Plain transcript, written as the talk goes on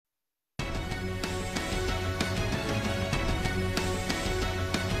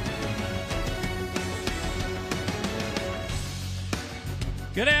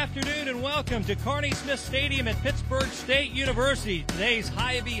Good afternoon and welcome to Carney Smith Stadium at Pittsburgh State University. Today's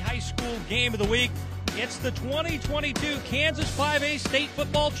Hy-Vee High School Game of the Week. It's the 2022 Kansas 5A State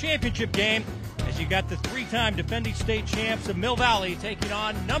Football Championship game as you got the three-time defending state champs of Mill Valley taking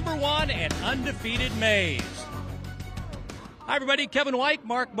on #1 and undefeated Maize. Hi everybody, Kevin White,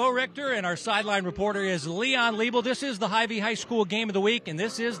 Mark Boerichter, and our sideline reporter is Leon Liebel. This is the Hy-Vee High School Game of the Week, and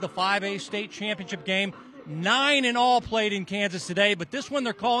this is the 5A State Championship game. 9 in all played in Kansas today, but this one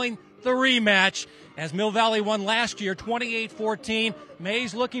they're calling the rematch as Mill Valley won last year 28-14.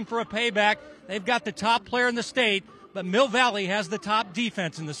 Maize looking for a payback. They've got the top player in the state, but Mill Valley has the top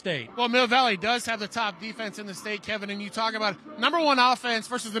defense in the state. Well, Mill Valley does have the top defense in the state, Kevin, and you talk about #1 offense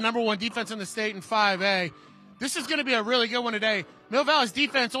versus the #1 defense in the state in 5A. This is going to be a really good one today. Mill Valley's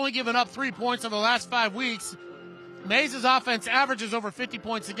defense only given up 3 points over the last 5 weeks. Maize's offense averages over 50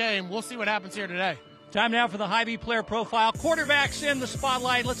 points a game. We'll see what happens here today. Time now for the Hy-Vee player profile. Quarterbacks in the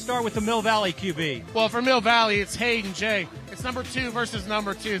spotlight. Let's start with the Mill Valley QB. Well, for Mill Valley, it's Hayden Jay. It's #2 versus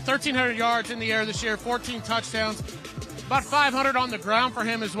 #2. 1,300 yards in the air this year, 14 touchdowns, about 500 on the ground for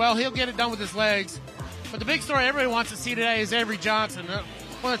him as well. He'll get it done with his legs. But the big story everybody wants to see today is Avery Johnson,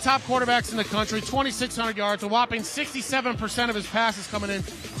 one of the top quarterbacks in the country, 2,600 yards, a whopping 67% of his passes coming in,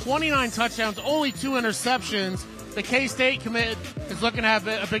 29 touchdowns, only 2 interceptions. The K-State commit is looking to have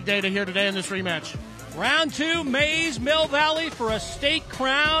a big day here today in this rematch. Round 2, Maize, Mill Valley for a state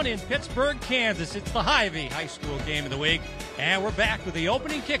crown in Pittsburgh, Kansas. It's the Hy-Vee High School Game of the Week, and we're back with the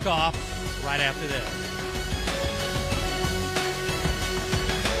opening kickoff right after this.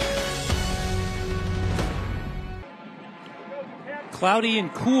 Cloudy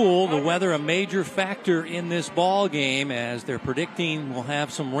and cool, the weather a major factor in this ball game as they're predicting we'll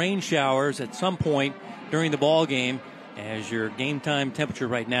have some rain showers at some point during the ball game. As your game time temperature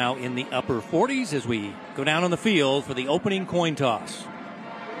right now in the upper 40s as we go down on the field for the opening coin toss.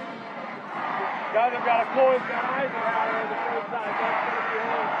 Guys have got a coin side on the first side. That's going to be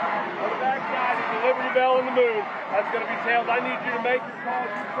home. On the back side is the Liberty Bell in the moon. That's going to be tails. I need you to make your call.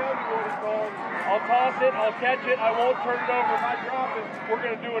 You tell me what it's called. I'll toss it. I'll catch it. I won't turn it over. If I drop it, we're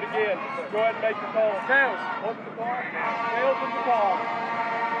going to do it again. Go ahead and make your call. Tails. Open the ball. Tails in the ball.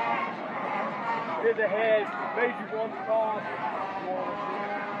 Did the head, Maize won the toss.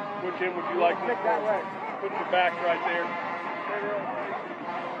 Which end would you like to pick that way? Put your back right there.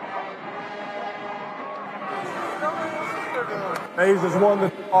 Maize has won the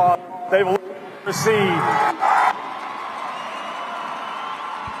toss. They will receive.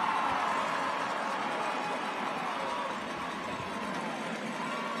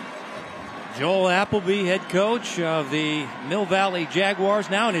 Joel Appleby, head coach of the Mill Valley Jaguars,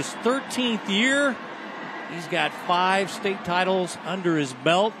 now in his 13th year. He's got 5 state titles under his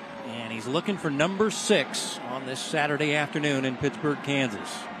belt, and he's looking for #6 on this Saturday afternoon in Pittsburgh,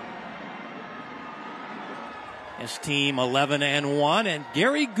 Kansas. His team 11-1, and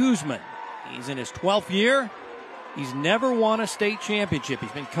Gary Guzman, he's in his 12th year. He's never won a state championship.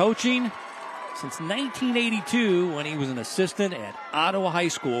 He's been coaching since 1982 when he was an assistant at Ottawa High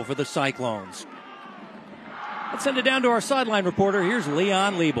School for the Cyclones. Let's send it down to our sideline reporter. Here's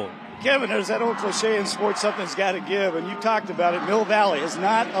Leon Liebel. Kevin, there's that old cliche in sports, something's got to give, and you talked about it. Mill Valley has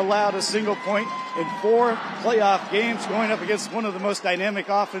not allowed a single point in 4 playoff games, going up against one of the most dynamic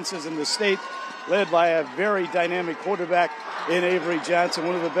offenses in the state, led by a very dynamic quarterback in Avery Johnson,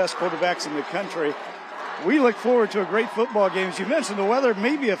 one of the best quarterbacks in the country. We look forward to a great football game. As you mentioned, the weather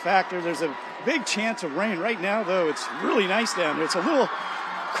may be a factor. There's a big chance of rain. Right now, though, it's really nice down here. It's a little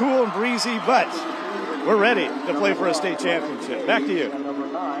cool and breezy, but we're ready to play for a state championship. Back to you.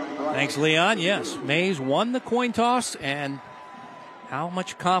 Thanks, Leon. Yes, Maize won the coin toss, and how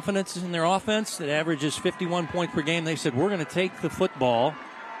much confidence is in their offense? It averages 51 points per game. They said, we're going to take the football,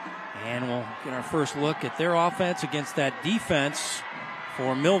 and we'll get our first look at their offense against that defense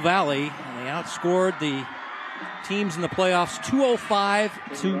for Mill Valley. And they outscored the teams in the playoffs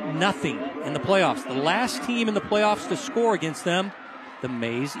 205-0 in the playoffs. The last team in the playoffs to score against them, the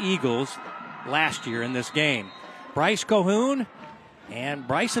Maize Eagles, last year in this game. Bryce Cohoon and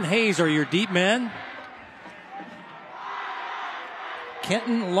Bryson Hayes are your deep men.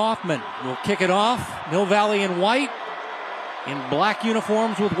 Kenton Loftman will kick it off. Mill Valley in white, in black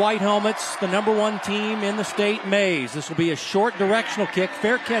uniforms with white helmets, the #1 team in the state, Maize. This will be a short directional kick.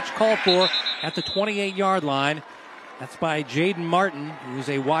 Fair catch called for at the 28-yard line. That's by Jaden Martin, who's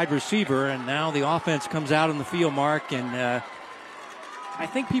a wide receiver, and now the offense comes out on the field, Mark, and I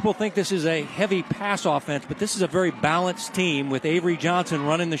think people think this is a heavy pass offense, but this is a very balanced team with Avery Johnson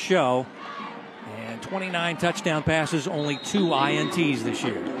running the show. And 29 touchdown passes, only 2 INTs this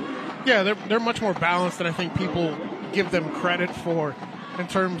year. Yeah, they're much more balanced than I think people give them credit for. in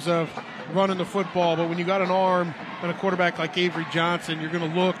terms of running the football, but when you got an arm and a quarterback like Avery Johnson, you're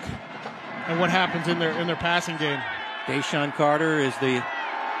going to look at what happens in their passing game. Deshaun Carter is the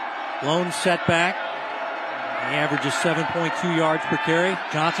lone setback. He averages 7.2 yards per carry.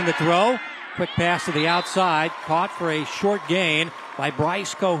 Johnson to throw. Quick pass to the outside. Caught for a short gain by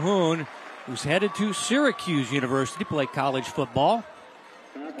Bryce Cohoon, who's headed to Syracuse University to play college football.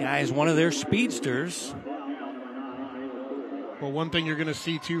 Guy is one of their speedsters. Well, one thing you're going to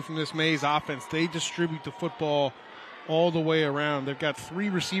see, too, from this Maize offense, they distribute the football all the way around. They've got 3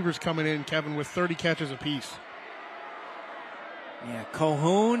 receivers coming in, Kevin, with 30 catches apiece. Yeah,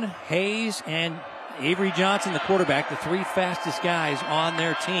 Cohoon, Hayes, and Avery Johnson, the quarterback, the 3 fastest guys on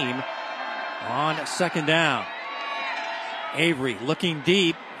their team on second down. Avery looking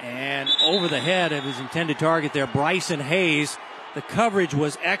deep and over the head of his intended target there, Bryson Hayes. The coverage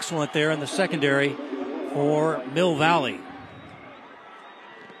was excellent there in the secondary for Mill Valley.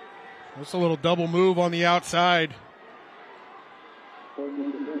 That's a little double move on the outside.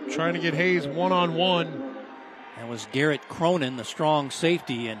 Trying to get Hayes one-on-one. That was Garrett Cronin, the strong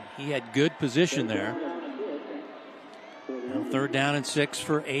safety, and he had good position there. Now 3rd down and 6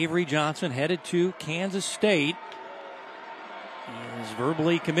 for Avery Johnson, headed to Kansas State. He is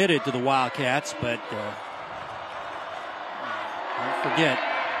verbally committed to the Wildcats, but don't forget,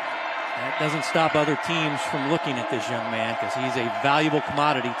 that doesn't stop other teams from looking at this young man because he's a valuable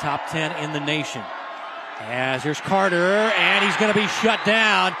commodity, top 10 in the nation. As here's Carter, and he's going to be shut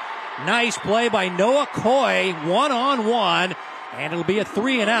down. Nice play by Noah Coy, one-on-one, and it'll be a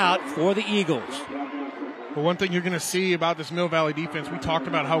 3-and-out for the Eagles. Well, one thing you're going to see about this Mill Valley defense, we talked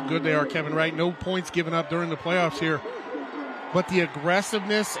about how good they are, Kevin, right? No points given up during the playoffs here. But the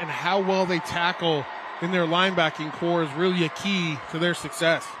aggressiveness and how well they tackle in their linebacking core is really a key to their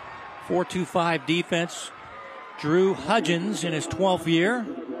success. 4-2-5 defense. Drew Hudgens in his 12th year.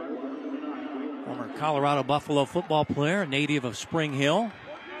 Former Colorado Buffalo football player, native of Spring Hill.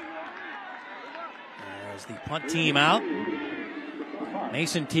 As the punt team out.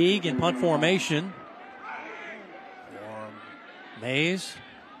 Mason Teague in punt formation. For Maize.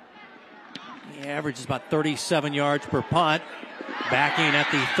 He averages about 37 yards per punt. Backing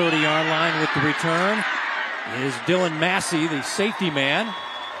at the 30-yard line with the return is Dylan Massey, the safety man.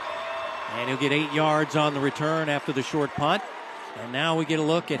 And he'll get 8 yards on the return after the short punt. And now we get a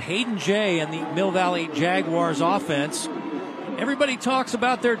look at Hayden Jay and the Mill Valley Jaguars offense. Everybody talks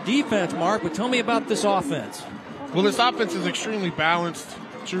about their defense, Mark, but tell me about this offense. Well, this offense is extremely balanced,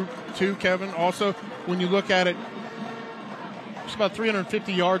 too, Kevin. Also, when you look at it, it's about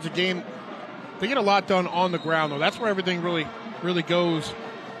 350 yards a game. They get a lot done on the ground, though. That's where everything really goes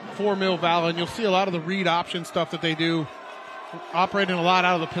for Mill Valley. And you'll see a lot of the read option stuff that they do, operating a lot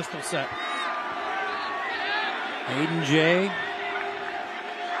out of the pistol set. Hayden Jay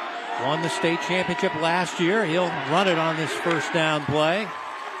won the state championship last year. He'll run it on this first down play.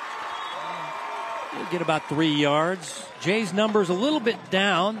 He'll get about 3 yards. Jay's number's a little bit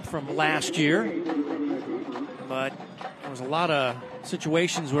down from last year, but there was a lot of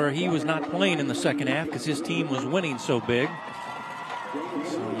situations where he was not playing in the second half because his team was winning so big.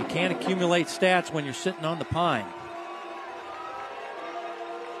 So you can't accumulate stats when you're sitting on the pine.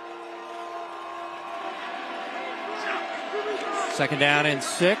 Second down and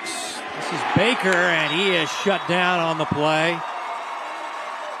 6. This is Baker, and he is shut down on the play.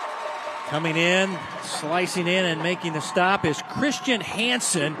 Coming in, slicing in, and making the stop is Christian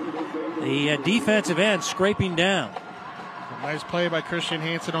Hansen, the defensive end, scraping down. Nice play by Christian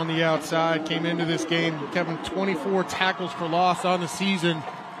Hansen on the outside. Came into this game, Kevin, 24 tackles for loss on the season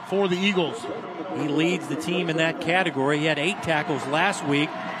for the Eagles. He leads the team in that category. He had 8 tackles last week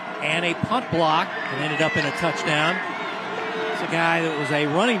and a punt block and ended up in a touchdown. It's a guy that was a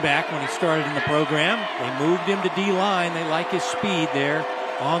running back when he started in the program. They moved him to D-line. They like his speed there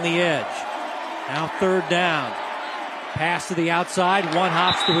on the edge. Now 3rd down. Pass to the outside. One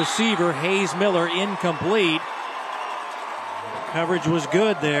hops the receiver. Hayes Miller incomplete. Coverage was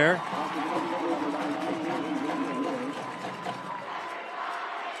good there.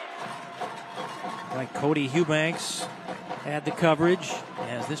 Like Cody Eubanks had the coverage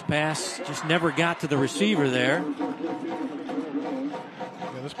as this pass just never got to the receiver there.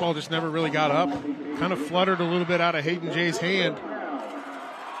 Yeah, this ball just never really got up. Kind of fluttered a little bit out of Hayden Jay's hand.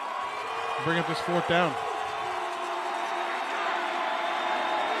 Bring up this 4th down.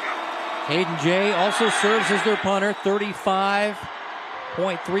 Hayden Jay also serves as their punter,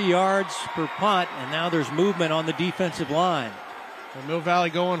 35.3 yards per punt, and now there's movement on the defensive line. Well, Mill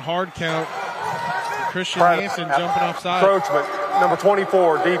Valley going hard count. Christian Hansen jumping offside. Encroachment, number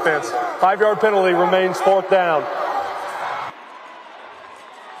 24, defense. 5-yard penalty remains 4th down.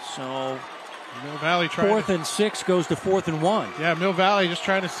 Mill Valley trying 4th and 6 goes to 4th and 1. Yeah, Mill Valley just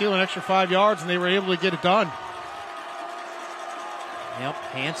trying to steal an extra 5 yards, and they were able to get it done. Yep,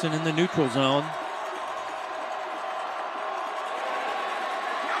 Hansen in the neutral zone.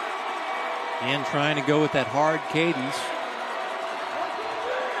 Again, trying to go with that hard cadence.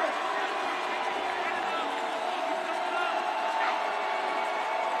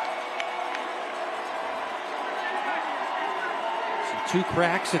 Two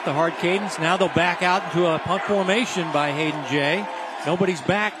cracks at the hard cadence. Now they'll back out into a punt formation by Hayden Jay. Nobody's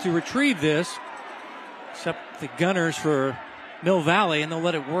back to retrieve this except the gunners for Mill Valley, and they'll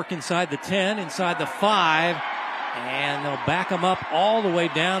let it work inside the 10, inside the 5, and they'll back them up all the way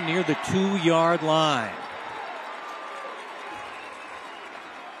down near the 2-yard line.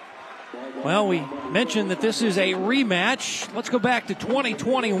 Well, we mentioned that this is a rematch. Let's go back to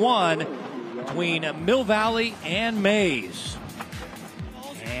 2021 between Mill Valley and Maize.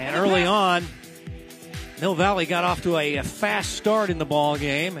 And early on, Mill Valley got off to a fast start in the ball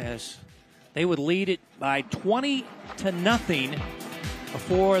game as they would lead it by 20-0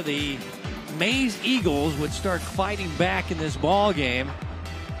 before the Maize Eagles would start fighting back in this ball game.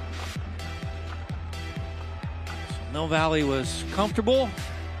 So Mill Valley was comfortable.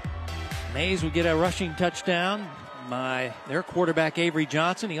 Maize would get a rushing touchdown by their quarterback Avery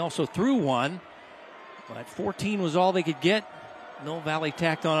Johnson. He also threw one, but 14 was all they could get. Mill Valley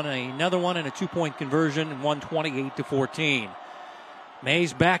tacked on another one and a 2-point conversion and won 28-14.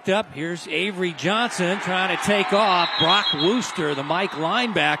 Maize backed up. Here's Avery Johnson trying to take off. Brock Wooster, the Mike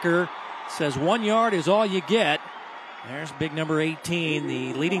linebacker, says 1 yard is all you get. There's big number 18,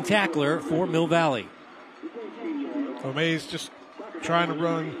 the leading tackler for Mill Valley. So Maize just trying to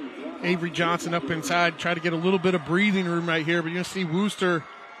run Avery Johnson up inside, try to get a little bit of breathing room right here, but you're going to see Wooster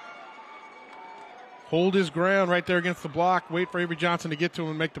hold his ground right there against the block, wait for Avery Johnson to get to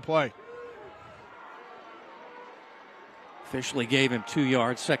him and make the play. Officially gave him 2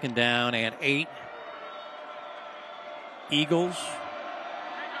 yards, 2nd down and 8. Eagles,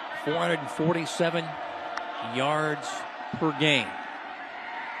 447 yards per game.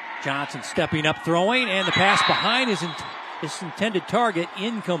 Johnson stepping up, throwing, and the pass behind his intended target,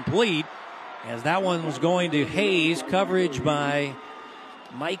 incomplete, as that one was going to Hayes. Coverage by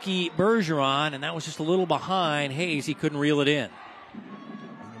Mikey Bergeron, and that was just a little behind Hayes. He couldn't reel it in.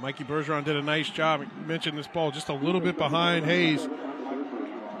 Mikey Bergeron did a nice job. You mentioned this ball just a little bit behind Hayes.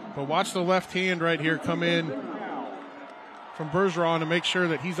 But watch the left hand right here come in from Bergeron to make sure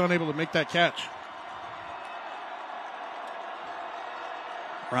that he's unable to make that catch.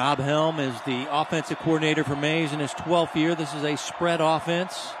 Rob Helm is the offensive coordinator for Maize in his 12th year. This is a spread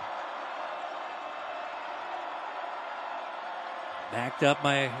offense. Backed up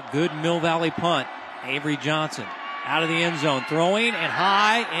by a good Mill Valley punt. Avery Johnson out of the end zone, throwing and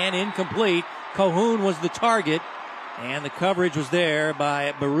high and incomplete. Cahoon was the target, and the coverage was there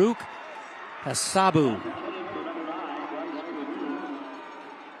by Baruch Hasabu.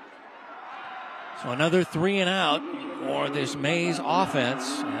 So another 3 and out for this Maize offense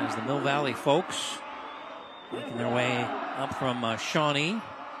as the Mill Valley folks making their way up from Shawnee.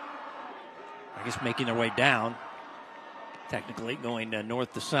 I guess making their way down. Technically going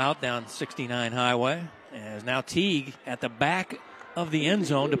north to south down 69 Highway. As now Teague at the back of the end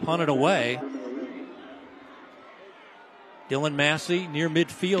zone to punt it away. Dylan Massey near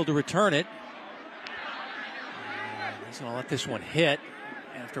midfield to return it. And he's going to let this one hit.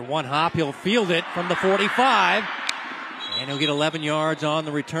 After one hop, he'll field it from the 45. And he'll get 11 yards on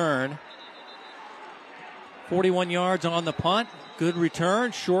the return. 41 yards on the punt. Good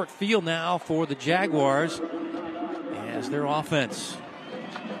return. Short field now for the Jaguars as their offense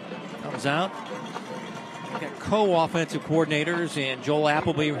comes out. We've got co-offensive coordinators, and Joel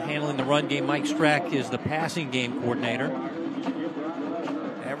Appleby handling the run game. Mike Strack is the passing game coordinator.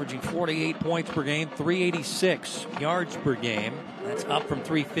 Averaging 48 points per game, 386 yards per game. That's up from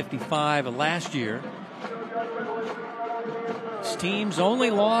 355 last year. This team's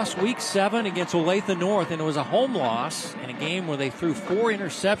only lost week 7 against Olathe North, and it was a home loss in a game where they threw 4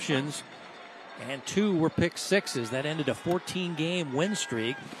 interceptions and 2 were pick sixes. That ended a 14-game win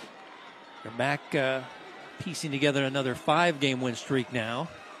streak. They're back piecing together another 5-game win streak now.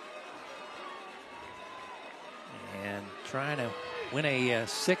 And trying to win a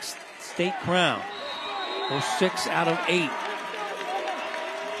 6th state crown. Those 6 out of 8.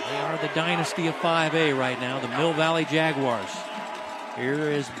 They are the dynasty of 5A right now, the Mill Valley Jaguars. Here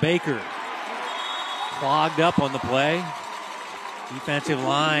is Baker. Clogged up on the play. Defensive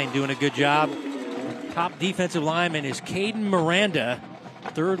line doing a good job. Top defensive lineman is Caden Miranda.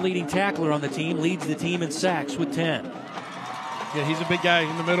 3rd leading tackler on the team. Leads the team in sacks with 10. Yeah, he's a big guy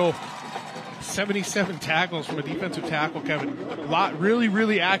in the middle. 77 tackles from a defensive tackle, Kevin.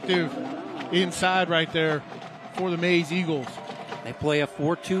 Really active inside right there for the Maize Eagles. They play a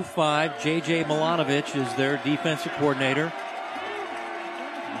 4-2-5. J.J. Milanovic is their defensive coordinator.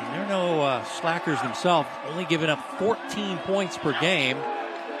 And they're no slackers themselves, only giving up 14 points per game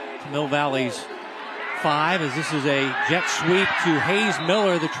to Mill Valley's 5, as this is a jet sweep to Hayes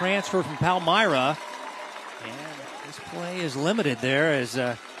Miller, the transfer from Palmyra. And this play is limited there as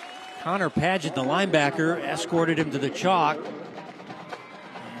Connor Padgett, the linebacker, escorted him to the chalk.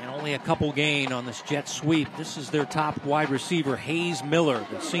 And only a couple gain on this jet sweep. This is their top wide receiver, Hayes Miller,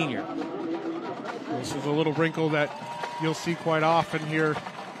 the senior. This is a little wrinkle that you'll see quite often here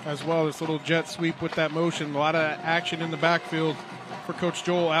as well. This little jet sweep with that motion. A lot of action in the backfield for Coach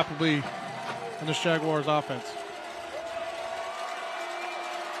Joel Appleby and the Jaguars offense.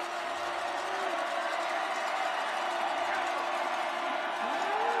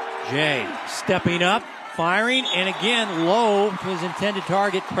 Jay stepping up, firing, and again low to his intended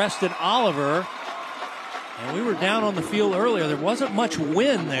target, Preston Oliver. And we were down on the field earlier. There wasn't much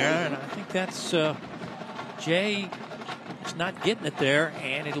wind there, and I think that's Jay is not getting it there,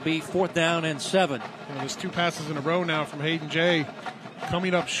 and it'll be 4th down and 7. And there's 2 passes in a row now from Hayden Jay,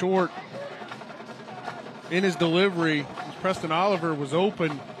 coming up short in his delivery. Preston Oliver was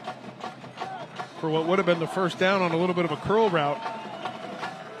open for what would have been the 1st down on a little bit of a curl route.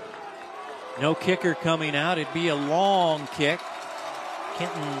 No kicker coming out. It'd be a long kick.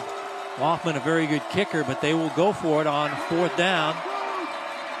 Kenton Loffman, a very good kicker, but they will go for it on 4th down.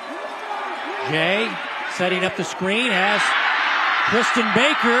 Jay setting up the screen, has Kristen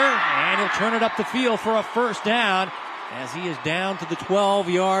Baker, and he'll turn it up the field for a 1st down as he is down to the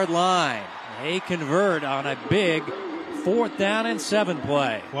 12-yard line. They convert on a big 4th down and 7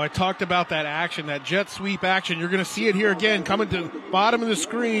 play. Well, I talked about that action, that jet sweep action. You're going to see it here again, coming to the bottom of the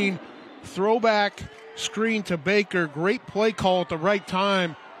screen. Throwback screen to Baker. Great play call at the right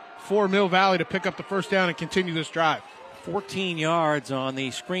time for Mill Valley to pick up the 1st down and continue this drive. 14 yards on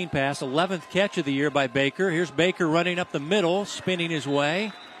the screen pass, 11th catch of the year by Baker. Here's Baker running up the middle, spinning his way.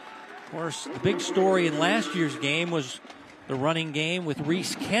 Of course, the big story in last year's game was the running game with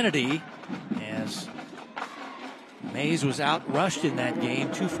Reese Kennedy, as Maize was outrushed in that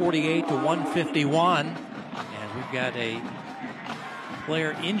game, 248 to 151. And we've got a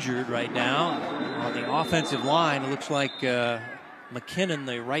player injured right now on the offensive line. It looks like McKinnon,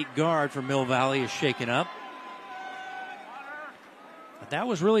 the right guard for Mill Valley, is shaken up. But that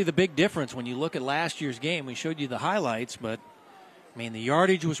was really the big difference when you look at last year's game. We showed you the highlights, but I mean, the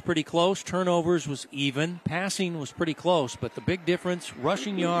yardage was pretty close. Turnovers was even. Passing was pretty close, but the big difference,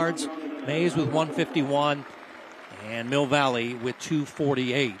 rushing yards, Maize with 151 and Mill Valley with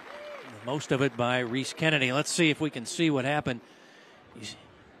 248. Most of it by Reese Kennedy. Let's see if we can see what happened. He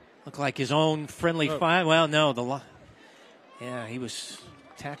looked like his own friendly fire. Well, no, he was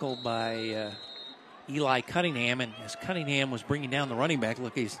tackled by Eli Cunningham, and as Cunningham was bringing down the running back,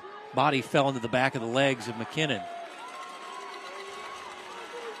 look, his body fell into the back of the legs of McKinnon.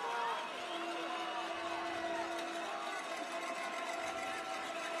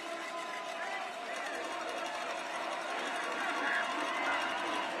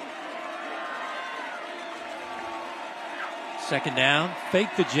 Second down, fake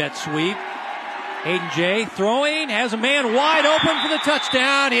the jet sweep. Hayden Jay throwing, has a man wide open for the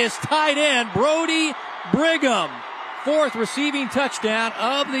touchdown. His tight end, Brody Brigham. 4th receiving touchdown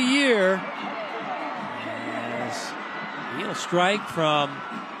of the year. As he'll strike from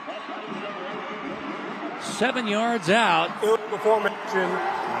 7 yards out. And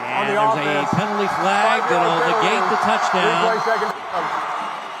there's a penalty flag that'll negate the touchdown.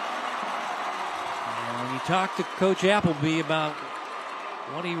 Talked to Coach Appleby about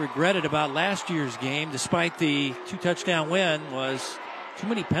what he regretted about last year's game, despite the 2-touchdown win, was too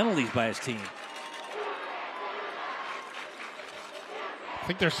many penalties by his team. I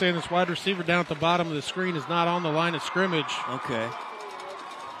think they're saying this wide receiver down at the bottom of the screen is not on the line of scrimmage. Okay.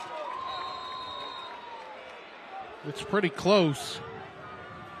 It's pretty close.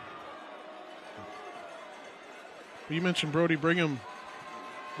 You mentioned Brody Brigham.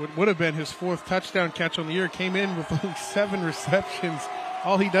 What would have been his 4th touchdown catch on the year, came in with only 7 receptions.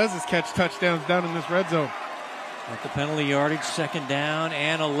 All he does is catch touchdowns down in this red zone. At the penalty yardage, 2nd down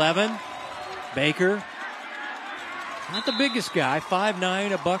and 11. Baker, not the biggest guy,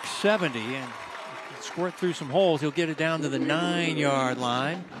 5'9", $170, and squirt through some holes. He'll get it down to the 9-yard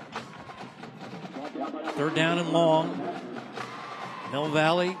line. 3rd down and long. Mill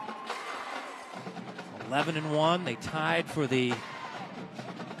Valley, 11-1. They tied for the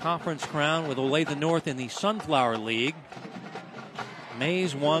conference crown with Olathe North in the Sunflower League.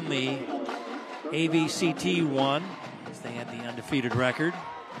 Maize won the AVCT won, as they had the undefeated record.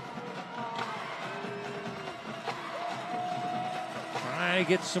 Trying to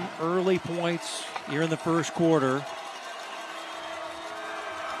get some early points here in the first quarter.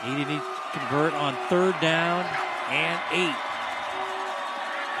 Needed to convert on 3rd down and 8.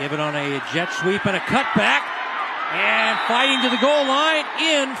 Give it on a jet sweep and a cutback. And fighting to the goal line,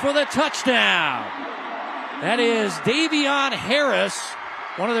 in for the touchdown. That is Davion Harris,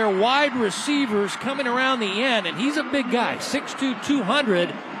 one of their wide receivers, coming around the end. And he's a big guy, 6'2", 200.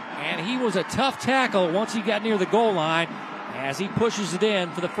 And he was a tough tackle once he got near the goal line as he pushes it in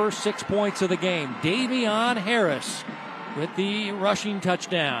for the first 6 points of the game. Davion Harris with the rushing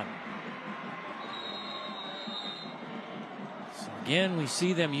touchdown. So again, we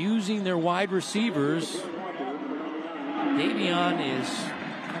see them using their wide receivers. Davion is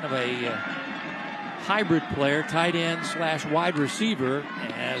kind of a hybrid player, tight end / wide receiver,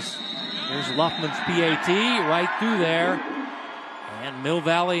 as there's Luffman's PAT right through there, and Mill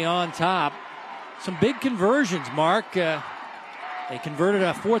Valley on top. Some big conversions, Mark. They converted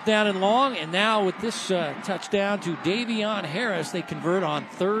a 4th down and long, and now with this touchdown to Davion Harris, they convert on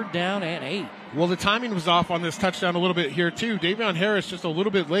 3rd down and 8. Well, the timing was off on this touchdown a little bit here, too. Davion Harris just a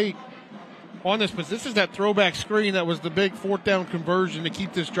little bit late on this, but this is that throwback screen that was the big 4th down conversion to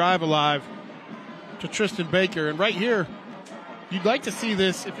keep this drive alive to Tristan Baker. And right here, you'd like to see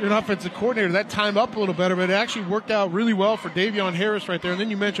this, if you're an offensive coordinator, that time up a little better, but it actually worked out really well for Davion Harris right there. And then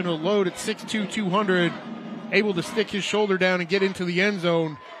you mentioned a load at 6'2", 200, able to stick his shoulder down and get into the end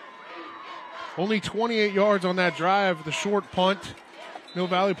zone. Only 28 yards on that drive, the short punt. Mill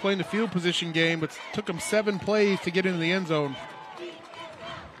Valley playing the field position game, but took them 7 plays to get into the end zone.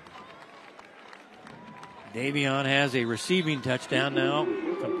 Davion has a receiving touchdown now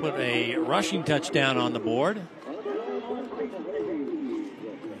to put a rushing touchdown on the board.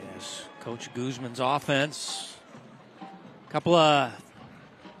 Yes, Coach Guzman's offense. A couple of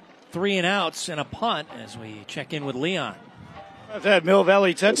 3 and outs and a punt as we check in with Leon. That Mill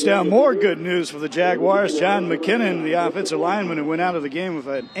Valley touchdown, more good news for the Jaguars. John McKinnon, the offensive lineman who went out of the game with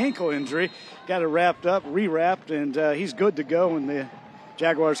an ankle injury, got it wrapped up, rewrapped, and he's good to go when the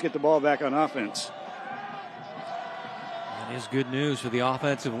Jaguars get the ball back on offense. That is good news for the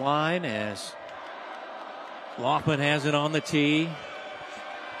offensive line as Laughlin has it on the tee.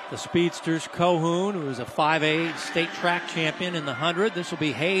 The speedsters, Cohoon, who is a 5A state track champion in the 100. This will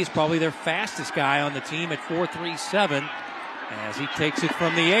be Hayes, probably their fastest guy on the team at 4.37 as he takes it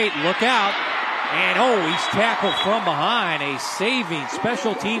from the 8. Look out. And, he's tackled from behind. A saving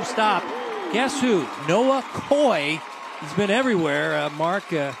special team stop. Guess who? Noah Coy. He's been everywhere.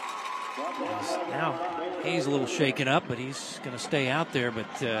 Mark, now Hayes a little shaken up, but he's going to stay out there.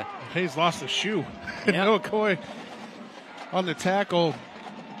 But Hayes lost a shoe. Yep. Noah Coy on the tackle.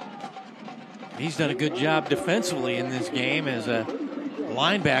 He's done a good job defensively in this game as a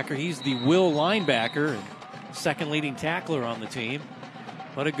linebacker. He's the will linebacker, second leading tackler on the team.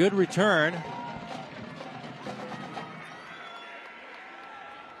 But a good return.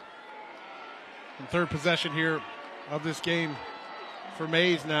 And 3rd possession here of this game for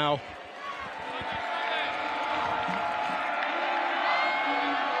Maize now.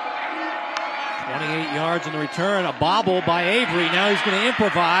 Yards in the return, a bobble by Avery. Now he's going to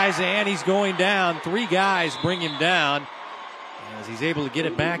improvise, and he's going down. 3 guys bring him down as he's able to get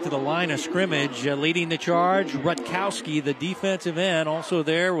it back to the line of scrimmage. Leading the charge, Rutkowski, the defensive end. Also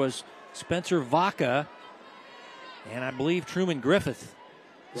there was Spencer Vaca, and I believe Truman Griffith.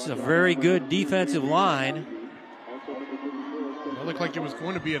 This is a very good defensive line. It looked like it was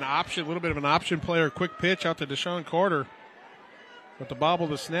going to be an option, a little bit of an option player, quick pitch out to Deshaun Carter. But the bobble,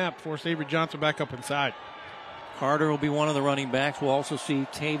 the snap, forced Avery Johnson back up inside. Carter will be one of the running backs. We'll also see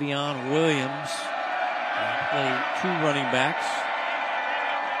Tavion Williams play 2 running backs.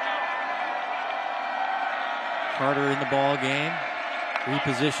 Carter in the ball game.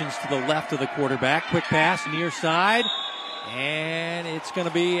 Repositions to the left of the quarterback. Quick pass near side. And it's going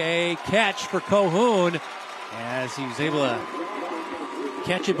to be a catch for Cohoon as he was able to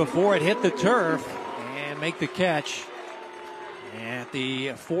catch it before it hit the turf and make the catch at the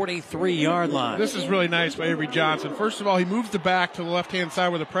 43-yard line. This is really nice by Avery Johnson. First of all, he moves the back to the left-hand side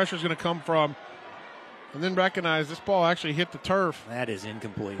where the pressure is going to come from, and then recognize this ball actually hit the turf. That is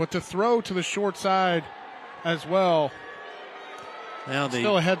incomplete. But to throw to the short side as well, now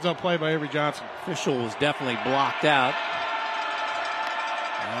still a heads-up play by Avery Johnson. Official was definitely blocked out.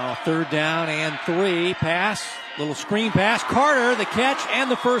 Now 3rd down and 3. Pass, little screen pass. Carter, the catch, and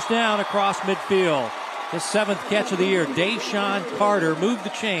the first down across midfield. His 7th catch of the year. Deshaun Carter moved the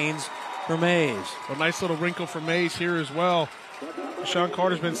chains for Maize. A nice little wrinkle for Maize here as well. Deshaun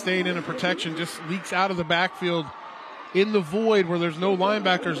Carter's been staying in protection, just leaks out of the backfield in the void where there's no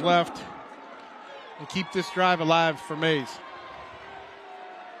linebackers left, and keep this drive alive for Maize.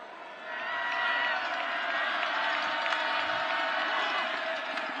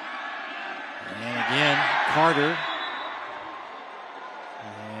 And again, Carter.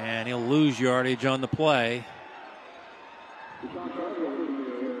 And he'll lose yardage on the play.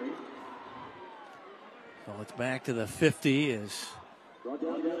 So it's back to the 50 as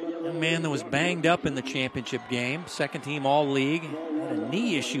a man that was banged up in the championship game, second team all-league, had a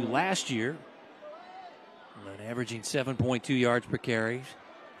knee issue last year, but averaging 7.2 yards per carry,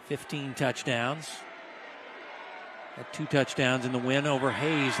 15 touchdowns. Had 2 touchdowns in the win over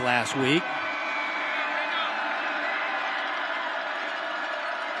Hayes last week.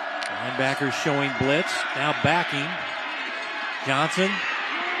 Linebackers showing blitz, now backing. Johnson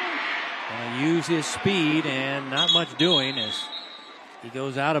going to use his speed and not much doing as he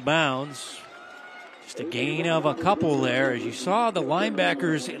goes out of bounds. Just a gain of a couple there. As you saw the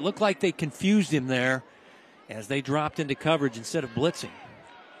linebackers, it looked like they confused him there as they dropped into coverage instead of blitzing.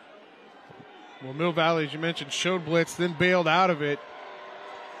 Well, Mill Valley, as you mentioned, showed blitz, then bailed out of it.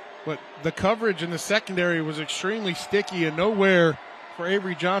 But the coverage in the secondary was extremely sticky and nowhere for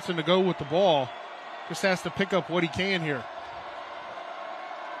Avery Johnson to go with the ball. Just has to pick up what he can here.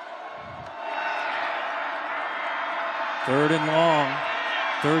 Third and long.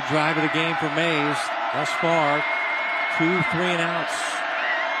 Third drive of the game for Maize. Thus far, 2 3-and-outs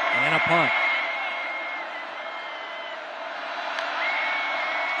and a punt.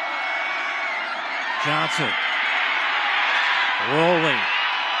 Johnson rolling,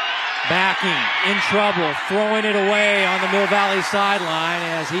 backing, in trouble, throwing it away on the Mill Valley sideline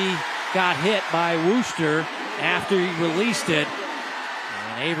as he got hit by Wooster after he released it.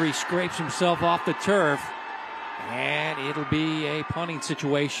 And Avery scrapes himself off the turf. And it'll be a punting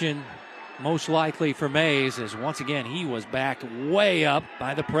situation, most likely for Maize, as once again he was backed way up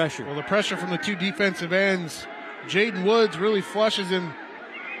by the pressure. Well, the pressure from the 2 defensive ends. Jaden Woods really flushes him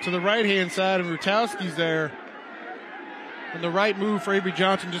to the right-hand side, and Rutowski's there. And the right move for Avery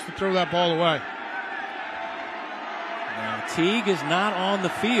Johnson just to throw that ball away. Now, Teague is not on the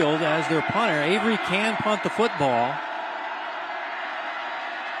field as their punter. Avery can punt the football.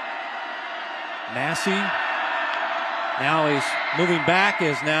 Massey. Now he's moving back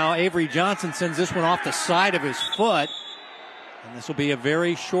as now Avery Johnson sends this one off the side of his foot. And this will be a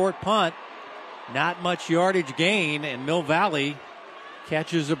very short punt. Not much yardage gain, and Mill Valley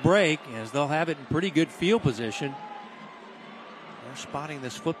catches a break as they'll have it in pretty good field position. They're spotting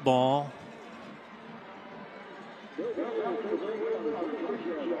this football.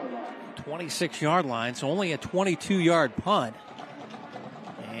 26-yard line, so only a 22-yard punt.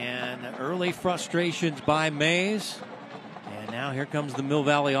 And early frustrations by Maize. And now here comes the Mill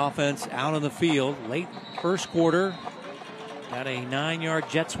Valley offense out on the field. Late first quarter. Got a 9-yard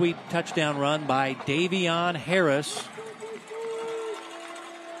jet sweep touchdown run by Davion Harris.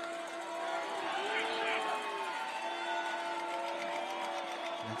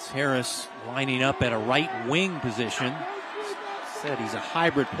 That's Harris lining up at a right wing position. Said he's a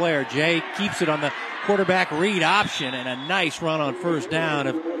hybrid player. Jay keeps it on the quarterback read option, and a nice run on first down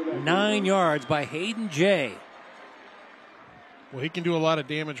of 9 yards by Hayden Jay. Well, he can do a lot of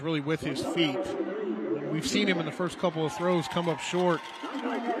damage really with his feet. We've seen him in the first couple of throws come up short.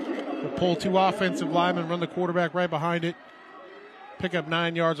 We'll pull 2 offensive linemen, run the quarterback right behind it, pick up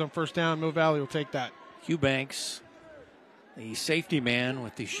 9 yards on first down. Mill Valley will take that. Eubanks, the safety man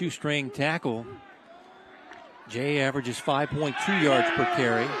with the shoestring tackle. Jay averages 5.2 yards per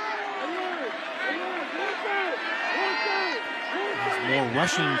carry. Has more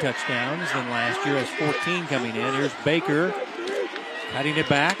rushing touchdowns than last year, has 14 coming in. Here's Baker cutting it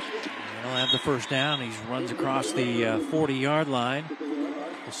back. He'll have the first down. He runs across the 40-yard line.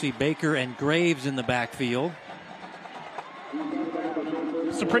 We'll see Baker and Graves in the backfield.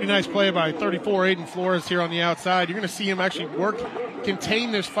 It's a pretty nice play by 34 Aiden Flores here on the outside. You're going to see him actually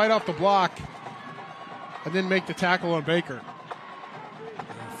contain this, fight off the block, and then make the tackle on Baker.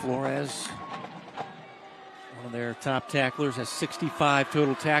 Flores, one of their top tacklers, has 65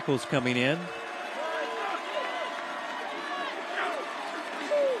 total tackles coming in.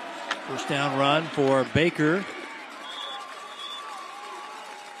 First down run for Baker.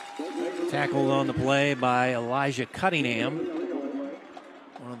 Tackled on the play by Elijah Cunningham,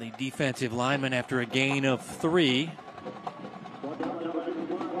 one of the defensive linemen, after a gain of 3.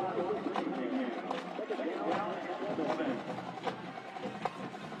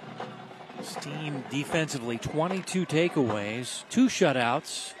 This team defensively, 22 takeaways, 2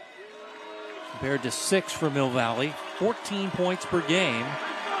 shutouts. compared to 6 for Mill Valley, 14 points per game.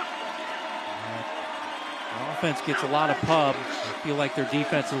 The offense gets a lot of pub. I feel like their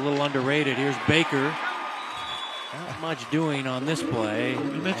defense is a little underrated. Here's Baker. Not much doing on this play.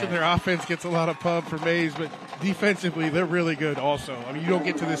 You mentioned their offense gets a lot of pub for Maize, but defensively they're really good also. I mean, you don't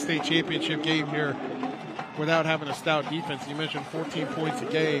get to this state championship game here without having a stout defense. You mentioned 14 points a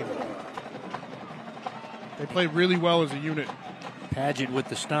game. They play really well as a unit. Paget with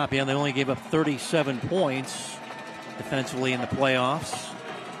the stop. Yeah, they only gave up 37 points defensively in the playoffs.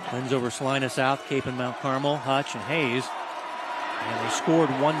 Wins over Salina South, Cape and Mount Carmel, Hutch, and Hayes. And they scored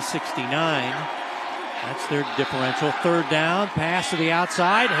 169. That's their differential. Third down, pass to the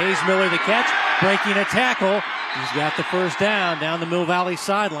outside. Hayes Miller the catch, breaking a tackle. He's got the first down the Mill Valley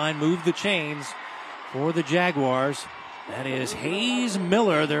sideline. Moved the chains for the Jaguars. That is Hayes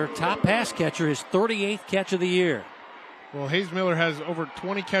Miller, their top pass catcher, his 38th catch of the year. Well, Hayes Miller has over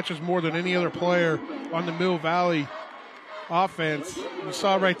 20 catches more than any other player on the Mill Valley offense. You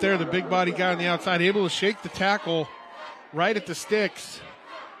saw right there the big body guy on the outside able to shake the tackle right at the sticks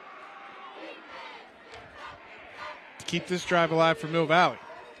to keep this drive alive for Mill Valley.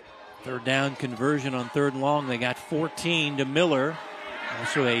 Third down conversion on 3rd and long. They got 14 to Miller,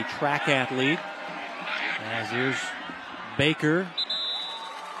 also a track athlete. As here's Baker.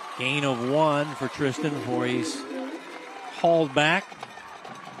 Gain of 1 for Tristan before he's hauled back.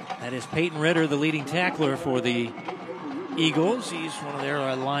 That is Peyton Ritter, the leading tackler for the Eagles. He's one of their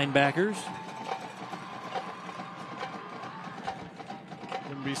linebackers.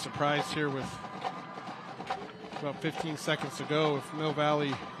 Wouldn't be surprised here with about 15 seconds to go if Mill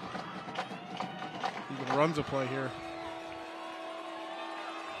Valley even runs a play here.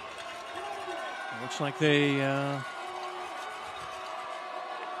 Looks like they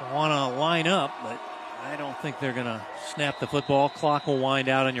want to line up, but I don't think they're going to snap the football. Clock will wind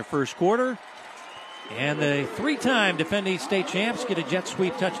out on your first quarter. And the 3-time defending state champs get a jet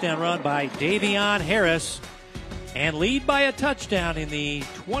sweep touchdown run by Davion Harris and lead by a touchdown in the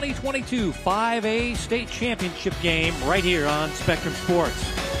 2022 5A state championship game right here on Spectrum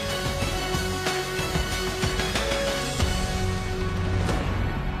Sports.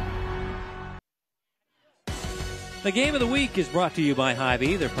 The game of the week is brought to you by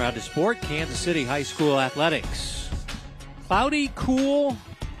Hy-Vee. They're proud to support Kansas City High School athletics. Cloudy, cool,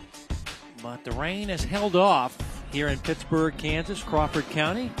 but the rain has held off here in Pittsburg, Kansas, Crawford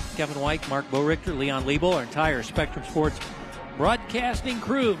County. Kevin White, Mark Borichter, Leon Liebel, our entire Spectrum Sports broadcasting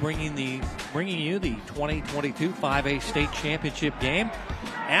crew bringing you the 2022 5A state championship game.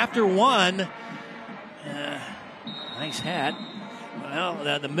 After one, nice hat.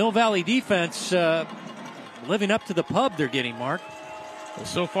 Well, the Mill Valley defense living up to the pub they're getting, Mark. Well,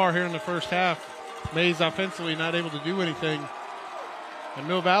 so far here in the first half, Maize offensively not able to do anything. And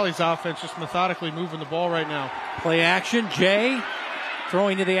Mill Valley's offense just methodically moving the ball right now. Play action, Jay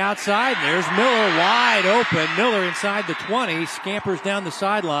throwing to the outside. There's Miller wide open. Miller inside the 20, scampers down the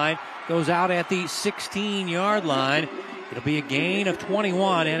sideline, goes out at the 16-yard line. It'll be a gain of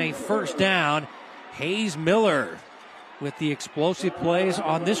 21 and a first down. Hayes Miller with the explosive plays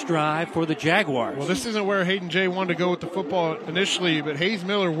on this drive for the Jaguars. Well, this isn't where Hayden Jay wanted to go with the football initially, but Hayes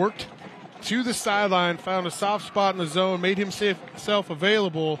Miller worked to the sideline, found a soft spot in the zone, made himself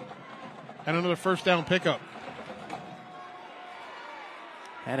available, and another first down pickup.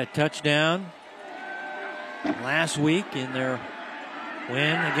 Had a touchdown last week in their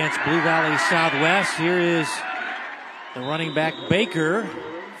win against Blue Valley Southwest. Here is the running back Baker,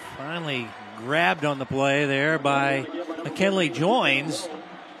 finally grabbed on the play there by McKinley Joins,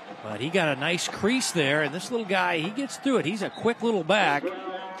 but he got a nice crease there, and this little guy, he gets through it. He's a quick little back.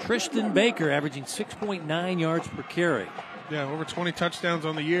 Tristan Baker averaging 6.9 yards per carry. Yeah, over 20 touchdowns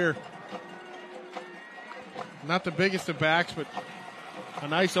on the year. Not the biggest of backs, but a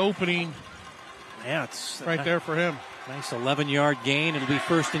nice opening. Yeah, it's right there for him. Nice 11-yard gain. It'll be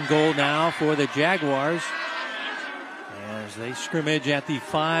first and goal now for the Jaguars as they scrimmage at the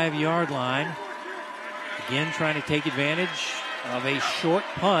 5-yard line. Again, trying to take advantage of a short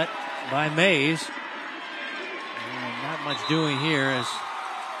punt by Maize. And not much doing here as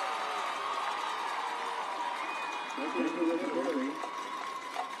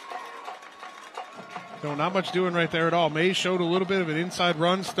no, not much doing right there at all. Maize showed a little bit of an inside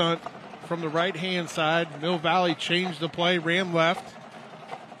run stunt from the right-hand side. Mill Valley changed the play, ran left.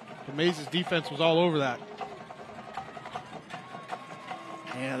 And Maize's defense was all over that.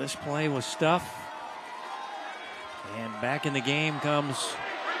 Yeah, this play was stuff. And back in the game comes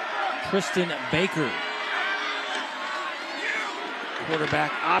Tristan Baker.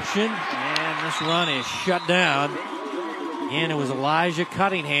 Quarterback option, and this run is shut down. Again, it was Elijah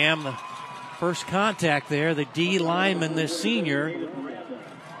Cunningham, the First contact there, the D lineman, the senior.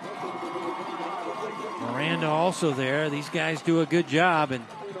 Miranda also there. These guys do a good job. And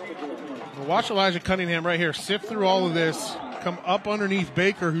watch Elijah Cunningham right here sift through all of this, come up underneath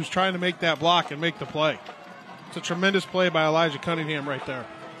Baker, who's trying to make that block and make the play. It's a tremendous play by Elijah Cunningham right there.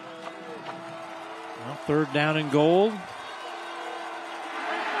 Well, third down and goal.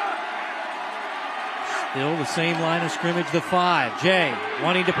 Still the same line of scrimmage, the 5. Jay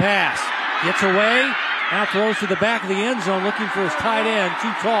wanting to pass. Gets away. Now throws to the back of the end zone looking for his tight end.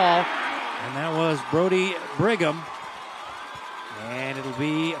 Too tall. And that was Brody Brigham. And it'll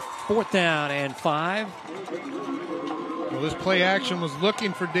be 4th down and 5. Well, this play action was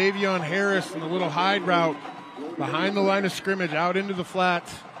looking for Davion Harris in the little hide route behind the line of scrimmage out into the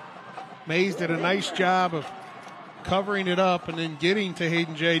flat. Maize did a nice job of covering it up and then getting to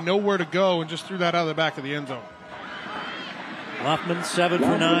Hayden Jay, nowhere to go, and just threw that out of the back of the end zone. Luffman 7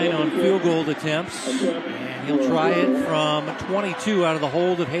 for 9 on field goal attempts, and he'll try it from 22 out of the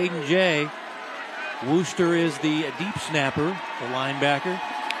hold of Hayden Jay. Wooster is the deep snapper, the linebacker.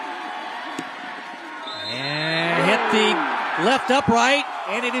 And hit the left upright,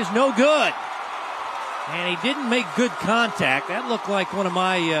 and it is no good. And he didn't make good contact. That looked like one of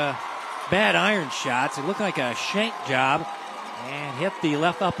my bad iron shots. It looked like a shank job. And hit the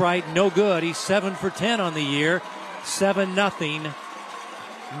left upright, no good. He's 7 for 10 on the year. 7-0.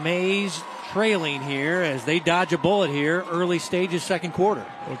 Maize trailing here as they dodge a bullet here. Early stages, second quarter.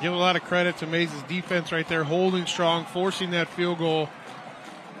 Well, give a lot of credit to Maize's defense right there, holding strong, forcing that field goal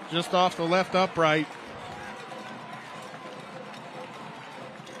just off the left upright.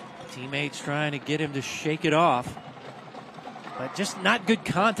 Teammates trying to get him to shake it off. But just not good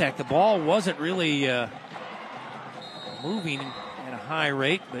contact. The ball wasn't really moving at a high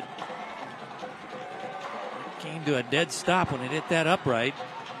rate, but it came to a dead stop when it hit that upright.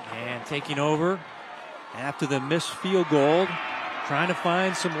 And taking over after the missed field goal, trying to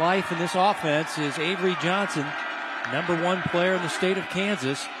find some life in this offense is Avery Johnson, #1 player in the state of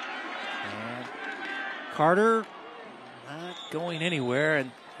Kansas. And Carter not going anywhere.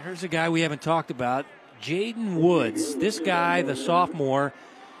 And here's a guy we haven't talked about, Jaden Woods. This guy, the sophomore,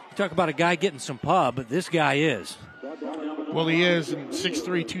 you talk about a guy getting some pub, but this guy is. Well, he is, and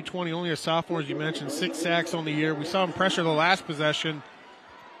 6'3", 220, only a sophomore, as you mentioned, 6 sacks on the year. We saw him pressure the last possession.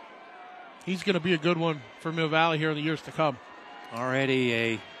 He's going to be a good one for Mill Valley here in the years to come. Already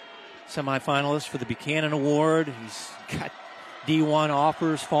a semifinalist for the Buchanan Award. He's got D1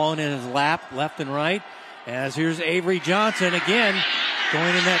 offers falling in his lap left and right. As here's Avery Johnson again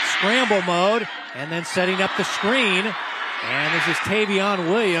going in that scramble mode and then setting up the screen. And this is Tavion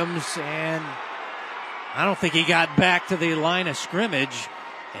Williams, and I don't think he got back to the line of scrimmage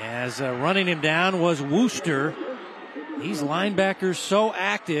as running him down was Wooster. These linebackers so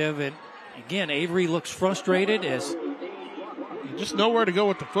active, and again, Avery looks frustrated as just nowhere to go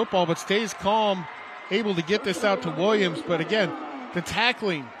with the football, but stays calm, able to get this out to Williams. But again, the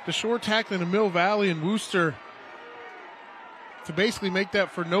tackling, the short tackling of Mill Valley and Wooster to basically make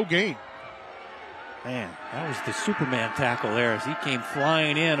that for no gain. Man, that was the Superman tackle there as he came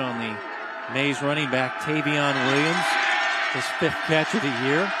flying in on the Maize running back, Tavion Williams, his 5th catch of the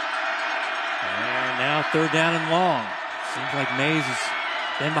year. And now 3rd down and long. Seems like Maize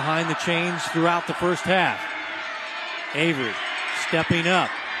has been behind the chains throughout the first half. Avery stepping up.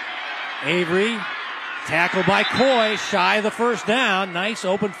 Avery, tackled by Coy, shy of the first down. Nice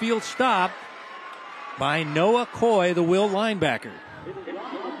open field stop by Noah Coy, the Will linebacker.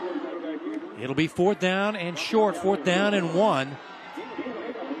 It'll be 4th down and short, 4th down and 1.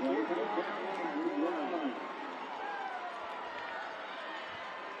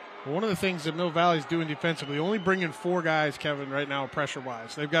 One of the things that Mill Valley is doing defensively, only bringing 4 guys, Kevin, right now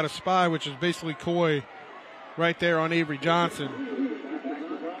pressure-wise. They've got a spy, which is basically Coy right there on Avery Johnson.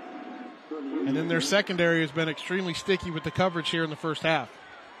 And then their secondary has been extremely sticky with the coverage here in the first half.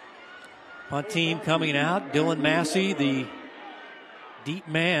 Punt team coming out. Dylan Massey, the deep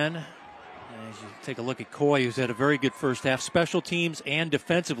man. As you take a look at Coy, who's had a very good first half. Special teams and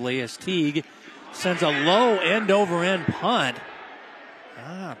defensively as Teague sends a low end-over-end punt.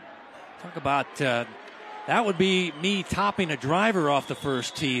 Talk about that would be me topping a driver off the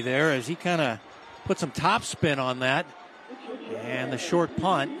first tee there as he kind of put some top spin on that. And the short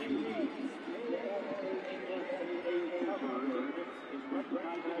punt.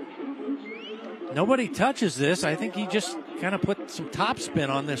 Nobody touches this. I think he just kind of put some top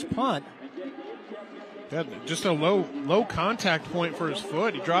spin on this punt. Yeah, just a low contact point for his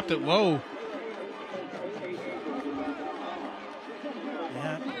foot. He dropped it low.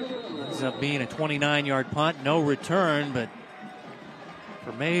 Yeah, ends up being a 29-yard punt. No return, but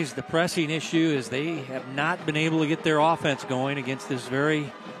For Maize, the pressing issue is they have not been able to get their offense going against this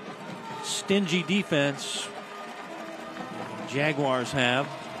very stingy defense Jaguars have.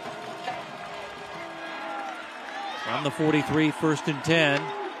 From the 43, 1st and 10.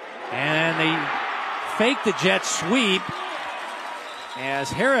 And they fake the jet sweep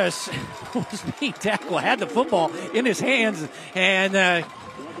as Harris was being tackled, had the football in his hands, and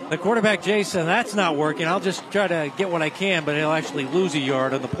the quarterback, Jason, that's not working. I'll just try to get what I can, but he'll actually lose a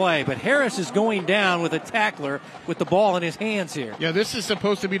yard on the play. But Harris is going down with a tackler with the ball in his hands here. Yeah, this is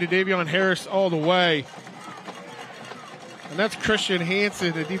supposed to be to Davion Harris all the way. And that's Christian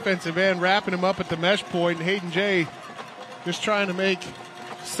Hansen, the defensive end, wrapping him up at the mesh point. And Hayden Jay just trying to make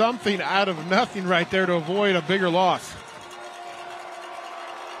something out of nothing right there to avoid a bigger loss.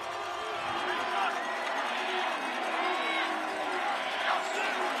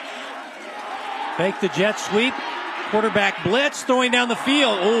 Fake the jet sweep. Quarterback blitz throwing down the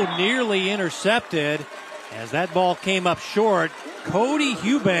field. Oh, nearly intercepted as that ball came up short. Cody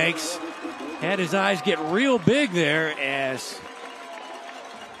Eubanks had his eyes get real big there as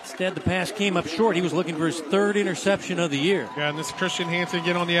instead the pass came up short. He was looking for his 3rd interception of the year. Yeah, and this is Christian Hansen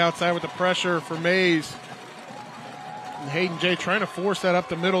getting on the outside with the pressure for Maize. And Hayden Jay trying to force that up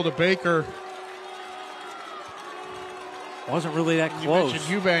the middle to Baker. Wasn't really that close. You mentioned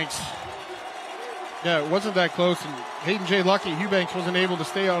Eubanks. Yeah, it wasn't that close. And Hayden Jay lucky Eubanks wasn't able to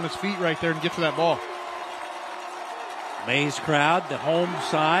stay on his feet right there and get to that ball. Maize crowd, the home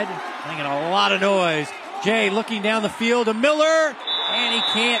side, making a lot of noise. Jay looking down the field to Miller, and he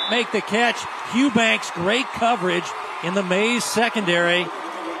can't make the catch. Eubanks, great coverage in the Maize secondary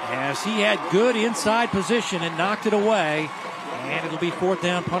as he had good inside position and knocked it away. And it'll be 4th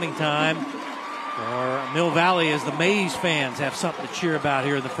down punting time for Mill Valley as the Maize fans have something to cheer about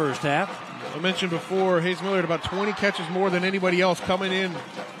here in the first half. I mentioned before, Hayes Miller had about 20 catches more than anybody else coming in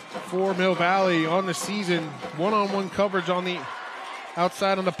for Mill Valley on the season. One-on-one coverage on the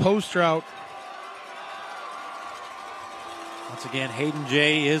outside on the post route. Once again, Hayden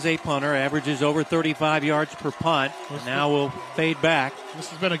Jay is a punter, averages over 35 yards per punt. And now we'll fade back. This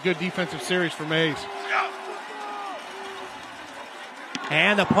has been a good defensive series for Maize.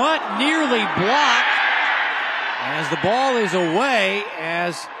 And the punt nearly blocked as the ball is away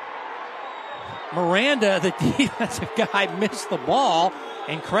as Miranda, the defensive guy, missed the ball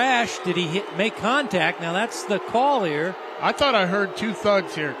and crashed. Did he make contact? Now that's the call here. I thought I heard 2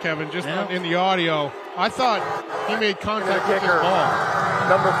 thuds here, Kevin, just in the audio. I thought he made contact with the ball.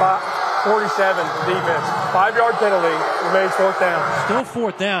 Number 47, defense. 5-yard penalty, remains 4th down. Still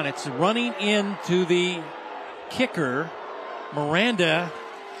 4th down. It's running into the kicker, Miranda.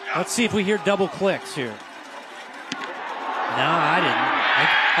 Let's see if we hear double clicks here. No, I didn't.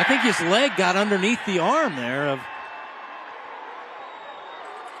 I think his leg got underneath the arm there of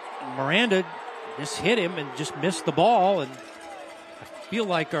Miranda. Just hit him and just missed the ball. And I feel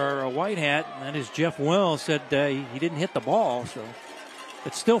like our white hat, and that is Jeff Wells, said he didn't hit the ball. So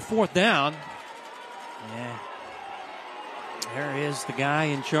it's still 4th down. Yeah. There is the guy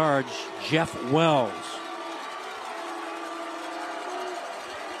in charge, Jeff Wells.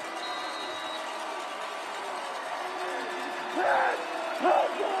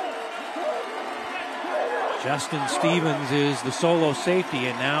 Justin Stevens is the solo safety,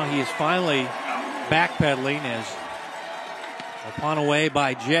 and now he is finally backpedaling as upon away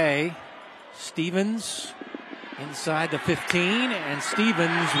by Jay. Stevens inside the 15, and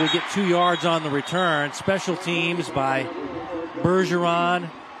Stevens will get 2 yards on the return. Special teams by Bergeron,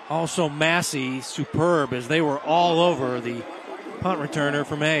 also Massey, superb as they were all over the punt returner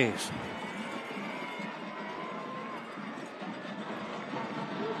for Maize.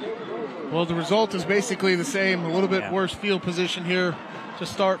 Well, the result is basically the same. A little bit worse field position here to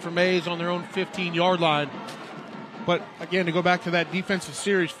start for Maize on their own 15-yard line. But, again, to go back to that defensive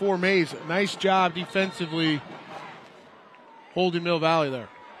series for Maize, nice job defensively holding Mill Valley there.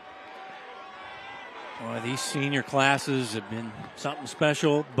 Boy, these senior classes have been something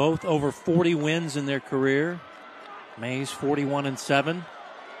special. Both over 40 wins in their career. Maize 41-7.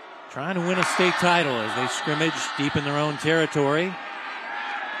 Trying to win a state title as they scrimmage deep in their own territory.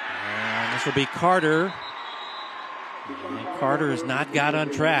 And this will be Carter. And Carter has not got on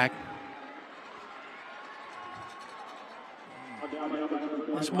track.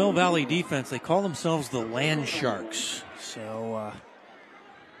 This Mill Valley defense, they call themselves the Land Sharks. So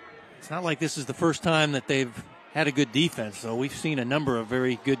it's not like this is the first time that they've had a good defense. So we've seen a number of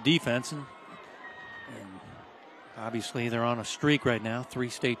very good defense. And obviously they're on a streak right now. 3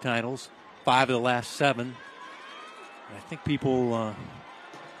 state titles, 5 of the last 7. And I think people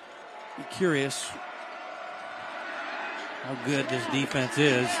be curious how good this defense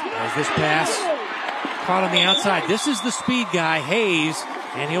is. As this pass caught on the outside. This is the speed guy, Hayes,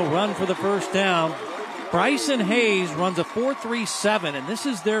 and he'll run for the first down. Bryson Hayes runs a 4.37, and this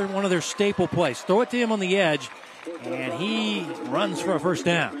is one of their staple plays. Throw it to him on the edge, and he runs for a first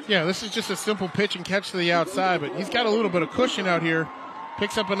down. Yeah, this is just a simple pitch and catch to the outside, but he's got a little bit of cushion out here.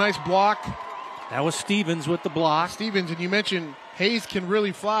 Picks up a nice block. That was Stevens with the block. Stevens, and you mentioned Hayes can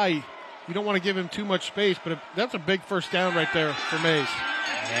really fly. You don't want to give him too much space, but that's a big first down right there for Maize.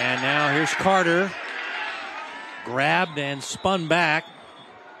 And now here's Carter. Grabbed and spun back.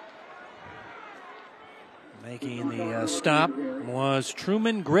 Making the stop was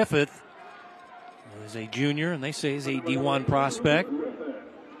Truman Griffith, who is a junior, and they say he's a D1 prospect.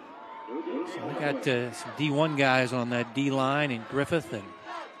 So we got some D1 guys on that D line, and Griffith and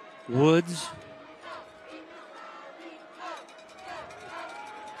Woods.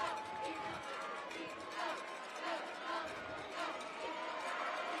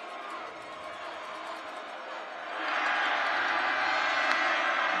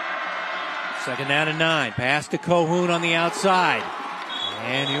 Second down and 9. Pass to Cohoon on the outside.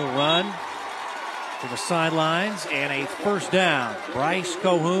 And he'll run to the sidelines and a first down. Bryce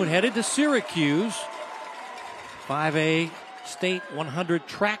Cohoon headed to Syracuse. 5A State 100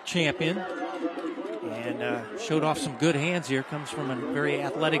 track champion. And showed off some good hands here. Comes from a very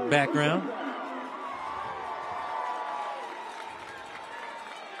athletic background.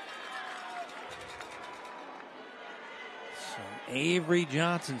 Avery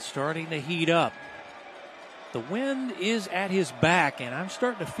Johnson starting to heat up. The wind is at his back, and I'm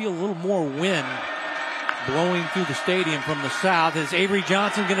starting to feel a little more wind blowing through the stadium from the south. Is Avery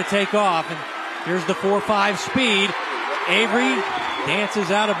Johnson going to take off? And here's the 4.5 speed. Avery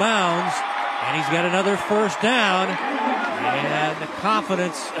dances out of bounds, and he's got another first down. And the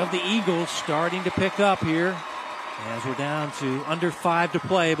confidence of the Eagles starting to pick up here as we're down to under 5 to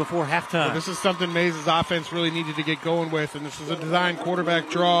play before halftime. Well, this is something Maize's offense really needed to get going with, and this is a design quarterback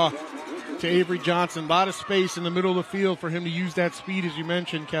draw to Avery Johnson. A lot of space in the middle of the field for him to use that speed, as you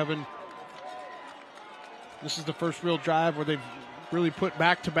mentioned, Kevin. This is the first real drive where they've really put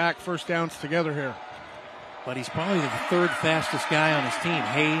back-to-back first downs together here. But he's probably the third fastest guy on his team.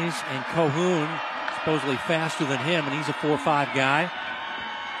 Hayes and Cohoon supposedly faster than him, and he's a 4.5 guy.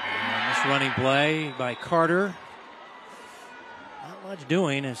 And this running play by Carter. Not much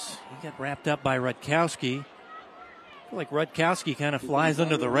doing as he got wrapped up by Rutkowski. I feel like Rutkowski kind of flies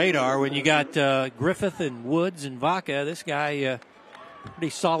under the radar when you got Griffith and Woods and Vaca. This guy, pretty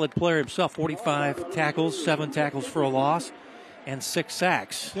solid player himself. 45 tackles, 7 tackles for a loss, and 6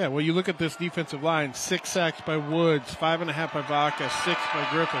 sacks. Yeah, well, you look at this defensive line. 6 sacks by Woods, 5.5 by Vaca, 6 by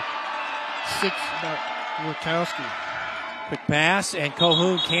Griffith, 6 by Rutkowski. Quick pass, and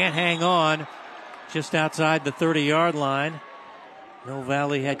Cohoon can't hang on just outside the 30-yard line. Mill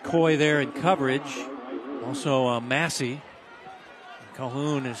Valley had Coy there in coverage. Also Massey.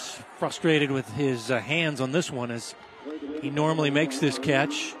 Cohoon is frustrated with his hands on this one as he normally makes this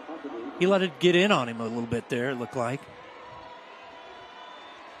catch. He let it get in on him a little bit there, it looked like.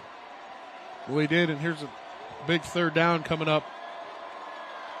 Well, he did, and here's a big third down coming up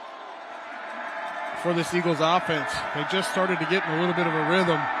for this Eagles offense. They just started to get in a little bit of a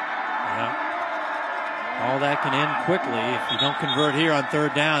rhythm. Yeah. All that can end quickly if you don't convert here on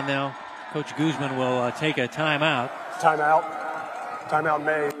third down. Now, Coach Guzman will take a timeout. Timeout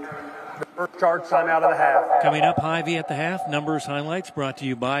made. The first charge timeout of the half. Coming up, Hy-Vee at the half. Numbers highlights brought to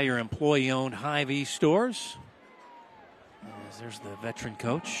you by your employee-owned Hy-Vee stores. As there's the veteran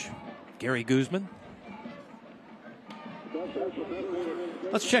coach, Gary Guzman.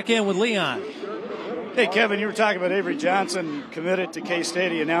 Let's check in with Leon. Hey, Kevin, you were talking about Avery Johnson committed to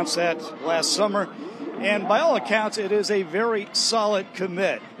K-State. He announced that last summer. And by all accounts, it is a very solid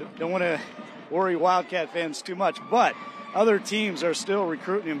commit. Don't want to worry Wildcat fans too much, but other teams are still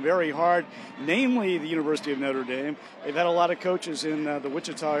recruiting him very hard, namely the University of Notre Dame. They've had a lot of coaches in the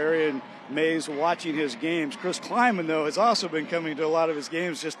Wichita area and Maize watching his games. Chris Kleiman, though, has also been coming to a lot of his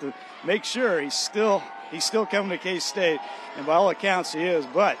games just to make sure he's still coming to K-State, and by all accounts he is.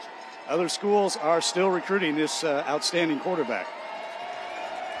 But other schools are still recruiting this outstanding quarterback.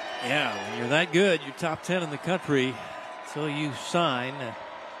 Yeah, when you're that good, you're top 10 in the country until you sign.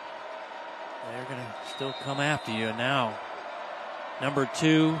 They're going to still come after you. Now, number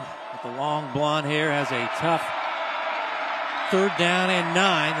 2 with the long blonde hair has a tough third down and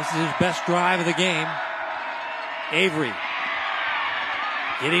 9. This is his best drive of the game. Avery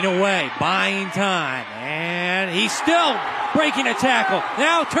getting away, buying time, and he's still breaking a tackle.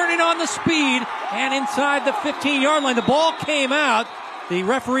 Now turning on the speed and inside the 15-yard line. The ball came out. The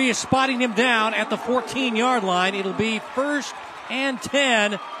referee is spotting him down at the 14-yard line. It'll be 1st and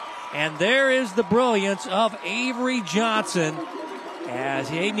 10. And there is the brilliance of Avery Johnson. As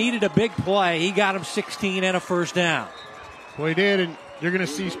he needed a big play, he got him 16 and a first down. Well, he did, and you're going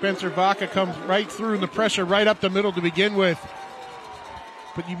to see Spencer Vaca come right through in the pressure right up the middle to begin with.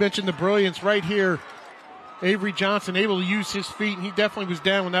 But you mentioned the brilliance right here. Avery Johnson able to use his feet, and he definitely was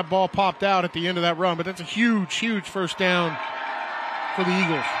down when that ball popped out at the end of that run. But that's a huge, huge first down for the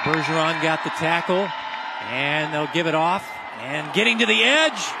Eagles. Bergeron got the tackle, and they'll give it off. And getting to the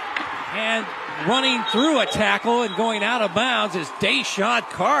edge, and running through a tackle and going out of bounds is Deshaun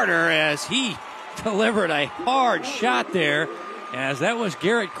Carter as he delivered a hard shot there, as that was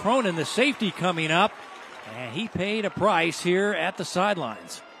Garrett Cronin, the safety, coming up, and he paid a price here at the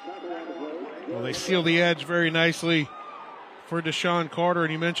sidelines. Well, they seal the edge very nicely for Deshaun Carter,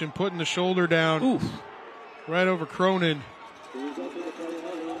 and you mentioned putting the shoulder down right over Cronin.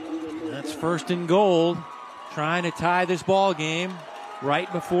 That's 1st and goal, trying to tie this ball game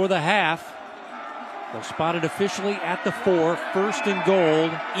right before the half. They'll spot it officially at the 4, 1st and goal,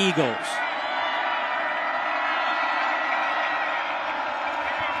 Eagles.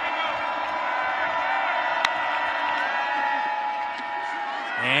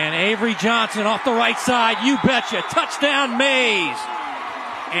 And Avery Johnson off the right side, you betcha, touchdown Maize.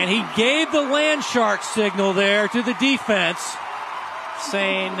 And he gave the land shark signal there to the defense,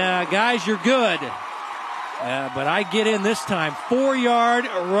 saying, guys, you're good. But I get in this time. 4-yard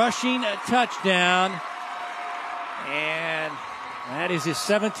rushing touchdown. And that is his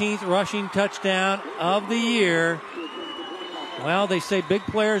 17th rushing touchdown of the year. Well, they say big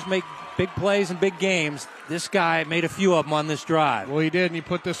players make big plays in big games. This guy made a few of them on this drive. Well, he did, and he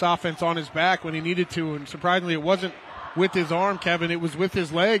put this offense on his back when he needed to. And surprisingly, it wasn't with his arm, Kevin. It was with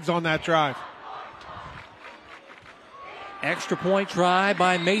his legs on that drive. Extra point try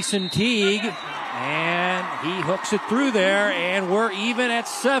by Mason Teague. And he hooks it through there, and we're even at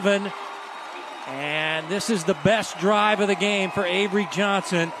 7. And this is the best drive of the game for Avery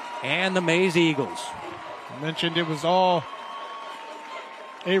Johnson and the Maize Eagles. I mentioned it was all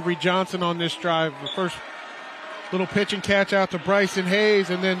Avery Johnson on this drive. The first little pitch and catch out to Bryson Hayes,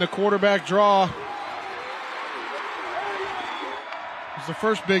 and then the quarterback draw. It was the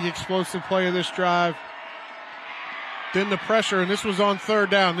first big explosive play of this drive. Then the pressure, and this was on 3rd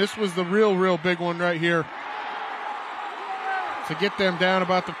down. This was the real big one right here to get them down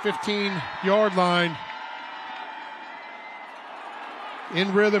about the 15-yard line.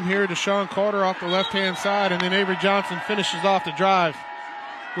 In rhythm here, Deshaun Carter off the left-hand side, and then Avery Johnson finishes off the drive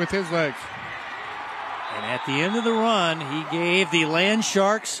with his legs. And at the end of the run, he gave the land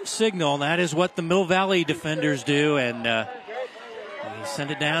sharks signal. That is what the Mill Valley defenders do, and he sent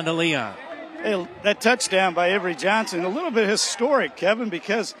it down to Leon. Hey, that touchdown by Avery Johnson, a little bit historic, Kevin,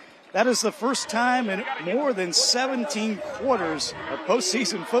 because that is the first time in more than 17 quarters of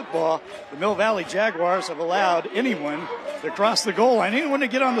postseason football the Mill Valley Jaguars have allowed anyone to cross the goal line, anyone to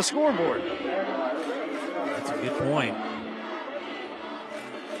get on the scoreboard. That's a good point.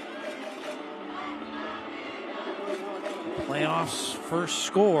 Playoffs' first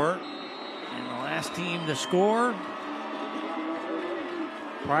score, and the last team to score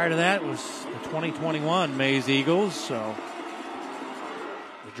prior to that was the 2021 Maize Eagles. So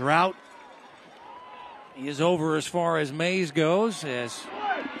the drought is over as far as Maize goes, as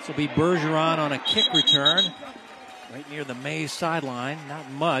this will be Bergeron on a kick return right near the Maize sideline.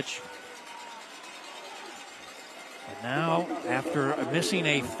 Not much. But now, after missing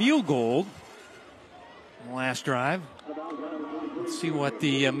a field goal in the last drive, let's see what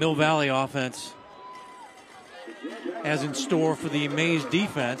the Mill Valley offense has in store for the Maize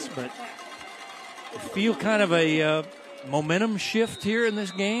defense. But I feel kind of a momentum shift here in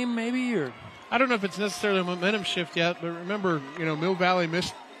this game, maybe? Or I don't know if it's necessarily a momentum shift yet, but remember, Mill Valley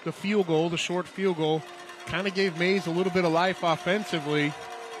missed the field goal, the short field goal. Kind of gave Maize a little bit of life offensively.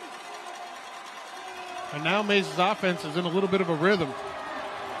 And now Maize's offense is in a little bit of a rhythm.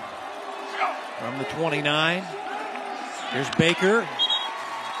 From the 29, there's Baker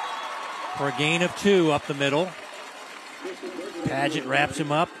for a gain of 2 up the middle. Padgett wraps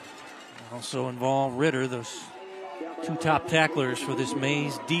him up. Also involve Ritter, those 2 top tacklers for this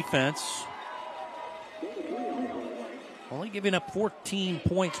Maize defense. Only giving up 14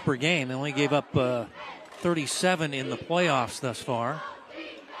 points per game. They only gave up 37 in the playoffs thus far.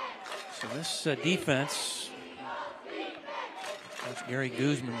 So this defense, Coach Gary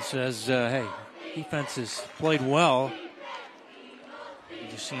Guzman says, hey, defense has played well. We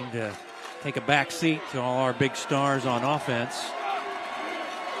just seem to take a back seat to all our big stars on offense.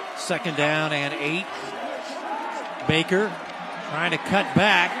 2nd down and 8. Baker trying to cut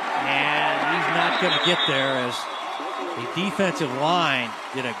back, and he's not going to get there as the defensive line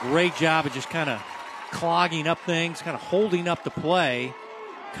did a great job of just kind of clogging up things, kind of holding up the play.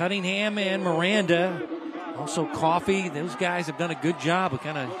 Cunningham and Miranda, also Coffey, those guys have done a good job of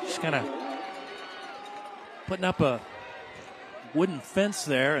kind of putting up a wooden fence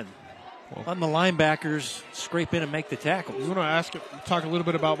there and letting the linebackers scrape in and make the tackles. You want to talk a little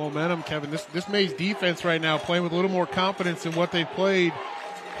bit about momentum, Kevin. This Maize defense right now playing with a little more confidence in what they've played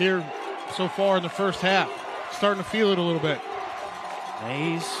here so far in the first half. Starting to feel it a little bit.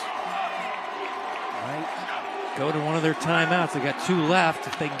 Maize might go to one of their timeouts. They got 2 left.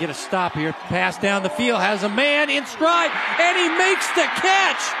 If they can get a stop here, pass down the field, has a man in stride, and he makes the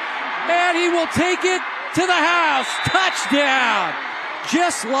catch, and he will take it to the house. Touchdown!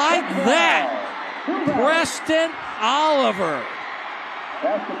 Just like that, Preston Oliver.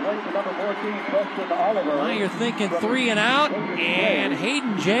 Now you're thinking 3 and out, and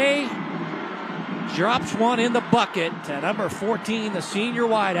Hayden J. drops one in the bucket to number 14, the senior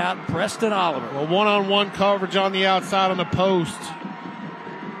wideout, Preston Oliver. Well, one-on-one coverage on the outside on the post.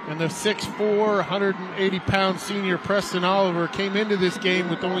 And the 6'4", 180-pound senior Preston Oliver came into this game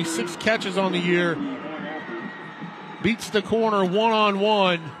with only 6 catches on the year. Beats the corner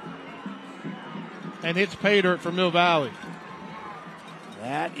one-on-one and hits pay dirt for Mill Valley.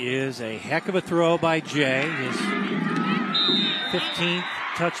 That is a heck of a throw by Jay. His 15th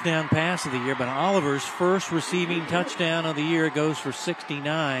touchdown pass of the year, but Oliver's first receiving touchdown of the year goes for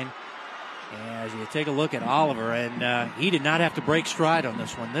 69. As you take a look at Oliver, and he did not have to break stride on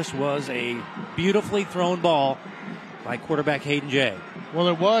this one. This was a beautifully thrown ball by quarterback Hayden Jay. Well,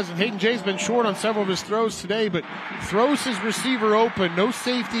 it was, and Hayden Jay's been short on several of his throws today, but throws his receiver open. No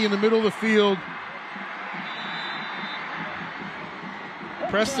safety in the middle of the field.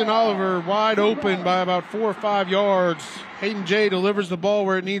 Preston Oliver wide open by about 4 or 5 yards. Hayden Jay delivers the ball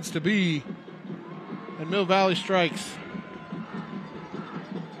where it needs to be, and Mill Valley strikes.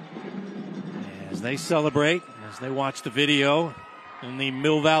 As they celebrate, as they watch the video in the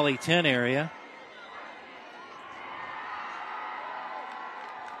Mill Valley 10 area.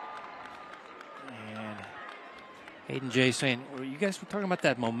 And Hayden Jay saying, well, you guys were talking about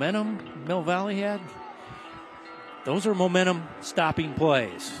that momentum Mill Valley had? Those are momentum stopping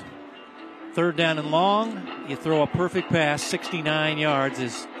plays. 3rd down and long, you throw a perfect pass, 69 yards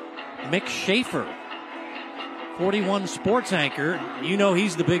is Mick Schaefer, 41 sports anchor. You know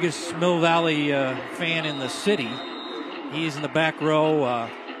he's the biggest Mill Valley fan in the city. He's in the back row.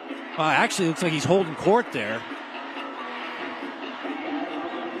 Actually, looks like he's holding court there.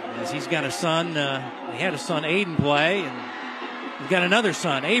 As he's got a son, he had a son, Aiden, play, and he's got another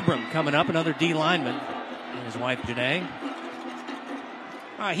son, Abram, coming up, another D lineman, and his wife, Janae.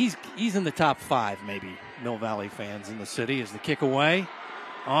 He's in the top 5, maybe, Mill Valley fans in the city as the kick away.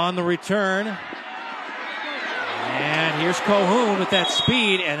 On the return. And here's Cohoon with that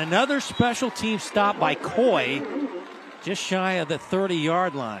speed, and another special team stop by Coy, just shy of the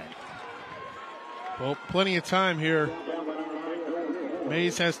 30-yard line. Well, plenty of time here.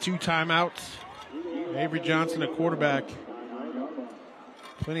 Maize has 2 timeouts. Avery Johnson, a quarterback.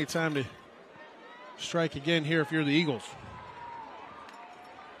 Plenty of time to strike again here if you're the Eagles.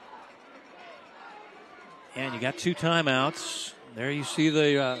 And you got 2 timeouts. There you see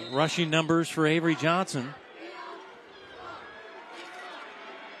the rushing numbers for Avery Johnson.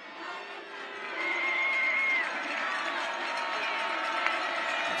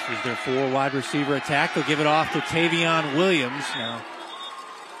 This is their 4 wide receiver attack. They'll give it off to Tavion Williams. Now,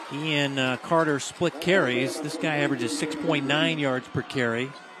 he and Carter split carries. This guy averages 6.9 yards per carry.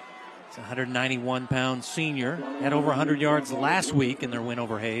 It's a 191-pound senior. Had over 100 yards last week in their win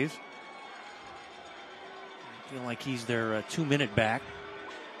over Hayes. I feel like he's their 2-minute back.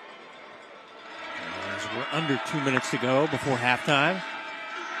 As we're under 2 minutes to go before halftime.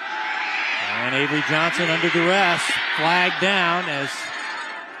 And Avery Johnson under duress. Flag down as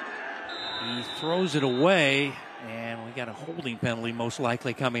he throws it away. And we got a holding penalty most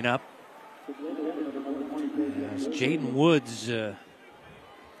likely coming up. As Jaden Woods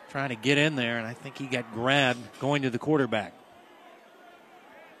trying to get in there, and I think he got grabbed going to the quarterback.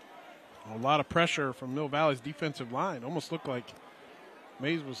 A lot of pressure from Mill Valley's defensive line. Almost looked like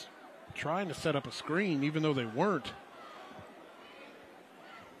Maize was trying to set up a screen, even though they weren't.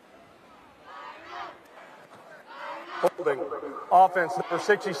 Holding. Offense number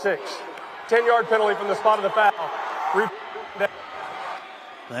 66. 10-yard penalty from the spot of the foul.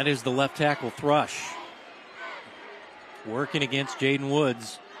 That is the left tackle, Thrush, working against Jaden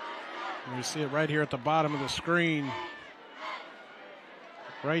Woods. And you see it right here at the bottom of the screen.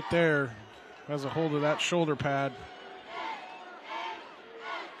 Right there, has a hold of that shoulder pad.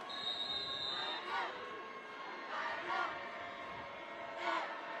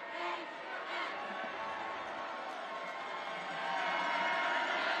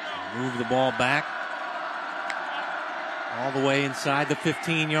 Move the ball back all the way inside the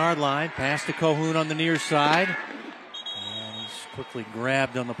 15-yard line. Pass to Calhoun on the near side. And he's quickly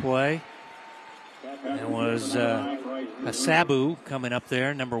grabbed on the play. That was Hasabu coming up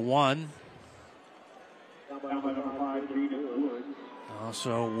there, number 1.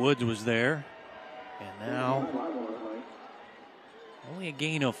 Also, Woods was there. And now, only a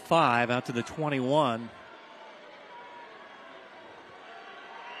gain of 5 out to the 21.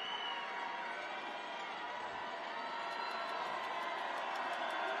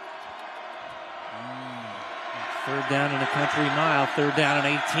 Third down in a country mile, third down and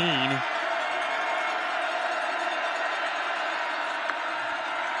 18.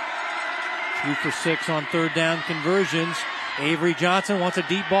 Two for 6 on third down conversions. Avery Johnson wants a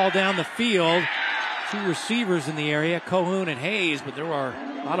deep ball down the field. 2 receivers in the area, Calhoun and Hayes, but there are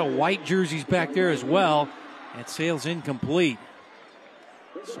a lot of white jerseys back there as well. And sails incomplete.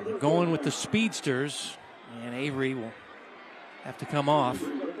 So they're going with the speedsters, and Avery will have to come off.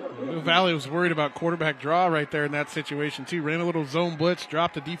 Mill Valley was worried about quarterback draw right there in that situation, too. Ran a little zone blitz,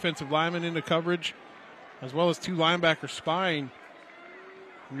 dropped a defensive lineman into coverage, as well as 2 linebackers spying.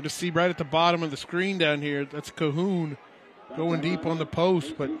 You're going to see right at the bottom of the screen down here, that's Calhoun going deep on the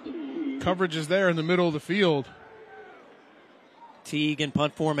post, but coverage is there in the middle of the field. Teague in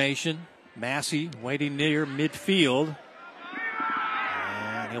punt formation. Massey waiting near midfield.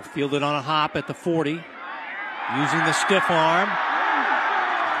 And he'll field it on a hop at the 40, using the stiff arm.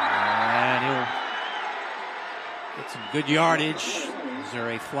 And he'll get some good yardage. Is there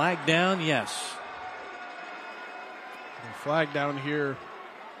a flag down? Yes. A flag down here.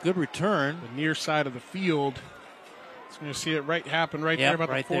 Good return. The near side of the field. It's going to see it happen right there about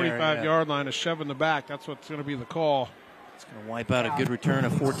right the 45-yard line, a shove in the back. That's what's going to be the call. It's going to wipe out a good return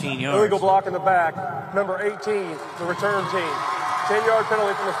of 14 yards. Illegal block in the back. Number 18, the return team. 10-yard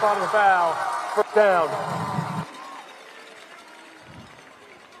penalty from the spot of the foul. First down.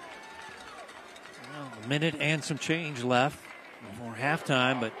 Well, a minute and some change left before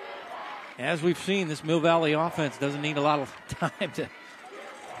halftime, but as we've seen, this Mill Valley offense doesn't need a lot of time to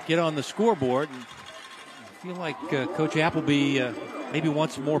get on the scoreboard. And I feel like Coach Appleby maybe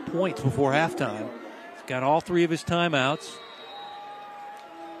wants more points before halftime. He's got all 3 of his timeouts.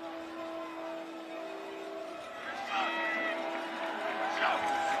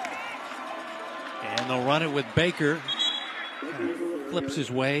 And they'll run it with Baker. Flips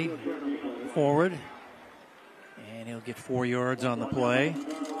his way forward. And he'll get 4 yards on the play.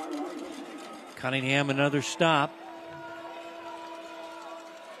 Cunningham another stop.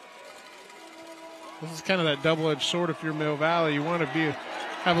 This is kind of that double-edged sword if you're Mill Valley. You want to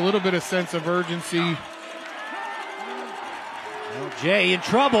have a little bit of sense of urgency. Well, Jay in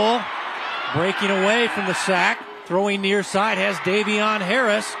trouble. Breaking away from the sack. Throwing near side has Davion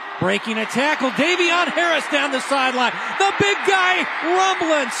Harris. Breaking a tackle. Davion Harris down the sideline. The big guy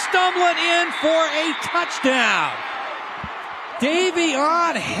rumbling, stumbling in for a touchdown.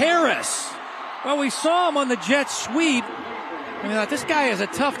 Davion Harris. Well, we saw him on the jet sweep. I mean, this guy is a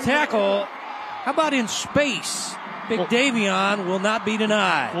tough tackle. How about in space? Big Davion will not be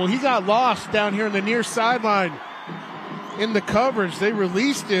denied. Well, he got lost down here in the near sideline in the coverage. They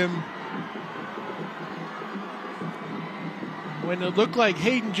released him when it looked like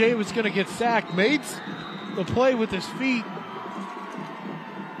Hayden Jay was going to get sacked. Made the play with his feet.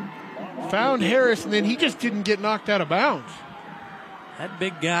 Found Harris, and then he just didn't get knocked out of bounds. That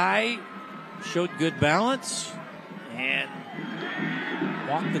big guy showed good balance and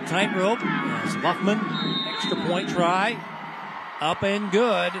walked the tightrope as Luffman, extra point try, up and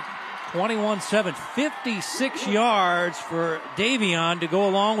good. 21-7, 56 yards for Davion to go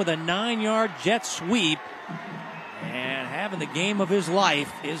along with a 9-yard jet sweep. And having the game of his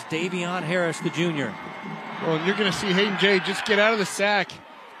life is Davion Harris, the junior. Well, you're going to see Hayden Jay just get out of the sack.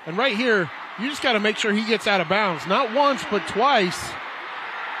 And right here, you just got to make sure he gets out of bounds. Not once, but twice.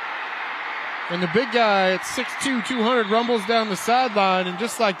 And the big guy at 6'2", 200 rumbles down the sideline, and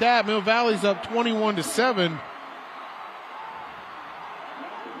just like that, Mill Valley's up 21-7.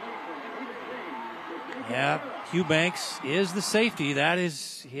 Yeah, Hugh Banks is the safety. That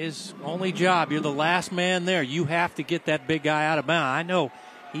is his only job. You're the last man there. You have to get that big guy out of bounds. I know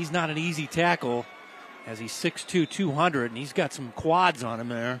he's not an easy tackle as he's 6'2", 200, and he's got some quads on him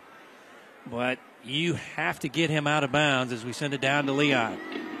there. But you have to get him out of bounds as we send it down to Leon.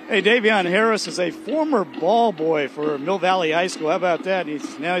 Hey, Davion Harris is a former ball boy for Mill Valley High School. How about that?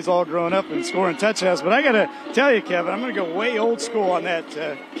 Now he's all grown up and scoring touchdowns. But I got to tell you, Kevin, I'm going to go way old school on that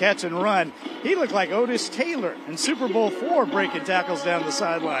catch and run. He looked like Otis Taylor in Super Bowl IV breaking tackles down the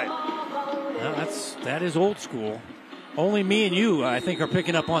sideline. Well, that is old school. Only me and you, I think, are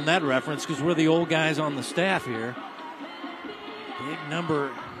picking up on that reference because we're the old guys on the staff here. Big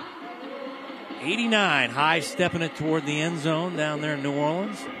number 89, high stepping it toward the end zone down there in New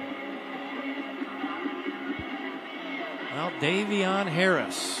Orleans. Well, Davion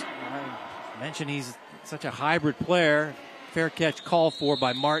Harris. I mentioned he's such a hybrid player. Fair catch called for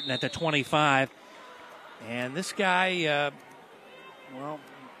by Martin at the 25. And this guy,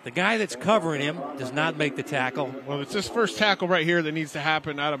 the guy that's covering him does not make the tackle. Well, it's this first tackle right here that needs to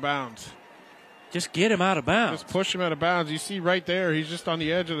happen out of bounds. Just get him out of bounds. Just push him out of bounds. You see right there, he's just on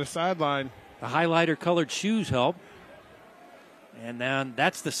the edge of the sideline. The highlighter-colored shoes help. And then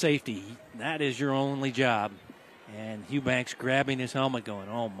that's the safety. That is your only job. And Eubanks grabbing his helmet going,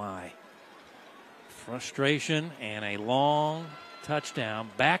 oh, my. Frustration and a long touchdown.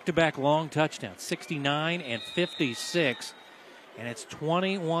 Back-to-back long touchdowns, 69 and 56. And it's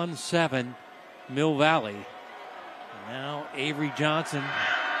 21-7 Mill Valley. Now Avery Johnson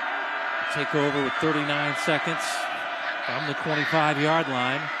will take over with 39 seconds from the 25-yard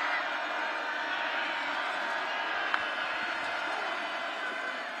line.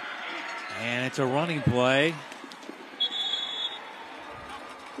 And it's a running play.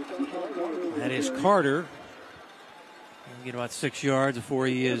 That is Carter. He'll get about 6 yards before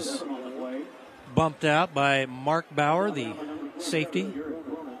he is bumped out by Mark Bauer, the safety.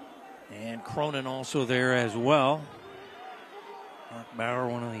 And Cronin also there as well. Mark Bauer,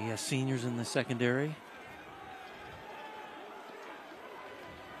 one of the seniors in the secondary.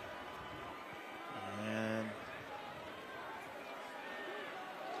 And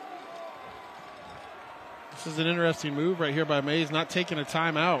this is an interesting move right here by Maize, not taking a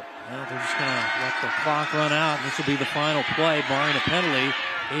timeout. Well, they're just going to let the clock run out. This will be the final play, barring a penalty.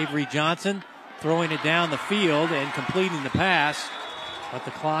 Avery Johnson throwing it down the field and completing the pass. But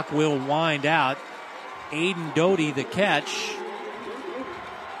the clock will wind out. Aiden Doty, the catch.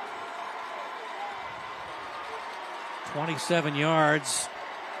 27 yards.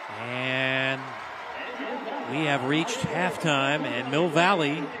 And we have reached halftime. And Mill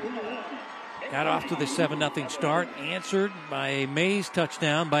Valley got off to the 7-0 start, answered by a Maize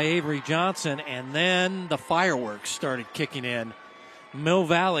touchdown by Avery Johnson, and then the fireworks started kicking in. Mill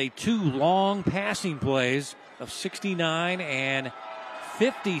Valley, 2 long passing plays of 69 and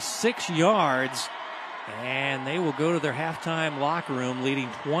 56 yards, and they will go to their halftime locker room leading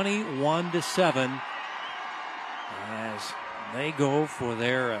 21-7 as they go for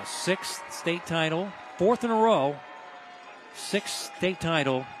their 6th state title, 4th in a row, 6th state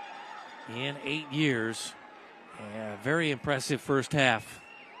title in 8 years. A very impressive first half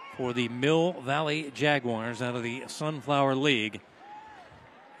for the Mill Valley Jaguars out of the Sunflower League.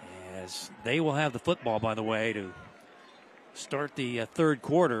 As they will have the football, by the way, to start the third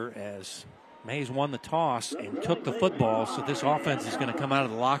quarter, as Maize won the toss and took the football. So this offense is going to come out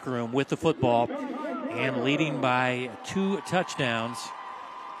of the locker room with the football and leading by 2 touchdowns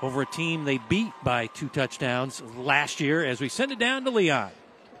over a team they beat by 2 touchdowns last year, as we send it down to Leon.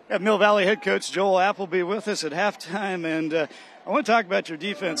 Mill Valley head coach Joel Appleby with us at halftime, and I want to talk about your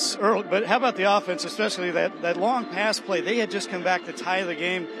defense early, but how about the offense, especially that long pass play? They had just come back to tie the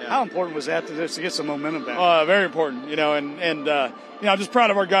game. Yeah. How important was that to get some momentum back? Very important, and I'm just proud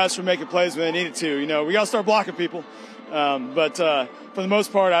of our guys for making plays when they needed to. We got to start blocking people, but for the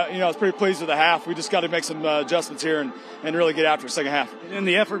most part, I was pretty pleased with the half. We just got to make some adjustments here and really get after the second half. And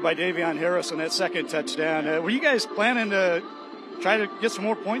the effort by Davion Harris on that second touchdown, were you guys planning to try to get some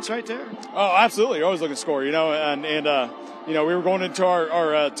more points right there? Oh, absolutely. You're always looking to score, and we were going into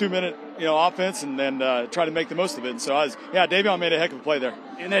our 2-minute, offense and try to make the most of it. And so, Davion made a heck of a play there.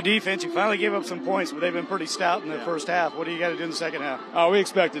 In that defense, you finally gave up some points, but they've been pretty stout in the first half. What do you got to do in the second half? We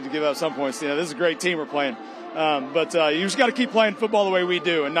expected to give up some points. This is a great team we're playing. But you just got to keep playing football the way we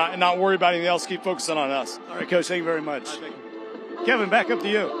do and not worry about anything else. Keep focusing on us. All right, Coach, thank you very much. Thank you. Kevin, back up to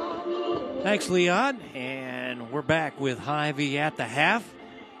you. Thanks, Leon. And we're back with Hy-Vee at the half.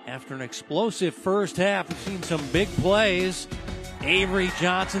 After an explosive first half, we've seen some big plays. Avery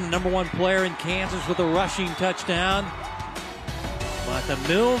Johnson, the number 1 player in Kansas, with a rushing touchdown. But the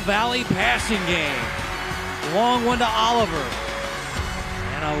Mill Valley passing game. Long one to Oliver.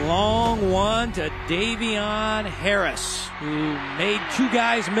 And a long one to Davion Harris, who made 2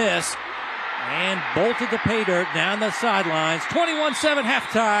 guys miss and bolted the pay dirt down the sidelines. 21-7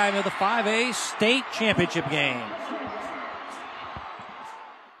 halftime of the 5A state championship game.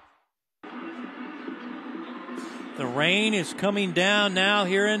 The rain is coming down now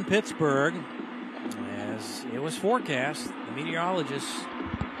here in Pittsburgh, as it was forecast. The meteorologist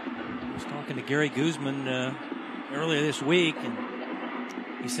was talking to Gary Guzman earlier this week, and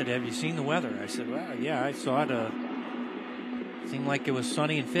he said, "Have you seen the weather?" I said, "Well, yeah, I saw it Seemed like it was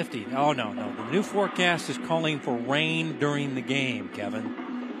sunny and 50. Oh, no. The new forecast is calling for rain during the game, Kevin.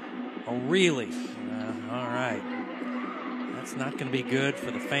 Oh, really? All right. That's not going to be good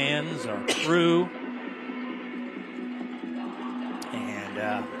for the fans or crew. And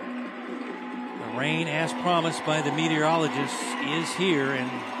the rain, as promised by the meteorologists, is here.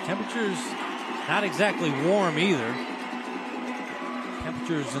 And temperatures not exactly warm either.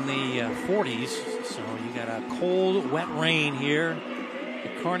 Temperatures in the 40s. So you got a cold, wet rain here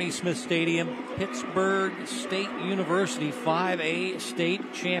at Carney Smith Stadium. Pittsburgh State University 5A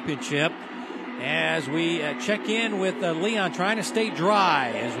state championship. As we check in with Leon, trying to stay dry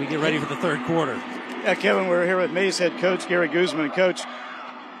as we get ready for the third quarter. Yeah, Kevin, we're here with Maize head coach Gary Guzman. Coach,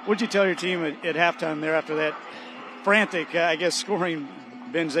 what did you tell your team at halftime there after that frantic, scoring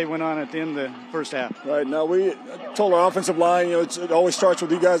binge they went on at the end of the first half? Right. Now, we told our offensive line, it always starts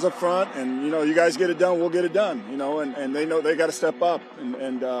with you guys up front, and, you guys get it done, we'll get it done, and they know they got to step up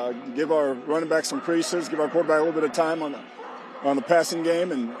and give our running back some creases, give our quarterback a little bit of time on the passing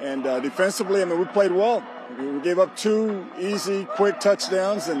game, and defensively, we played well. We gave up 2 easy, quick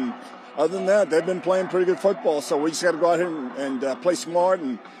touchdowns, and other than that, they've been playing pretty good football, so we just got to go out here and play smart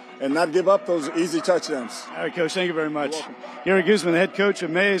and not give up those easy touchdowns. All right, Coach, thank you very much. Gary Guzman, the head coach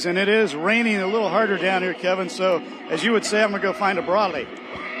of Maize, and it is raining a little harder down here, Kevin, so as you would say, I'm going to go find a brolly.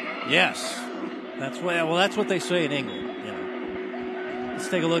 Yes, that's what they say in England. Let's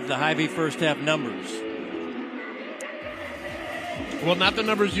take a look at the Hy-Vee first half numbers. Well, not the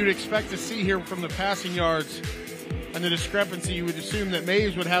numbers you'd expect to see here from the passing yards and the discrepancy. You would assume that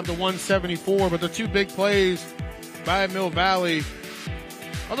Maize would have the 174, but the 2 big plays by Mill Valley.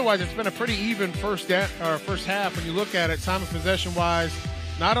 Otherwise, it's been a pretty even first half when you look at it, time of possession-wise.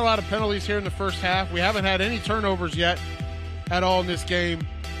 Not a lot of penalties here in the first half. We haven't had any turnovers yet at all in this game.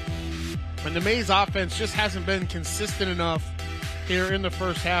 And the Maize offense just hasn't been consistent enough here in the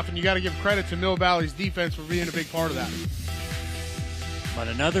first half, and you got to give credit to Mill Valley's defense for being a big part of that. But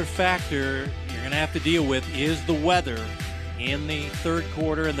another factor you're going to have to deal with is the weather in the third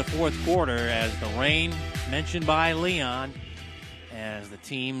quarter and the fourth quarter, as the rain mentioned by Leon, as the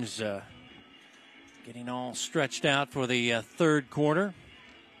team's getting all stretched out for the third quarter.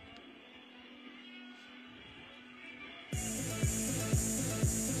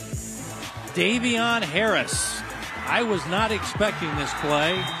 Davion Harris. I was not expecting this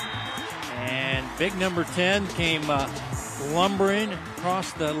play. And big number 10 came lumbering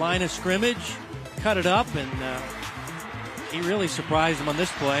across the line of scrimmage, cut it up, and he really surprised them on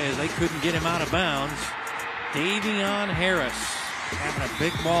this play as they couldn't get him out of bounds. Davion Harris having a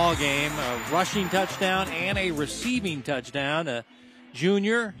big ball game, a rushing touchdown and a receiving touchdown. A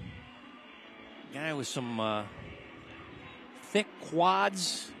junior, guy with some thick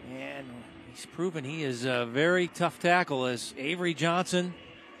quads, and he's proven he is a very tough tackle as Avery Johnson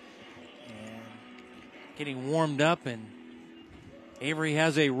getting warmed up, and Avery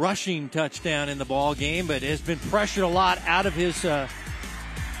has a rushing touchdown in the ball game, but has been pressured a lot out of his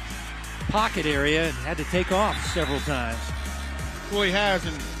pocket area and had to take off several times. Well, he has,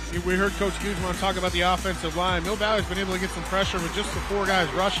 and we heard Coach Guzman talk about the offensive line. Mill Valley's been able to get some pressure with just the 4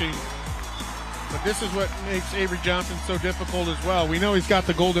 guys rushing, but this is what makes Avery Johnson so difficult as well. We know he's got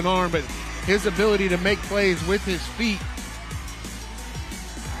the golden arm, but his ability to make plays with his feet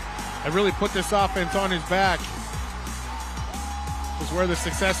and really put this offense on his back is where the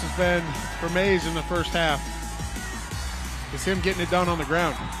success has been for Maize in the first half. It's him getting it done on the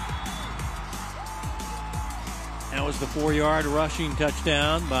ground. That was the 4-yard rushing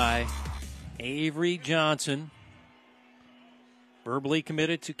touchdown by Avery Johnson. Verbally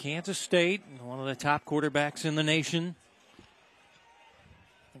committed to Kansas State, one of the top quarterbacks in the nation.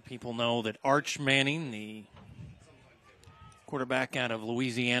 People know that Arch Manning, the quarterback out of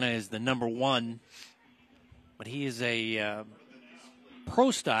Louisiana, is the number 1. But he is a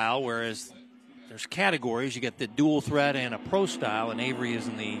pro style, whereas there's categories. You get the dual threat and a pro style, and Avery is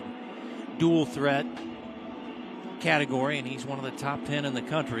in the dual threat category, and he's one of the top 10 in the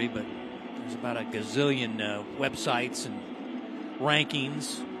country, but there's about a gazillion websites and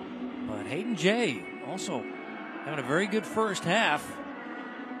rankings. But Hayden Jay also having a very good first half.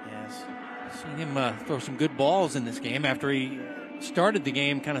 Yes, seen him throw some good balls in this game after he started the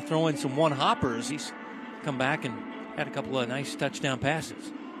game kind of throwing some one-hoppers. He's come back and had a couple of nice touchdown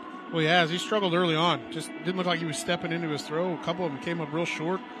passes. Well, he has. He struggled early on. Just didn't look like he was stepping into his throw. A couple of them came up real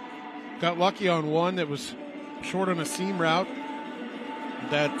short. Got lucky on one that was short on a seam route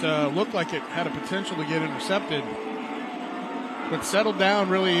that looked like it had a potential to get intercepted. But settled down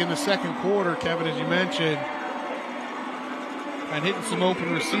really in the second quarter, Kevin, as you mentioned, and hitting some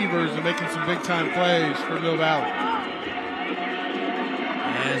open receivers and making some big-time plays for Mill Valley.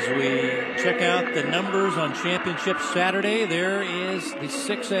 As we check out the numbers on Championship Saturday, there is the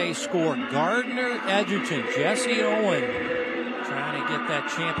 6A score. Gardner Edgerton, Jesse Owen trying to get that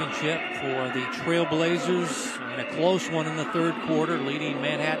championship for the Trailblazers in a close one in the third quarter, leading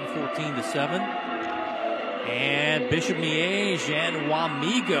Manhattan 14-7. And Bishop Maize and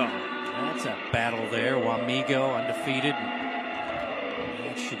Wamego. That's a battle there. Wamego undefeated.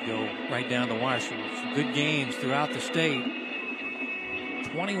 That should go right down the wire. Some good games throughout the state.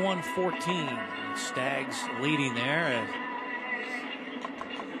 21-14. Stags leading there.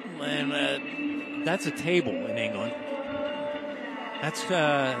 And that's a table in England.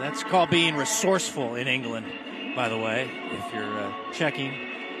 That's called being resourceful in England, by the way, if you're checking.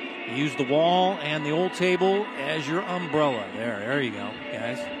 You use the wall and the old table as your umbrella. There you go,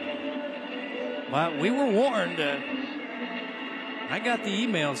 guys. But we were warned. I got the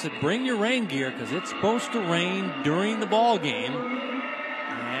email that said, bring your rain gear because it's supposed to rain during the ball game.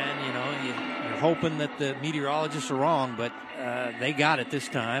 And, you know, you're hoping that the meteorologists are wrong, but they got it this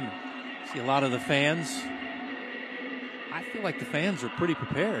time. See a lot of the fans. I feel like the fans are pretty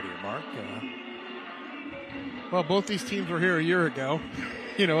prepared here, Mark. Well, both these teams were here a year ago.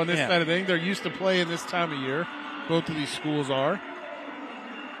 You know, on this kind of thing. They're used to playing this time of year. Both of these schools are.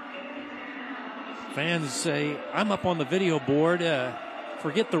 Fans say, I'm up on the video board.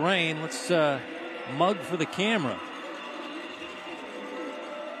 Forget the rain. Let's mug for the camera.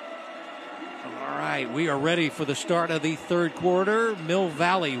 All right, we are ready for the start of the third quarter. Mill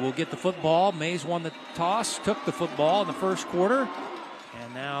Valley will get the football. Maize won the toss, took the football in the first quarter.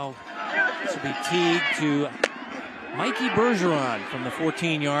 And now this will be Teague to Mikey Bergeron from the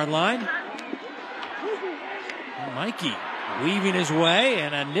 14-yard line. Mikey weaving his way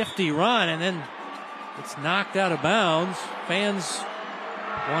and a nifty run, and then it's knocked out of bounds. Fans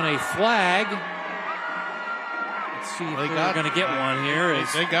want a flag. Let's see if they're going to get one here.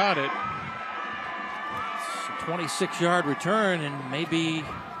 They got it. It's a 26-yard return and maybe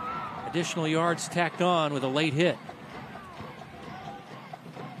additional yards tacked on with a late hit.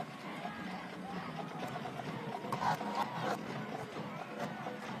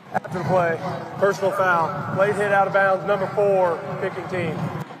 After the play, personal foul, late hit out of bounds, number 4, kicking team.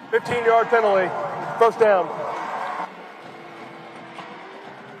 15-yard penalty, first down.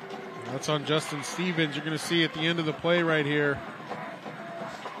 That's on Justin Stevens. You're going to see at the end of the play right here.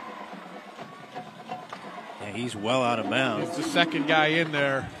 Yeah, he's well out of bounds. He's the second guy in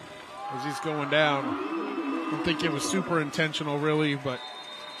there as he's going down. I don't think it was super intentional, really, but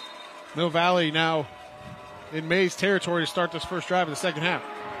Mill Valley now in Maize territory to start this first drive of the second half.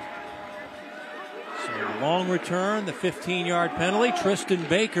 So long return, the 15-yard penalty. Tristan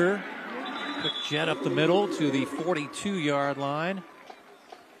Baker, quick jet up the middle to the 42-yard line.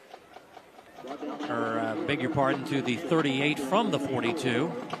 Or, beg your pardon, to the 38 from the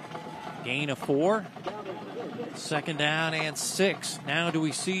 42. Gain of 4. Second down and 6. Now do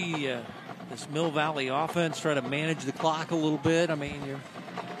we see this Mill Valley offense try to manage the clock a little bit? I mean,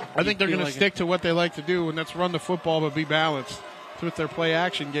 I think they're going to stick to what they like to do, and that's run the football but be balanced with their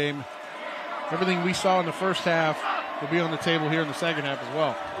play-action game. Everything we saw in the first half will be on the table here in the second half as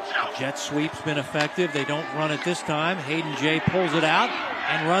well. Jet sweep's been effective. They don't run it this time. Hayden J pulls it out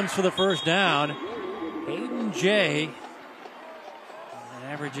and runs for the first down. Hayden J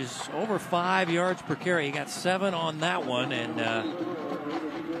averages over 5 yards per carry. He got 7 on that one. And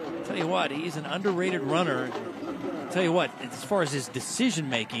I'll tell you what, he's an underrated runner. I'll tell you what, as far as his decision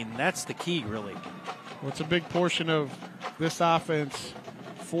making, that's the key, really. Well, it's a big portion of this offense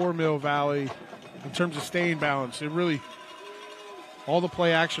for Mill Valley in terms of staying balanced. It really, all the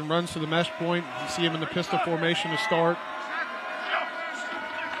play action runs to the mesh point. You see him in the pistol formation to start.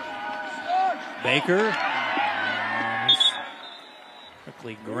 Baker. He's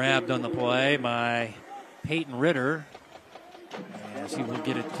quickly grabbed on the play by Peyton Ritter. As he will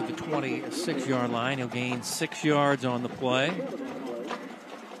get it to the 26-yard line. He'll gain 6 yards on the play.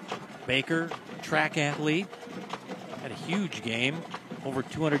 Baker, track athlete, had a huge game. Over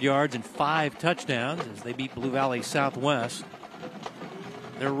 200 yards and 5 touchdowns as they beat Blue Valley Southwest.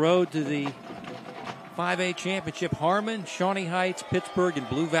 Their road to the 5A championship, Harmon, Shawnee Heights, Pittsburgh, and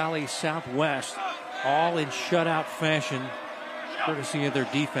Blue Valley Southwest, all in shutout fashion, courtesy of their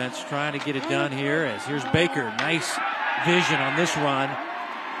defense, trying to get it done here. As here's Baker, nice vision on this run,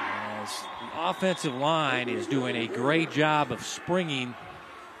 as the offensive line is doing a great job of springing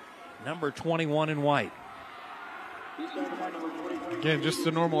number 21 in white. Again, just the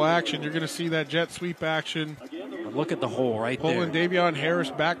normal action. You're going to see that jet sweep action. But look at the hole right there. Pulling Davion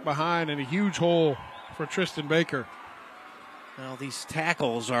Harris back behind, and a huge hole for Tristan Baker. Well, these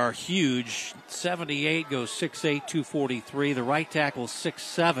tackles are huge. 78 goes 6'8", 243. The right tackle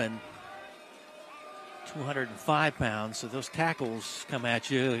 6'7", 205 pounds. So those tackles come at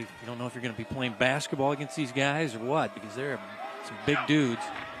you. You don't know if you're going to be playing basketball against these guys or what, because they're some big dudes.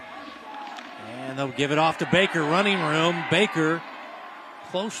 And they'll give it off to Baker, running room. Baker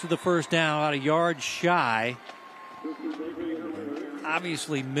close to the first down, about a yard shy.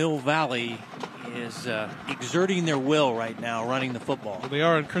 Obviously, Mill Valley is exerting their will right now, running the football. Well, they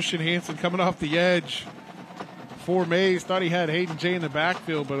are, and Christian Hansen coming off the edge for Maize. Thought he had Hayden Jay in the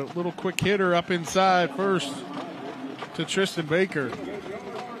backfield, but a little quick hitter up inside first to Tristan Baker.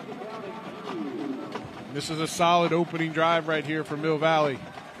 This is a solid opening drive right here for Mill Valley.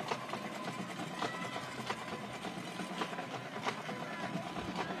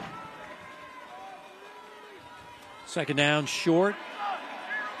 Second down, short.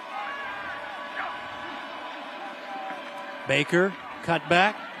 Baker, cut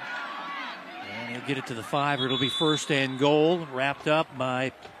back. And he'll get it to the 5, or it'll be first and goal, wrapped up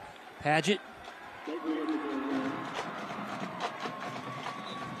by Paget.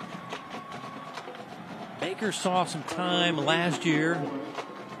 Baker saw some time last year.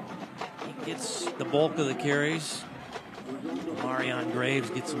 He gets the bulk of the carries. Marion Graves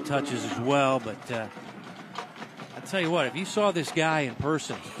gets some touches as well, but I'll tell you what, if you saw this guy in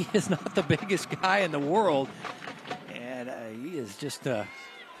person, he is not the biggest guy in the world. He is just a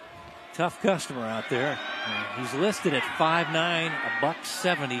tough customer out there. He's listed at 5'9",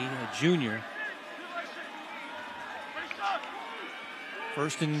 $170, a junior.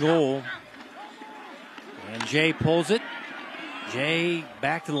 First and goal. And Jay pulls it. Jay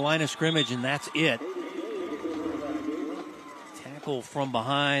back to the line of scrimmage, and that's it. Tackle from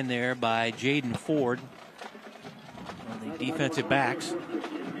behind there by Jaden Ford on the defensive backs.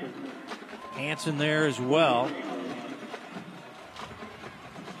 Hansen there as well.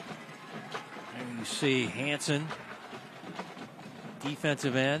 You see Hansen,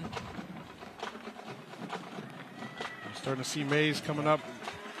 defensive end. We're starting to see Maize coming up,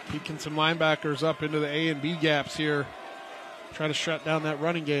 peeking some linebackers up into the A and B gaps here. Try to shut down that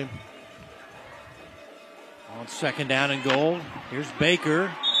running game. On second down and goal, here's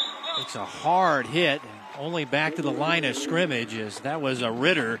Baker. It's a hard hit, only back to the line of scrimmage, as that was a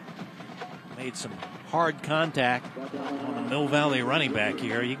Ritter. Made some hard contact on the Mill Valley running back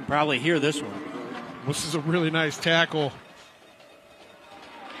here. You can probably hear this one. This is a really nice tackle.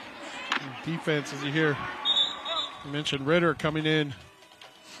 Defense, as you hear, you mentioned Ritter coming in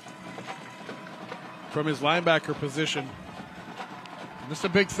from his linebacker position. And this is a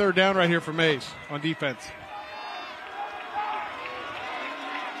big third down right here for Maize on defense.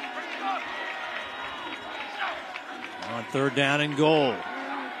 On third down and goal.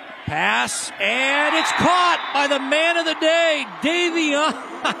 Pass, and it's caught by the man of the day, Davion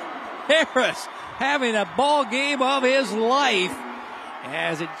Harris, having a ball game of his life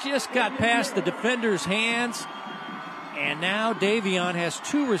as it just got past the defender's hands. And now Davion has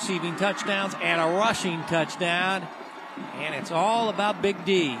 2 receiving touchdowns and a rushing touchdown. And it's all about Big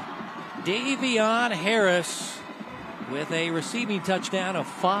D. Davion Harris with a receiving touchdown of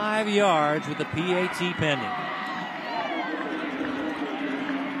 5 yards with the PAT pending.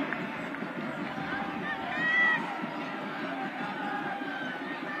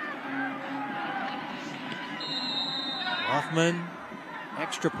 Huffman,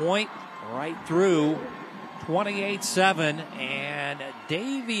 extra point, right through, 28-7, and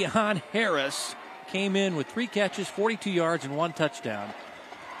Davion Harris came in with 3 catches, 42 yards, and 1 touchdown.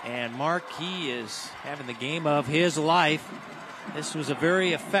 And Mark, he is having the game of his life. This was a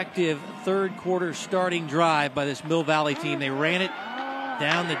very effective third quarter starting drive by this Mill Valley team. They ran it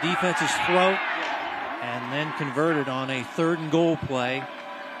down the defense's throat and then converted on a third and goal play.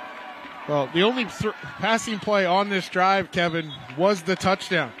 Well, the only passing play on this drive, Kevin, was the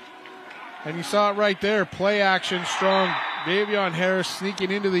touchdown. And you saw it right there, play action, strong. Davion Harris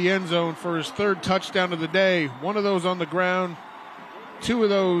sneaking into the end zone for his 3rd touchdown of the day. 1 of those on the ground, 2 of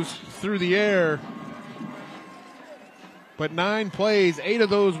those through the air. But 9 plays, 8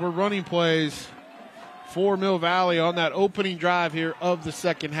 of those were running plays for Mill Valley on that opening drive here of the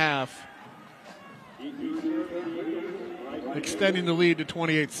second half, extending the lead to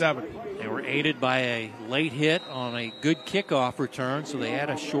 28-7. They were aided by a late hit on a good kickoff return, so they had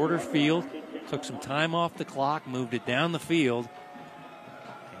a shorter field, took some time off the clock, moved it down the field.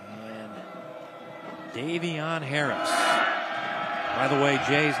 And Davion Harris. By the way,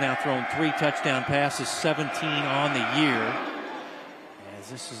 Jay's now thrown 3 touchdown passes, 17 on the year.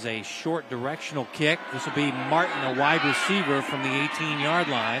 As this is a short directional kick. This will be Martin, a wide receiver from the 18-yard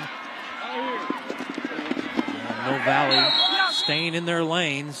line. And Mill Valley staying in their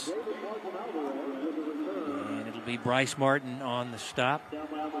lanes. And it'll be Bryce Martin on the stop.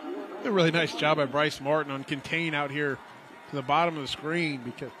 A really nice job by Bryce Martin on contain out here to the bottom of the screen,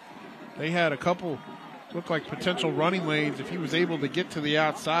 because they had a couple look like potential running lanes if he was able to get to the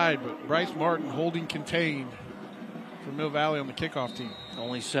outside, but Bryce Martin holding contained for Mill Valley on the kickoff team.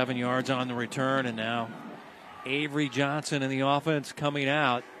 Only 7 yards on the return, and now Avery Johnson in the offense coming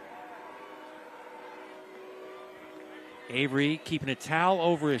out. Avery keeping a towel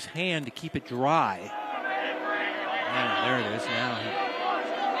over his hand to keep it dry. And there it is. Now he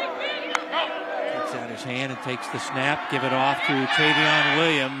takes out his hand and takes the snap, give it off to Tavion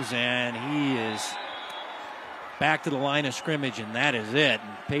Williams, and he is back to the line of scrimmage, and that is it.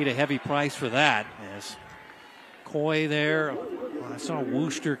 And paid a heavy price for that. As Coy there, I saw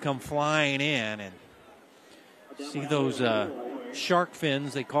Wooster come flying in, and see those shark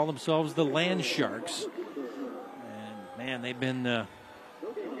fins. They call themselves the land sharks. And man, they've been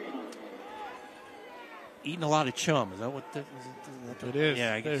eating a lot of chum. Is that what it is?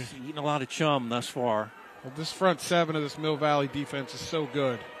 Yeah, I guess eating a lot of chum thus far. Well, this front seven of this Mill Valley defense is so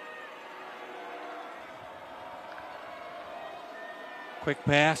good. Quick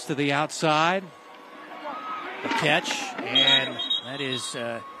pass to the outside. The catch, and that is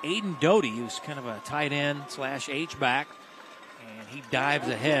Aiden Doty, who's kind of a tight end / H-back. And he dives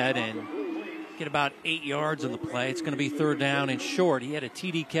ahead and get about 8 yards on the play. It's going to be 3rd down and short. He had a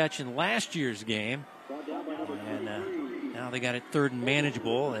TD catch in last year's game. And now they got it 3rd and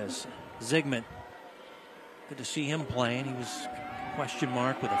manageable as Zygmunt. Good to see him playing. He was question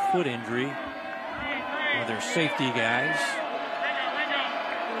mark with a foot injury. One of their safety guys.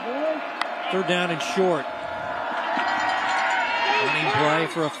 3rd down and short. Running play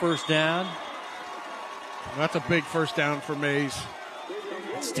for a 1st down. That's a big 1st down for Maize.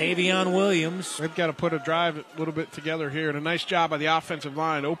 It's Tavion Williams. They've got to put a drive a little bit together here, and a nice job by the offensive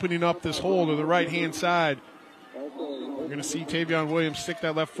line opening up this hole to the right-hand side. You're going to see Tavion Williams stick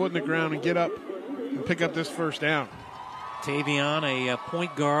that left foot in the ground and get up and pick up this 1st down. Tavion, a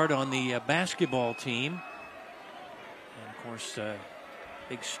point guard on the basketball team. And, of course,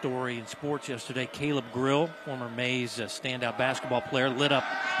 big story in sports yesterday. Caleb Grill, former Maize standout basketball player, lit up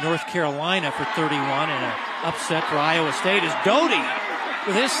North Carolina for 31, and an upset for Iowa State is Doty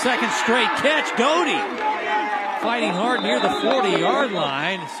with his 2nd straight catch. Doty fighting hard near the 40-yard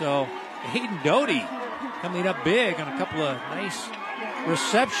line. So Aiden Doty coming up big on a couple of nice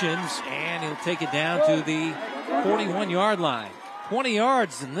receptions, and he'll take it down to the 41-yard line. 20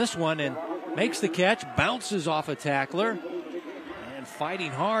 yards in this one, and makes the catch, bounces off a tackler.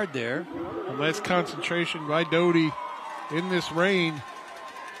 Fighting hard there. A nice concentration by Doty in this rain.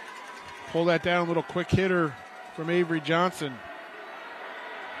 Pull that down, a little quick hitter from Avery Johnson.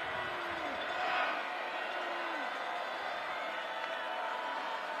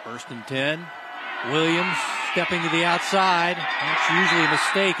 First and 10. Williams stepping to the outside. That's usually a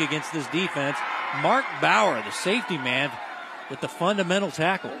mistake against this defense. Mark Bauer, the safety man, with the fundamental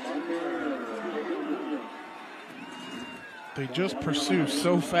tackle. They just pursue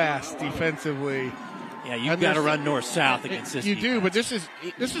so fast defensively. Yeah, you've got to run north-south against this defense. You do, but this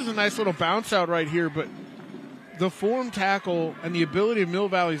is a nice little bounce out right here. But the form tackle and the ability of Mill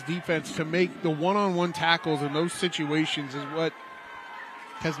Valley's defense to make the one-on-one tackles in those situations is what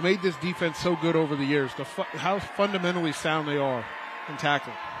has made this defense so good over the years. How fundamentally sound they are in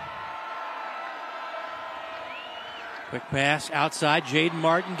tackling. Quick pass outside. Jaden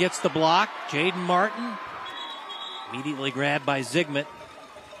Martin gets the block. Jaden Martin immediately grabbed by Zygmunt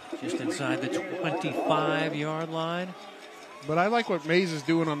just inside the 25-yard line. But I like what Maize is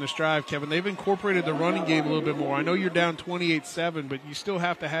doing on this drive, Kevin. They've incorporated the running game a little bit more. I know you're down 28-7, but you still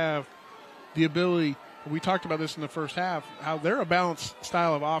have to have the ability. We talked about this in the first half, how they're a balanced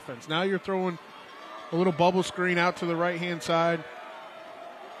style of offense. Now you're throwing a little bubble screen out to the right-hand side.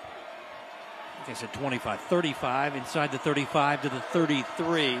 I think I said 25-35, inside the 35 to the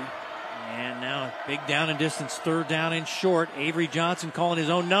 33. And now big down and distance, 3rd down and short. Avery Johnson calling his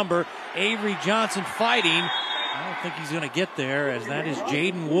own number. Avery Johnson fighting. I don't think he's going to get there, as that is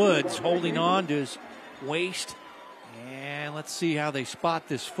Jaden Woods holding on to his waist. And let's see how they spot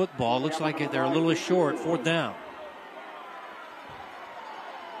this football. Looks like they're a little short. 4th down.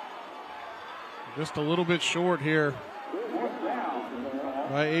 Just a little bit short here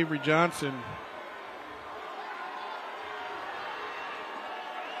by Avery Johnson.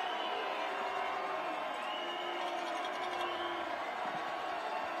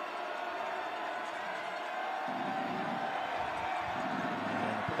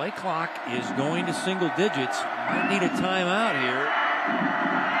 Play clock is going to single digits. Might need a timeout here.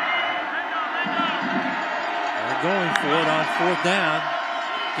 There going for it on 4th down.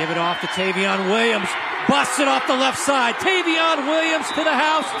 Give it off to Tavion Williams. Busts it off the left side. Tavion Williams to the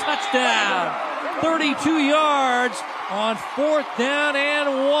house. Touchdown. 32 yards on 4th down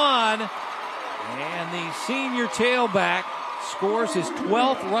and 1. And the senior tailback scores his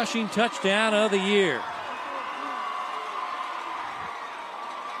 12th rushing touchdown of the year.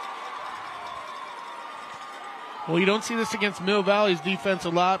 Well, you don't see this against Mill Valley's defense a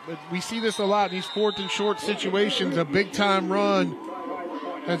lot, but we see this a lot in these 4th and short situations, a big-time run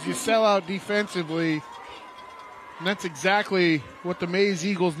as you sell out defensively. And that's exactly what the Maize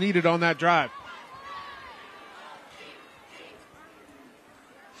Eagles needed on that drive.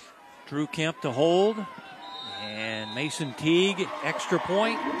 Drew Kemp to hold. And Mason Teague, extra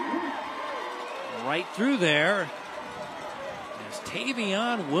point. Right through there. As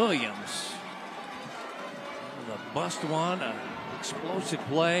Tavion Williams. The bust one, an explosive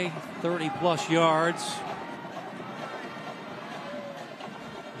play, 30-plus yards.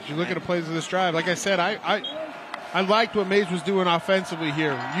 As you look at the plays of this drive, like I said, I liked what Maize was doing offensively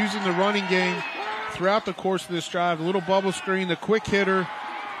here, using the running game throughout the course of this drive. The little bubble screen, the quick hitter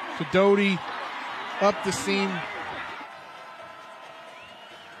to Doty, up the seam.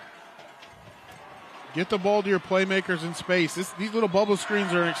 Get the ball to your playmakers in space. These little bubble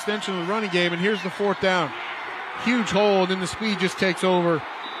screens are an extension of the running game, and here's the 4th down. Huge hole, and then the speed just takes over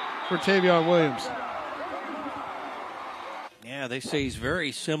for Tavion Williams. Yeah, they say he's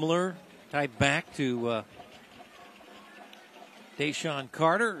very similar type back to Deshaun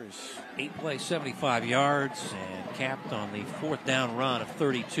Carter. 8 plays, 75 yards, and capped on the 4th down run of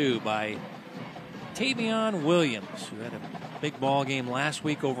 32 by Tavion Williams, who had a big ball game last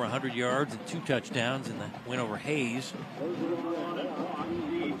week, over 100 yards and 2 touchdowns in the win over Hayes.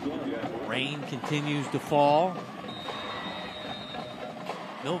 Rain continues to fall.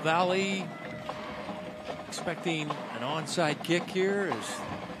 Mill Valley expecting an onside kick here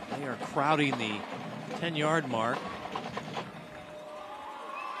as they are crowding the 10-yard mark.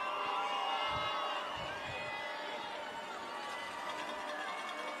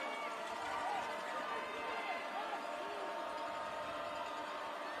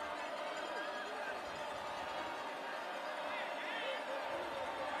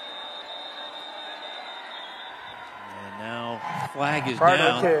 Flag is Prior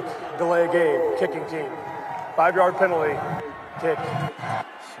down. to kick, delay game, kicking team. 5-yard penalty, kick.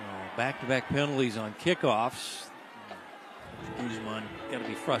 So back-to-back penalties on kickoffs. Guzman got to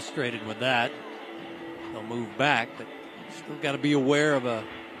be frustrated with that. They'll move back, but still got to be aware of a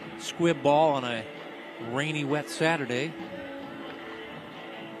squib ball on a rainy, wet Saturday.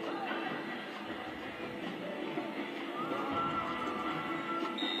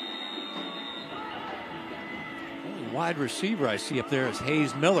 Wide receiver I see up there is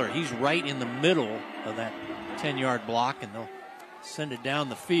Hayes Miller. He's right in the middle of that 10-yard block, and they'll send it down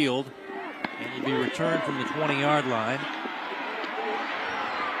the field, and it'll be returned from the 20-yard line.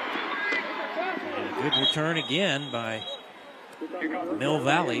 And a good return again by Mill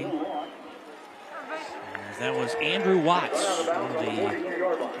Valley. As that was Andrew Watts, one of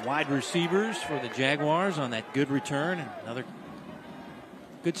the wide receivers for the Jaguars, on that good return. And another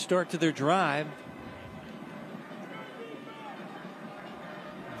good start to their drive.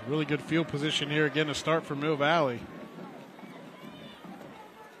 Really good field position here again to start for Mill Valley.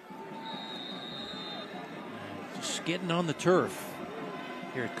 Just skidding on the turf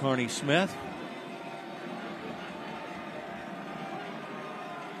here at Kearney Smith.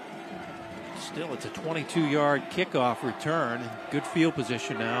 Still, it's a 22-yard kickoff return. Good field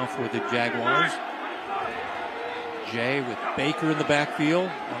position now for the Jaguars. Jay with Baker in the backfield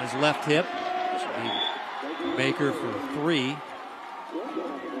on his left hip. Baker for 3.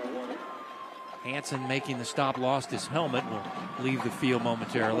 Hansen making the stop, lost his helmet, will leave the field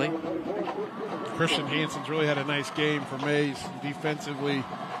momentarily. Christian Hansen's really had a nice game for Maize defensively.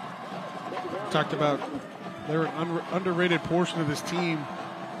 Talked about they're an underrated portion of this team,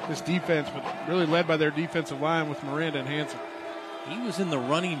 this defense, but really led by their defensive line with Miranda and Hansen. He was in the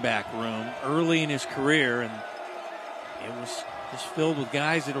running back room early in his career, and it was just filled with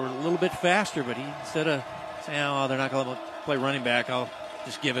guys that were a little bit faster, but he, instead of saying, oh, they're not going to play running back, I'll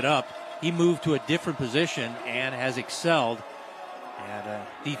just give it up, he moved to a different position and has excelled at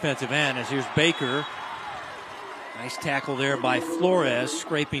defensive end. As here's Baker. Nice tackle there by Flores,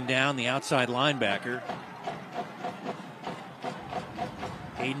 scraping down the outside linebacker.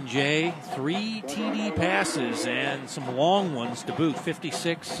 Hayden Jay, 3 TD passes and some long ones to boot,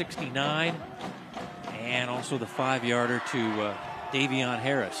 56, 69, and also the 5-yarder to Davion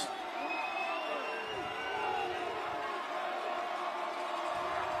Harris.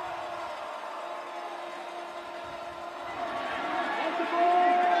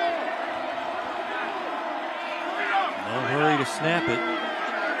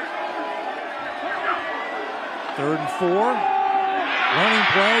 3rd and 4. Running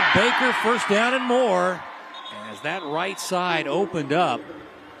play, Baker, first down and more. As that right side opened up.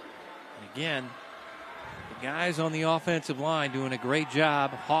 And again, the guys on the offensive line doing a great job.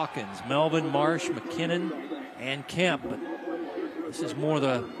 Hawkins, Melvin, Marsh, McKinnon, and Kemp. But this is more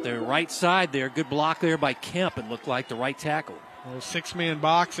the right side there. Good block there by Kemp, it looked like, the right tackle. Well, 6-man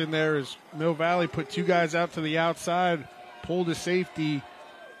box in there as Mill Valley put 2 guys out to the outside, pulled a safety,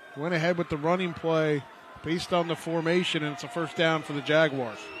 went ahead with the running play based on the formation, and it's a first down for the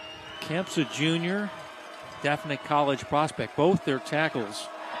Jaguars. Kemp's a junior, definite college prospect. Both their tackles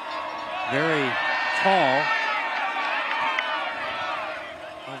very tall.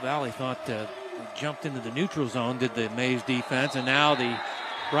 Mill Valley thought they jumped into the neutral zone, did the Maize defense, and now the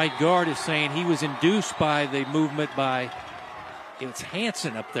right guard is saying he was induced by the movement by, it's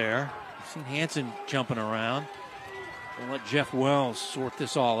Hansen up there. I've seen Hansen jumping around. We'll let Jeff Wells sort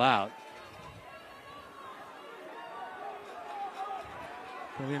this all out.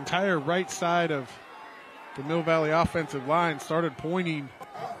 Well, the entire right side of the Mill Valley offensive line started pointing.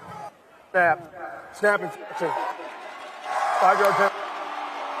 Snap and 5-yard penalty.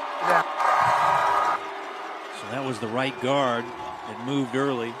 So that was the right guard that moved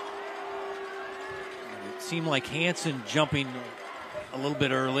early. It seemed like Hansen jumping a little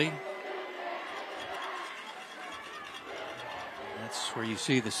bit early. That's where you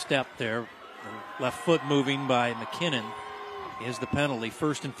see the step there. The left foot moving by McKinnon is the penalty.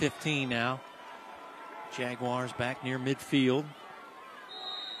 1st and 15 now. Jaguars back near midfield.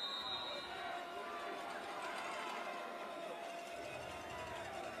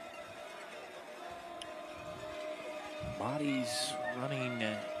 Bodies running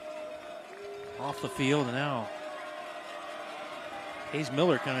off the field, and now Hayes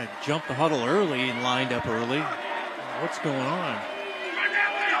Miller kind of jumped the huddle early and lined up early. What's going on?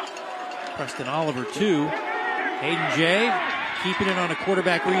 Preston Oliver 2. Hayden J keeping it on a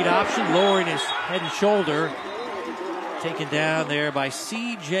quarterback read option, lowering his head and shoulder. Taken down there by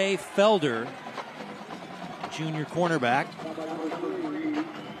C.J. Felder, junior cornerback.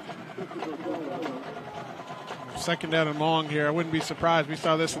 2nd down and long here. I wouldn't be surprised. We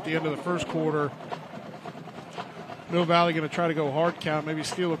saw this at the end of the first quarter. Mill Valley going to try to go hard count, maybe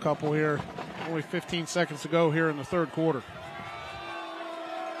steal a couple here. Only 15 seconds to go here in the 3rd quarter.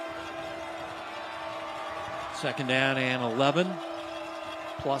 2nd down and 11.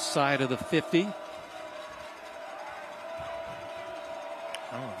 Plus side of the 50. I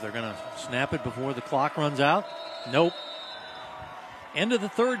don't know if they're going to snap it before the clock runs out. Nope. End of the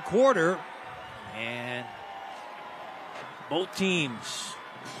 3rd quarter. And both teams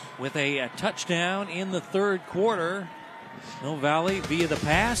with a touchdown in the 3rd quarter. Mill Valley via the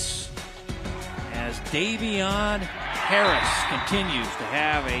pass, as Davion Harris continues to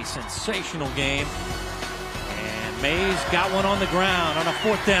have a sensational game. And Maize got one on the ground on a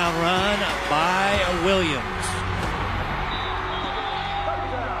 4th down run by Williams.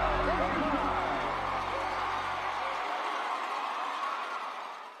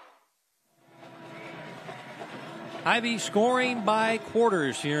 Ivy scoring by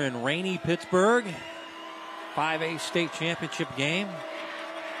quarters here in rainy Pittsburgh. 5A state championship game.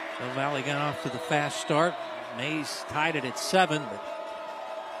 Mill Valley got off to the fast start. Maize tied it at 7. But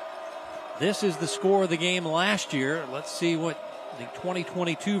this is the score of the game last year. Let's see what the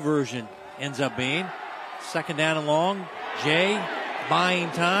 2022 version ends up being. 2nd down and long. Jay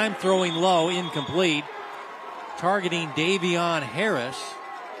buying time, throwing low, incomplete. Targeting Davion Harris.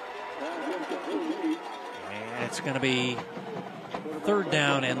 It's going to be 3rd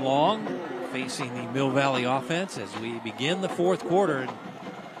down and long, facing the Mill Valley offense as we begin the 4th quarter.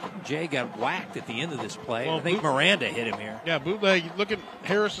 Jay got whacked at the end of this play. Well, I think Miranda hit him here. Yeah, bootleg. Look at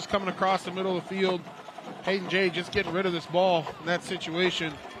Harris is coming across the middle of the field. Hayden Jay just getting rid of this ball in that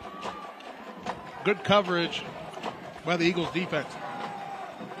situation. Good coverage by the Eagles defense.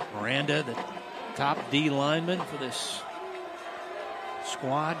 Miranda, the top D lineman for this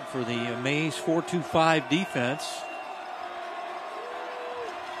squad for the Maize 4-2-5 defense.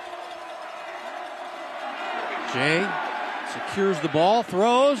 Jay secures the ball,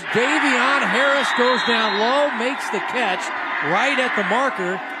 throws. Davion Harris goes down low, makes the catch right at the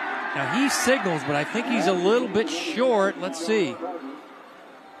marker. Now he signals, but I think he's a little bit short. Let's see.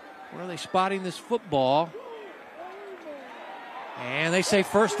 Where are they spotting this football? And they say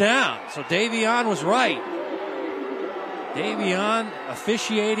 1st down. So Davion was right. Davion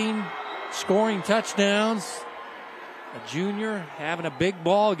officiating, scoring touchdowns. A junior having a big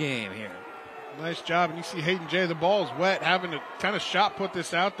ball game here. Nice job. And you see Hayden Jay, the ball is wet, having to kind of shot put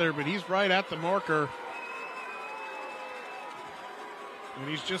this out there, but he's right at the marker. And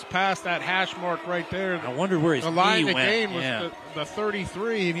he's just past that hash mark right there. I wondered where his the line knee to went. gain was the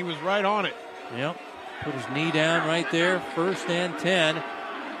 33, and he was right on it. Yep. Put his knee down right there. 1st and 10.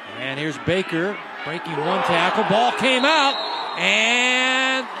 And here's Baker breaking one tackle. Ball came out,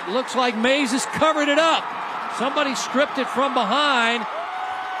 and it looks like Maize has covered it up. Somebody stripped it from behind,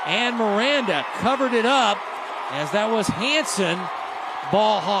 and Miranda covered it up as that was Hanson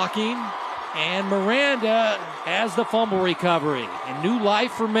ball hawking, and Miranda has the fumble recovery. And new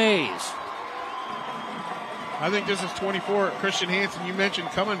life for Maize. I think this is 24. Christian Hansen, you mentioned,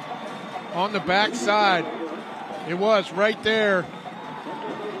 coming on the backside. It was right there.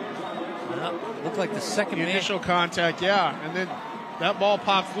 Looked like the second initial contact, yeah. And then that ball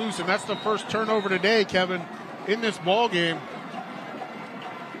pops loose, and that's the first turnover today, Kevin, in this ball game.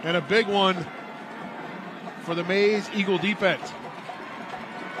 And a big one for the Maize Eagle defense.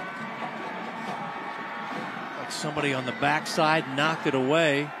 Like somebody on the backside knocked it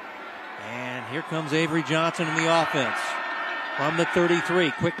away. And here comes Avery Johnson in the offense. From the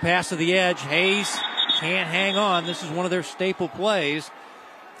 33. Quick pass to the edge. Hayes can't hang on. This is one of their staple plays.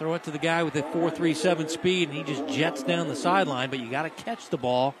 Throw it to the guy with the 4.37 speed, and he just jets down the sideline. But you got to catch the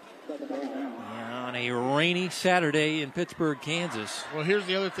ball on a rainy Saturday in Pittsburgh, Kansas. Well, here's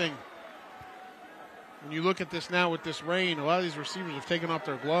the other thing. When you look at this now with this rain, a lot of these receivers have taken off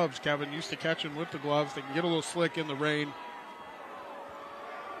their gloves. Kevin used to catching with the gloves. They can get a little slick in the rain.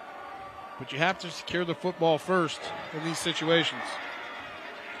 But you have to secure the football first in these situations.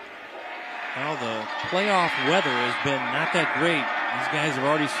 Well, the playoff weather has been not that great. These guys have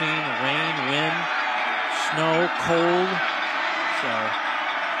already seen rain, wind, snow, cold. So,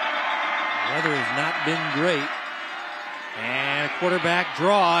 the weather has not been great. And a quarterback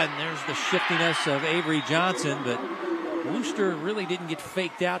draw, and there's the shiftiness of Avery Johnson. But Wooster really didn't get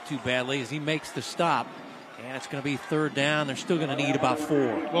faked out too badly as he makes the stop. And it's going to be 3rd down. They're still going to need about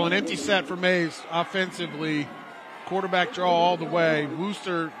 4. Well, an empty set for Maize offensively. Quarterback draw all the way.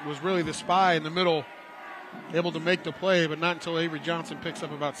 Wooster was really the spy in the middle, able to make the play, but not until Avery Johnson picks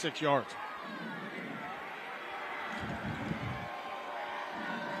up about 6 yards.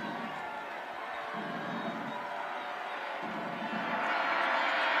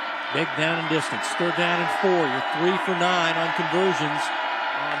 Big down and distance. 3rd down and 4. You're 3 for 9 on conversions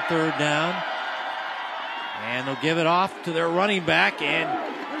on 3rd down. And they'll give it off to their running back, and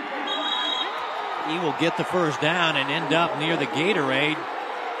he will get the 1st down and end up near the Gatorade.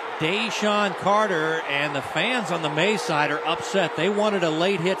 Deshaun Carter and the fans on the Maize side are upset. They wanted a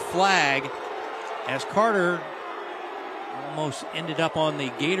late hit flag as Carter almost ended up on the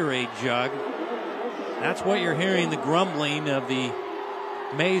Gatorade jug. That's what you're hearing, the grumbling of the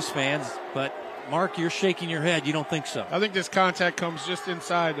Maize fans. But, Mark, you're shaking your head. You don't think so? I think this contact comes just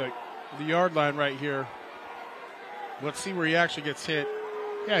inside the yard line right here. Let's see where he actually gets hit.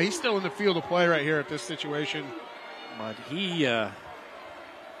 Yeah, he's still in the field of play right here at this situation. But he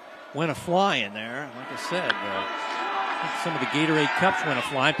went a-flying there. Like I said, I think some of the Gatorade cups went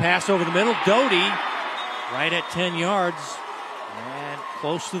a-flying. Pass over the middle. Doty right at 10 yards and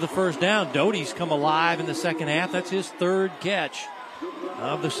close to the 1st down. Doty's come alive in the second half. That's his 3rd catch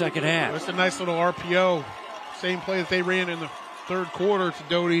of the second half. That's a nice little RPO. Same play that they ran in the 3rd quarter to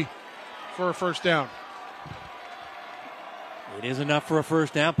Doty for a 1st down. It is enough for a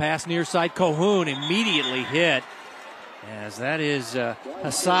 1st down. Pass near side. Cohoon immediately hit, as that is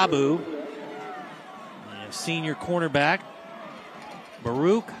Hasabu, senior cornerback.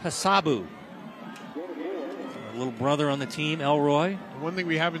 Baruch Hasabu, a little brother on the team, Elroy. One thing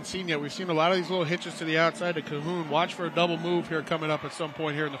we haven't seen yet, we've seen a lot of these little hitches to the outside to Cahoon. Watch for a double move here coming up at some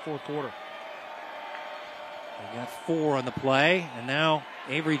point here in the 4th quarter. They got 4 on the play, and now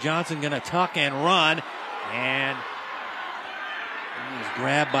Avery Johnson going to tuck and run, and he was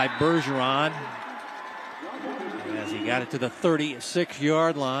grabbed by Bergeron as he got it to the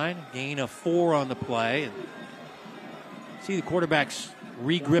 36-yard line. Gain of 4 on the play. And see the quarterback's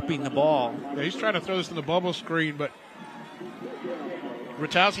re-gripping the ball. Yeah, he's trying to throw this in the bubble screen, but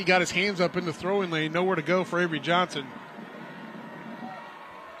Rutowski got his hands up in the throwing lane. Nowhere to go for Avery Johnson.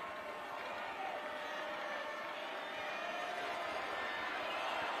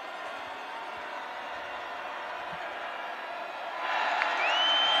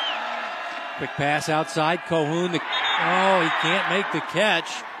 Quick pass outside. Cohoon. He can't make the catch.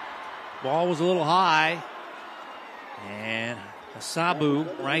 Ball was a little high. And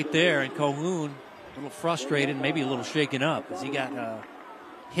Hasabu right there. And Cohoon a little frustrated, maybe a little shaken up as he got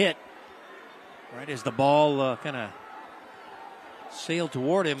hit right as the ball kind of sailed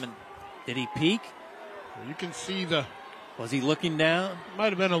toward him. And did he peek? You can see the Was he looking down? Might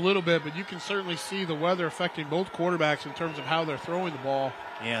have been a little bit, but you can certainly see the weather affecting both quarterbacks in terms of how they're throwing the ball.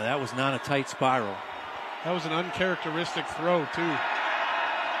 Yeah, that was not a tight spiral. That was an uncharacteristic throw, too. It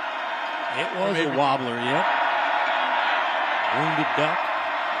was a wobbler, yep. Wounded duck.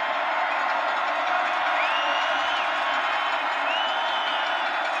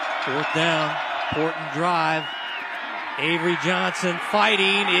 Fourth down, important drive. Avery Johnson fighting.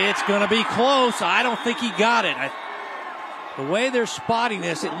 It's going to be close. I don't think he got it. The way they're spotting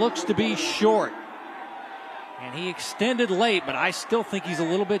this, it looks to be short. And he extended late, but I still think he's a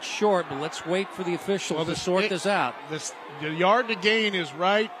little bit short. But let's wait for the officials to sort this out. The yard to gain is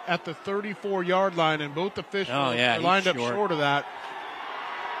right at the 34-yard line, and both officials are lined up short of that.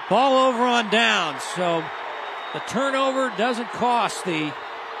 Ball over on downs, so the turnover doesn't cost the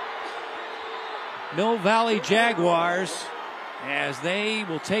Mill Valley Jaguars as they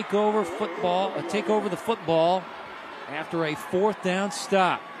will take over the football after a fourth down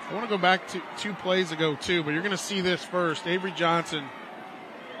stop. I want to go back to 2 plays ago, too, but you're going to see this first. Avery Johnson,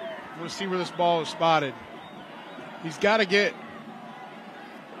 I want to see where this ball is spotted. He's got to get,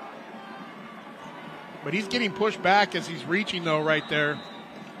 but he's getting pushed back as he's reaching, though, right there.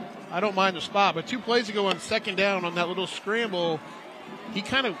 I don't mind the spot, but 2 plays ago on second down on that little scramble, he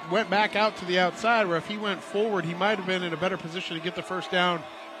kind of went back out to the outside, where if he went forward, he might have been in a better position to get the first down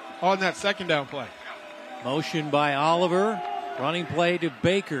on that second down play. Motion by Oliver. Running play to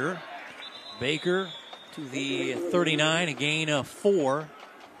Baker. Baker to the 39, a gain of 4.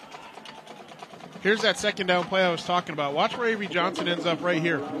 Here's that second down play I was talking about. Watch where Avery Johnson ends up right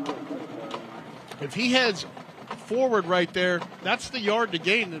here. If he heads forward right there, that's the yard to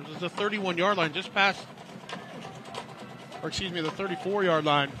gain. It was the 31-yard line, just past, or excuse me, the 34-yard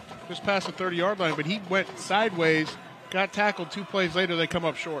line, just past the 30-yard line. But he went sideways, got tackled. 2 plays later, they come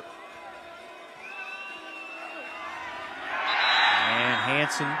up short.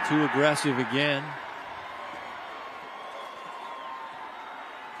 Hansen too aggressive again.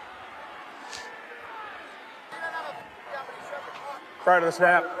 Prior to the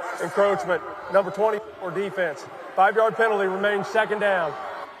snap, encroachment, number 20 for defense. 5-yard penalty remains second down.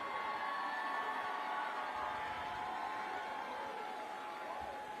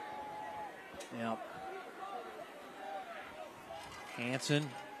 Yep. Hansen.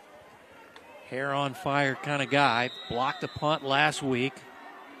 Hair on fire kind of guy. Blocked a punt last week.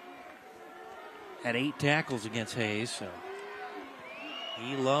 Had 8 tackles against Hayes. So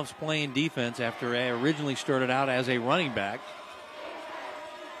he loves playing defense after originally started out as a running back.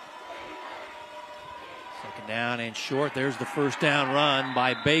 Second down and short. There's the first down run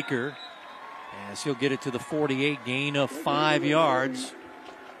by Baker. As he'll get it to the 48, gain of 5 yards.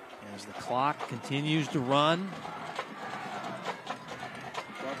 As the clock continues to run.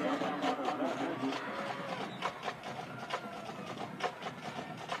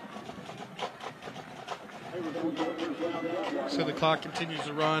 So the clock continues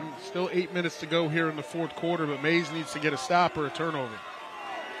to run. Still 8 minutes to go here in the fourth quarter, but Maize needs to get a stop or a turnover.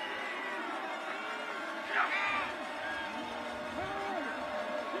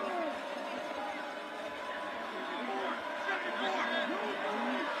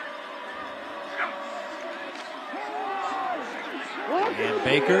 And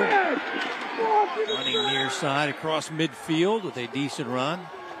Baker running near side across midfield with a decent run.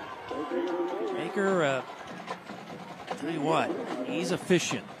 Baker, tell you what, he's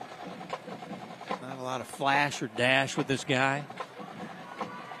efficient. Not a lot of flash or dash with this guy,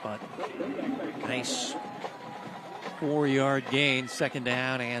 but nice 4-yard gain, second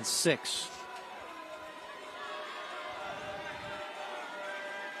down and 6.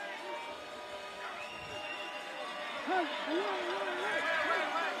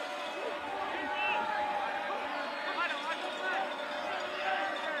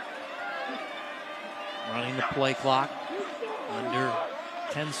 Running the play clock under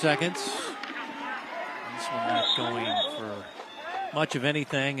 10 seconds. This one not going for much of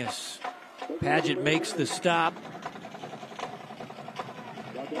anything as Paget makes the stop.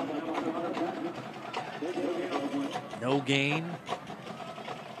 No gain.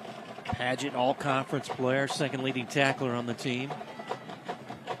 Paget, all-conference player, second leading tackler on the team.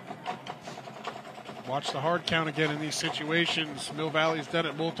 Watch the hard count again in these situations. Mill Valley's done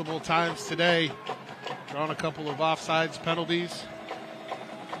it multiple times today. Drawn a couple of offsides penalties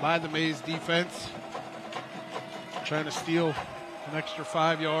by the Maize defense. Trying to steal an extra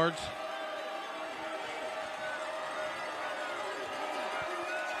 5 yards.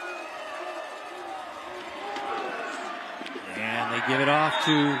 And they give it off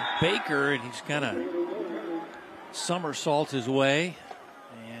to Baker, and he's kind of somersaults his way.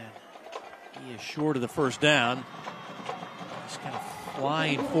 And he is short of the first down. Just kind of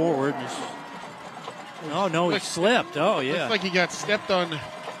flying forward. Oh, no, he slipped. Oh, yeah. Looks like he got stepped on.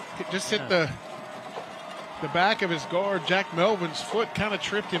 Just hit the back of his guard. Jack Melvin's foot kind of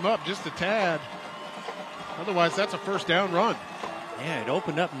tripped him up just a tad. Otherwise, that's a first down run. Yeah, it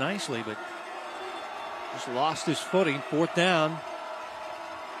opened up nicely, but just lost his footing. Fourth down.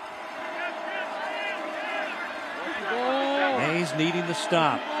 Maize needing the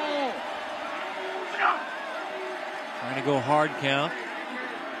stop. Trying to go hard count.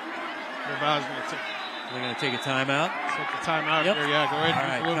 They're going to take a timeout. Take the timeout Yep. here. Yeah, go ahead. All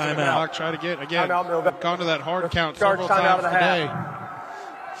right, Look at the timeout. clock. Try to get, again, Timeout, gone to that hard count Charge several timeout times and a today.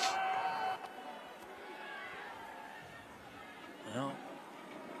 Well,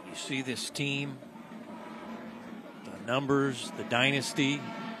 you see this team, the numbers, the dynasty,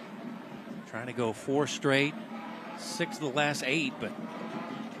 trying to go 4 straight, 6 of the last 8, but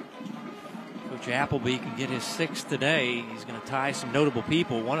Coach Appleby can get his 6th today. He's going to tie some notable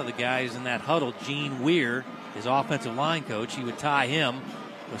people. One of the guys in that huddle, Gene Weir, his offensive line coach, he would tie him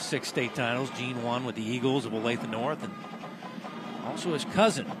with 6 state titles. Gene won with the Eagles of Olathe North, and also his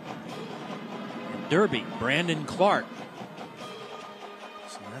cousin in Derby, Brandon Clark.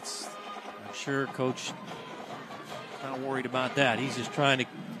 So that's, I'm sure Coach not worried about that. He's just trying to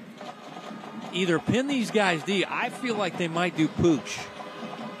either pin these guys deep. I feel like they might do pooch.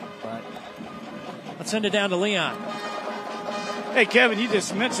 But let's send it down to Leon. Hey, Kevin, you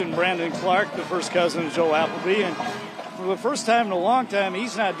just mentioned Brandon Clark, the first cousin of Joe Appleby, and for the first time in a long time,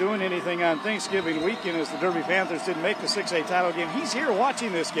 he's not doing anything on Thanksgiving weekend as the Derby Panthers didn't make the 6A title game. He's here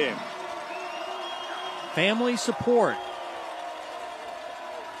watching this game. Family support.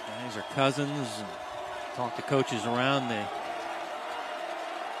 Guys are cousins and talk to coaches around the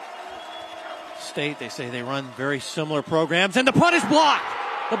state. They say they run very similar programs, and the punt is blocked.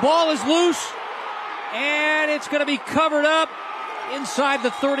 The ball is loose, and it's going to be covered up inside the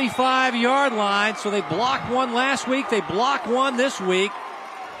 35-yard line. So they blocked one last week. They blocked one this week.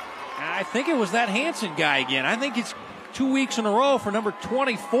 I think it was that Hansen guy again. I think it's 2 weeks in a row for number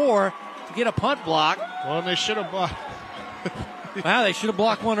 24 to get a punt block. Well, they should have blocked. Wow, they should have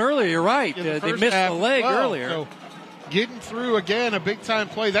blocked one earlier. You're right. They missed the leg earlier. So getting through, again, a big-time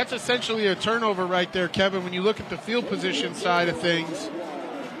play. That's essentially a turnover right there, Kevin, when you look at the field position side of things.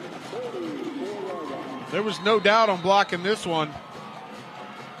 There was no doubt on blocking this one.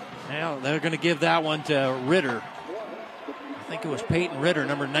 Now they're going to give that one to Ritter. I think it was Peyton Ritter,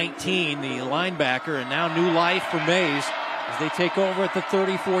 number 19, the linebacker, and now new life for Maize as they take over at the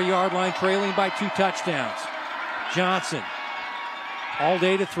 34-yard line, trailing by 2 touchdowns. Johnson, all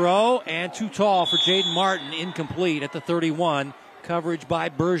day to throw, and too tall for Jaden Martin, incomplete at the 31. Coverage by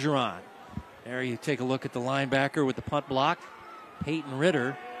Bergeron. There you take a look at the linebacker with the punt block, Peyton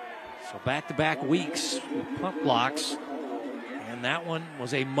Ritter. So back-to-back weeks with punt blocks. And that one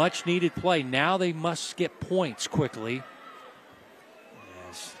was a much-needed play. Now they must get points quickly.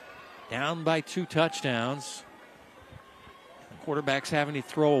 Yes. Down by 2 touchdowns. The quarterback's having to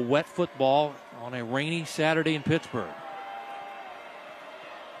throw a wet football on a rainy Saturday in Pittsburgh.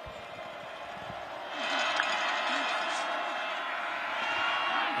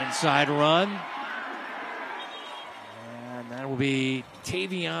 Inside run. And that will be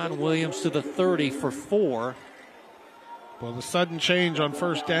Tavion Williams to the 30 for 4. Well, the sudden change on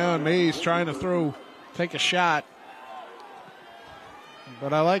first down, Maize trying to take a shot.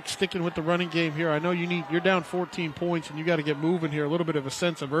 But I like sticking with the running game here. I know you're down 14 points and you got to get moving here, a little bit of a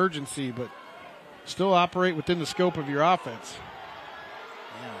sense of urgency, but still operate within the scope of your offense.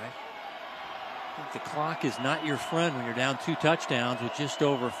 Yeah, I think the clock is not your friend when you're down 2 touchdowns with just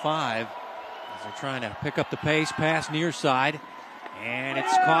over 5. As they're trying to pick up the pace, pass near side, and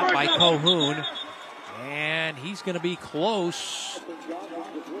it's caught by Cohoon. And he's going to be close,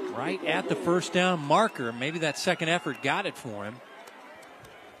 right at the first down marker. Maybe that second effort got it for him.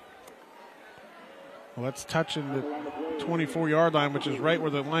 Well, that's touching the 24-yard line, which is right where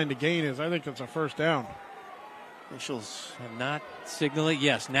the line to gain is. I think it's a first down. Officials have not signaled it.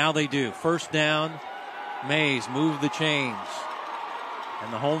 Yes, now they do. First down, Maize, move the chains.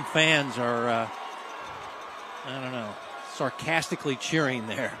 And the home fans are, sarcastically cheering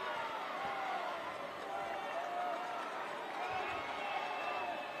there.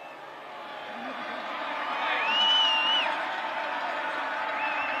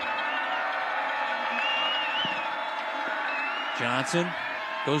 Johnson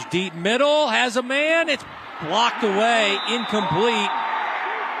goes deep middle, has a man. It's blocked away, incomplete.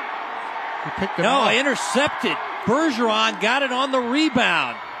 Intercepted. Bergeron got it on the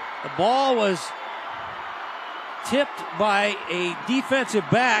rebound. The ball was tipped by a defensive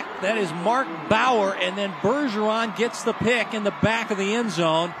back. That is Mark Bauer, and then Bergeron gets the pick in the back of the end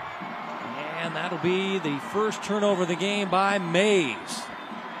zone. And that'll be the first turnover of the game by Maize.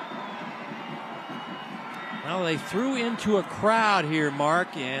 Now they threw into a crowd here,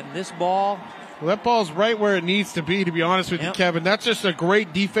 Mark, and this ball... Well, that ball's right where it needs to be honest with you, Kevin. That's just a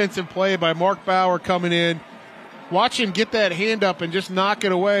great defensive play by Mark Bauer coming in. Watch him get that hand up and just knock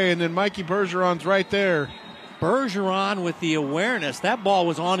it away, and then Mikey Bergeron's right there. Bergeron with the awareness. That ball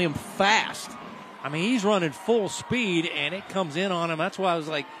was on him fast. I mean, he's running full speed, and it comes in on him. That's why I was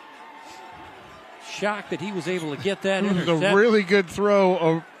like shocked that he was able to get that intercept. It was a really good throw,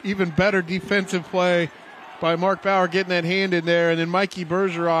 a even better defensive play by Mark Bauer getting that hand in there, and then Mikey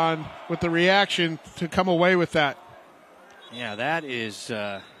Bergeron with the reaction to come away with that. Yeah, that is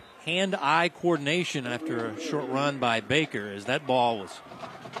hand-eye coordination after a short run by Baker, as that ball was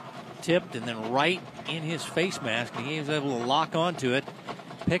tipped and then right in his face mask, and he was able to lock onto it,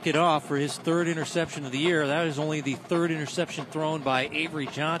 pick it off for his third interception of the year. That is only the third interception thrown by Avery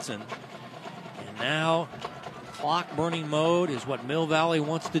Johnson. And now clock-burning mode is what Mill Valley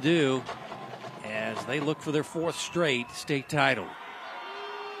wants to do as they look for their fourth straight state title.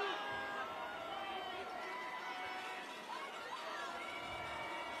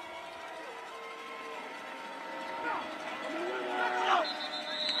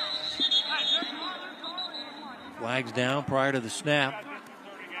 Flags down prior to the snap.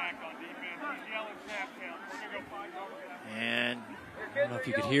 And I don't know if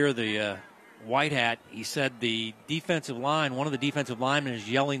you could hear the white hat. He said the defensive line, one of the defensive linemen is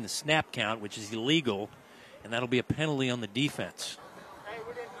yelling the snap count, which is illegal, and that'll be a penalty on the defense.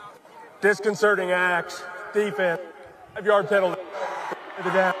 Disconcerting acts, defense, 5-yard penalty.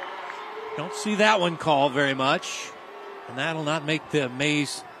 Don't see that one called very much, and that'll not make the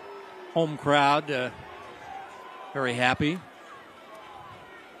Maize home crowd very happy.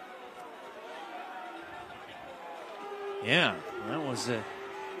 Yeah, that was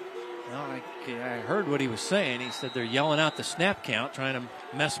I heard what he was saying. He said they're yelling out the snap count, trying to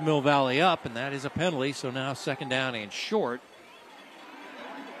mess Mill Valley up, and that is a penalty. So now second down and short.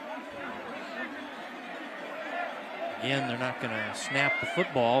 Again, they're not going to snap the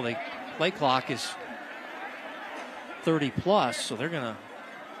football. The play clock is 30 plus, so they're going to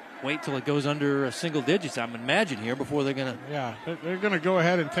wait till it goes under single digits, I'm imagining here, before they're going to... Yeah, they're going to go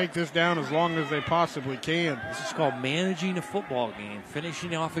ahead and take this down as long as they possibly can. This is called managing a football game,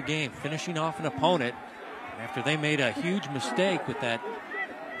 finishing off a game, finishing off an opponent. After they made a huge mistake with that,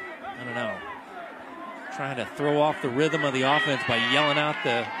 I don't know, trying to throw off the rhythm of the offense by yelling out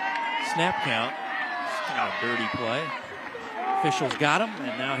the snap count. It's kind of a dirty play. Officials got him,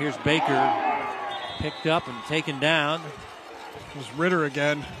 and now here's Baker picked up and taken down. It was Ritter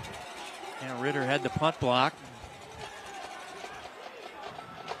again. Yeah, Ritter had the punt block.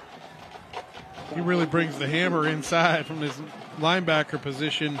 He really brings the hammer inside from his linebacker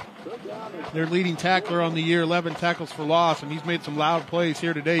position. Their leading tackler on the year, 11 tackles for loss, and he's made some loud plays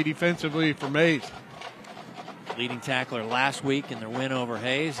here today defensively for Maize. Leading tackler last week in their win over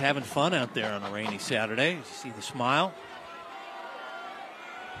Hayes. Having fun out there on a rainy Saturday. You see the smile.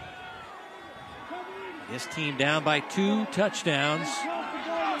 This team down by 2 touchdowns.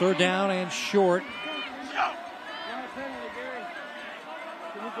 Third down and short.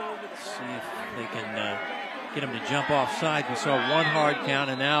 Let's see if they can get him to jump off sides. We saw one hard count,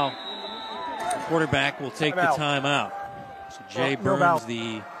 and now the quarterback will take the timeout. So Jay Burns,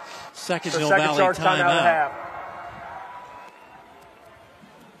 the second Mill Valley timeout.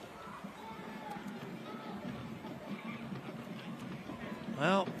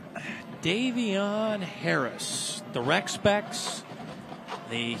 Well, Davion Harris, the rec specs,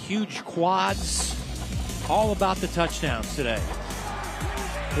 the huge quads, all about the touchdowns today.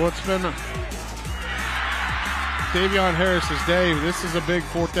 Well, it's been Davion Harris's day. This is a big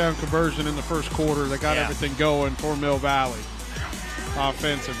fourth down conversion in the first quarter that got everything going for Mill Valley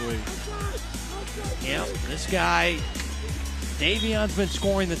offensively. Yeah, this guy, Davion's been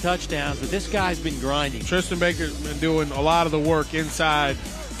scoring the touchdowns, but this guy's been grinding. Tristan Baker's been doing a lot of the work inside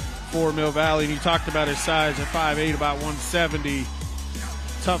for Mill Valley, and he talked about his size at 5'8", about 170.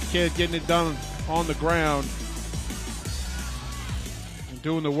 Tough kid, getting it done on the ground and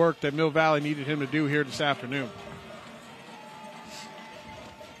doing the work that Mill Valley needed him to do here this afternoon.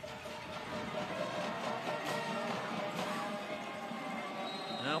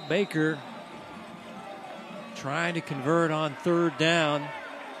 Now Baker trying to convert on third down.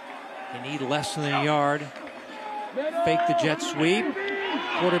 They need less than a yard. Fake the jet sweep.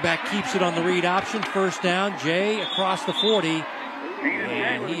 Quarterback keeps it on the read option. First down. Jay across the 40.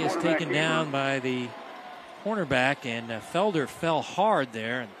 And he is taken down by the cornerback, and Felder fell hard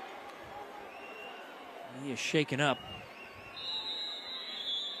there. And he is shaken up.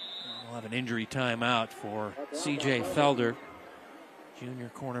 We'll have an injury timeout for C.J. Felder, junior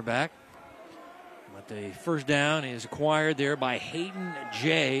cornerback. But the first down is acquired there by Hayden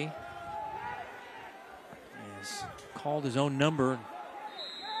Jay. He's called his own number.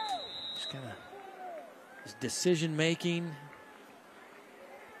 Just kind of his decision making.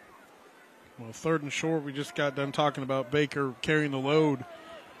 Well, 3rd and short, we just got done talking about Baker carrying the load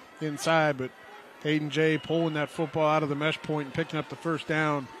inside, but Hayden Jay pulling that football out of the mesh point and picking up the first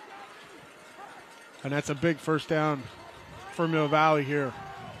down. And that's a big first down for Mill Valley here.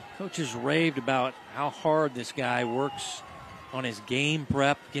 Coaches raved about how hard this guy works on his game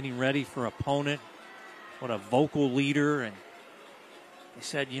prep, getting ready for opponent. What a vocal leader. And they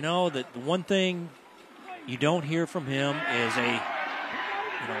said, you know, that the one thing you don't hear from him is a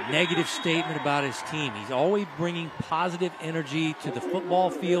negative statement about his team. He's always bringing positive energy to the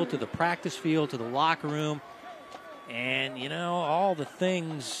football field, to the practice field, to the locker room. And, you know, all the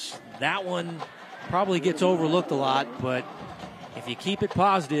things, that one probably gets overlooked a lot, but if you keep it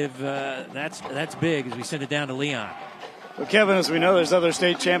positive, that's big as we send it down to Leon. Well, Kevin, as we know, there's other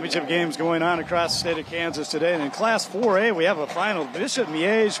state championship games going on across the state of Kansas today. And in Class 4A, we have a final. Bishop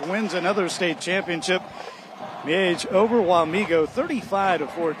Maize wins another state championship. Maize over Wamego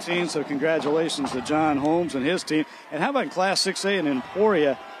 35-14. So congratulations to John Holmes and his team. And how about in Class 6A in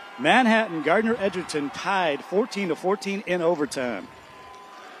Emporia? Manhattan, Gardner Edgerton tied 14-14 in overtime.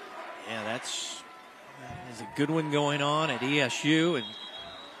 Yeah, there's a good one going on at ESU, and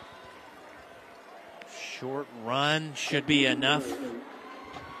short run should be enough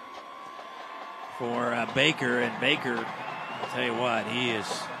for Baker. And Baker, I'll tell you what, he is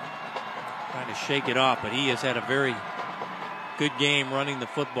trying to shake it off, but he has had a very good game running the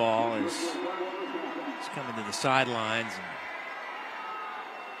football as he's coming to the sidelines. And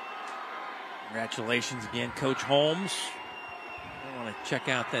congratulations again, Coach Holmes. I want to check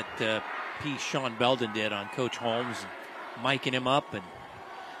out that piece Sean Belden did on Coach Holmes, and miking him up. And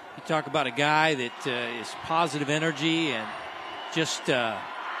you talk about a guy that is positive energy and just a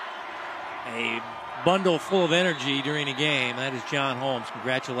bundle full of energy during a game. That is John Holmes.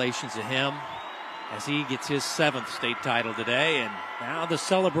 Congratulations to him as he gets his 7th state title today. And now the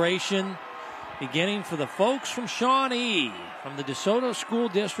celebration beginning for the folks from Shawnee, from the DeSoto School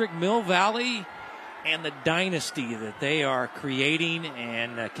District, Mill Valley, and the dynasty that they are creating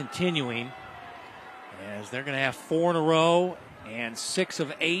and continuing, as they're going to have 4 in a row and 6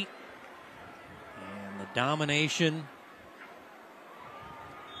 of 8. And the domination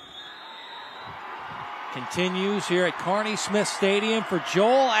continues here at Kearney Smith Stadium for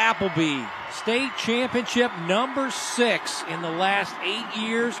Joel Appleby. State championship number 6 in the last 8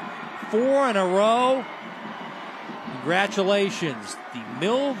 years, 4 in a row. Congratulations, the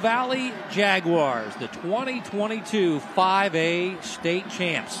Mill Valley Jaguars, the 2022 5A state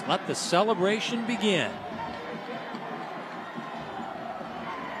champs. Let the celebration begin.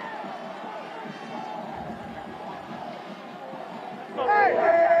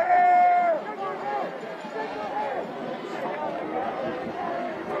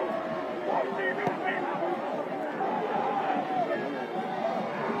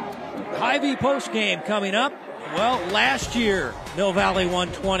 Hy-Vee postgame coming up. Well, last year, Mill Valley won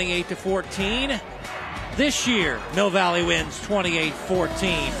 28-14. This year, Mill Valley wins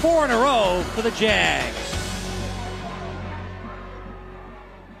 28-14. 4 in a row for the Jags.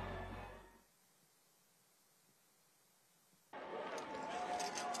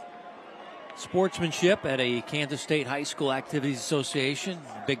 Sportsmanship at a Kansas State High School Activities Association,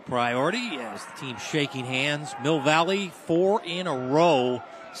 a big priority as the team's shaking hands. Mill Valley, 4 in a row,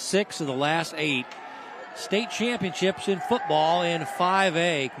 6 of the last 8. State championships in football in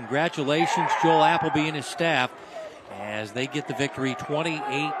 5A. Congratulations, Joel Appleby and his staff, as they get the victory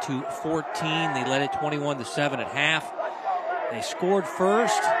 28-14. They led it 21-7 at half. They scored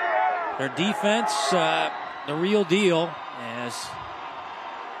first. Their defense, the real deal, as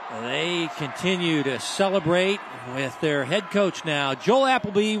they continue to celebrate with their head coach now, Joel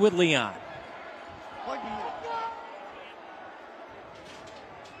Appleby with Leon.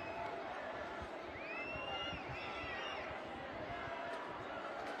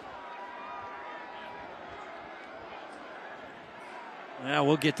 Well,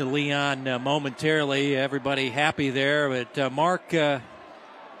 we'll get to Leon momentarily. Everybody happy there. But, Mark, the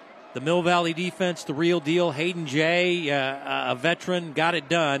Mill Valley defense, the real deal. Hayden Jay, a veteran, got it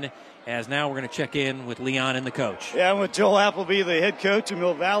done. as now we're going to check in with Leon and the coach. Yeah, I'm with Joel Appleby, the head coach of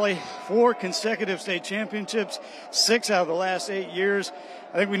Mill Valley. 4 consecutive state championships, 6 out of the last 8 years.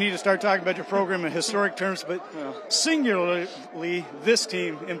 I think we need to start talking about your program in historic terms, but singularly, this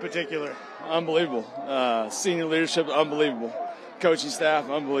team in particular. Unbelievable. Senior leadership, unbelievable. Coaching staff,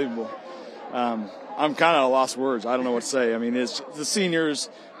 unbelievable. I'm kind of lost words. I don't know what to say. I mean, it's the seniors,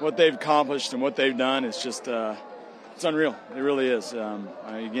 what they've accomplished and what they've done. It's just it's unreal. It really is.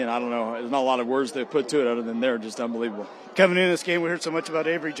 Again, I don't know. There's not a lot of words to put to it other than they're just unbelievable. Coming into this game, we heard so much about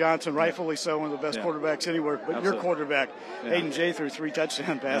Avery Johnson, rightfully so, one of the best quarterbacks anywhere. But Absolutely. your quarterback, Hayden Jay, threw 3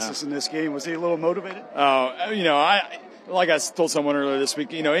 touchdown passes in this game. Was he a little motivated? Like I told someone earlier this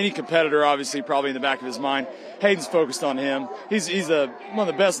week, any competitor, obviously, probably in the back of his mind, Hayden's focused on him. He's one of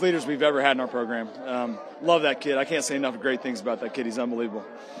the best leaders we've ever had in our program. Love that kid. I can't say enough great things about that kid. He's unbelievable.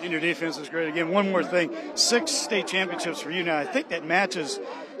 And your defense is great. Again, one more thing, 6 state championships for you now. I think that matches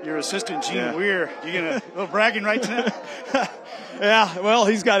your assistant, Gene Weir. You going to a little bragging rights now? Yeah, well,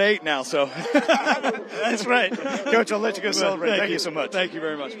 he's got 8 now, so. That's right. Coach, I'll let you go celebrate. Thank you so much. Thank you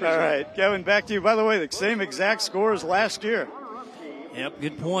very much. All right, Kevin, back to you. By the way, the same exact score as last year. Yep,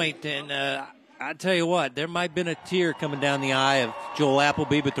 good point. And I tell you what, there might have been a tear coming down the eye of Joel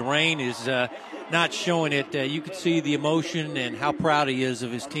Appleby, but the rain is not showing it. You could see the emotion and how proud he is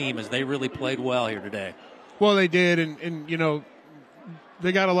of his team as they really played well here today. Well, they did, and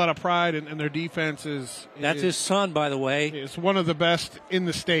they got a lot of pride in their defenses. That's his son, by the way. It's one of the best in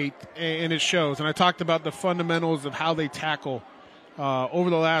the state, and it shows. And I talked about the fundamentals of how they tackle over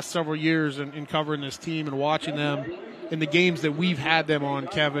the last several years in covering this team and watching them in the games that we've had them on,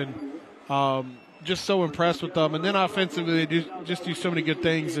 Kevin. Just so impressed with them. And then offensively, they just do so many good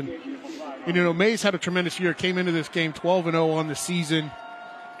things. And, Maize had a tremendous year, came into this game 12-0 on the season.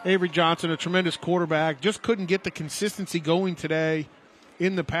 Avery Johnson, a tremendous quarterback, just couldn't get the consistency going today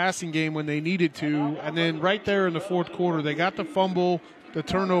in the passing game when they needed to. And then right there in the fourth quarter, they got the fumble, the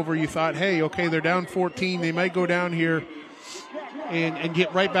turnover. You thought, hey, okay, they're down 14. They might go down here and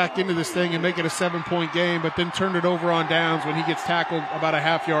get right back into this thing and make it a 7-point game, but then turn it over on downs when he gets tackled about a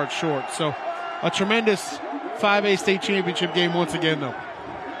half yard short. So a tremendous 5A state championship game once again, though.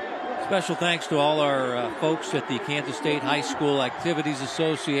 Special thanks to all our folks at the Kansas State High School Activities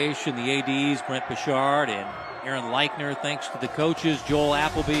Association, the ADs, Brent Bichard and Aaron Leichner. Thanks to the coaches, Joel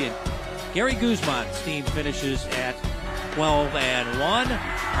Appleby and Gary Guzman's team finishes at 12-1.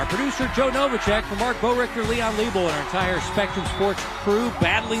 Our producer, Joe Novacek, for Mark Borichter, Leon Liebel, and our entire Spectrum Sports crew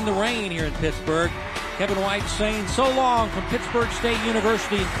battling the rain here in Pittsburgh. Kevin White saying so long from Pittsburgh State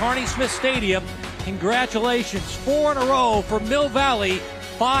University and Carney Smith Stadium. Congratulations, 4 in a row for Mill Valley,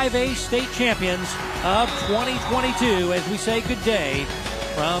 5A state champions of 2022, as we say good day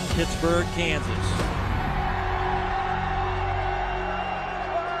from Pittsburgh, Kansas.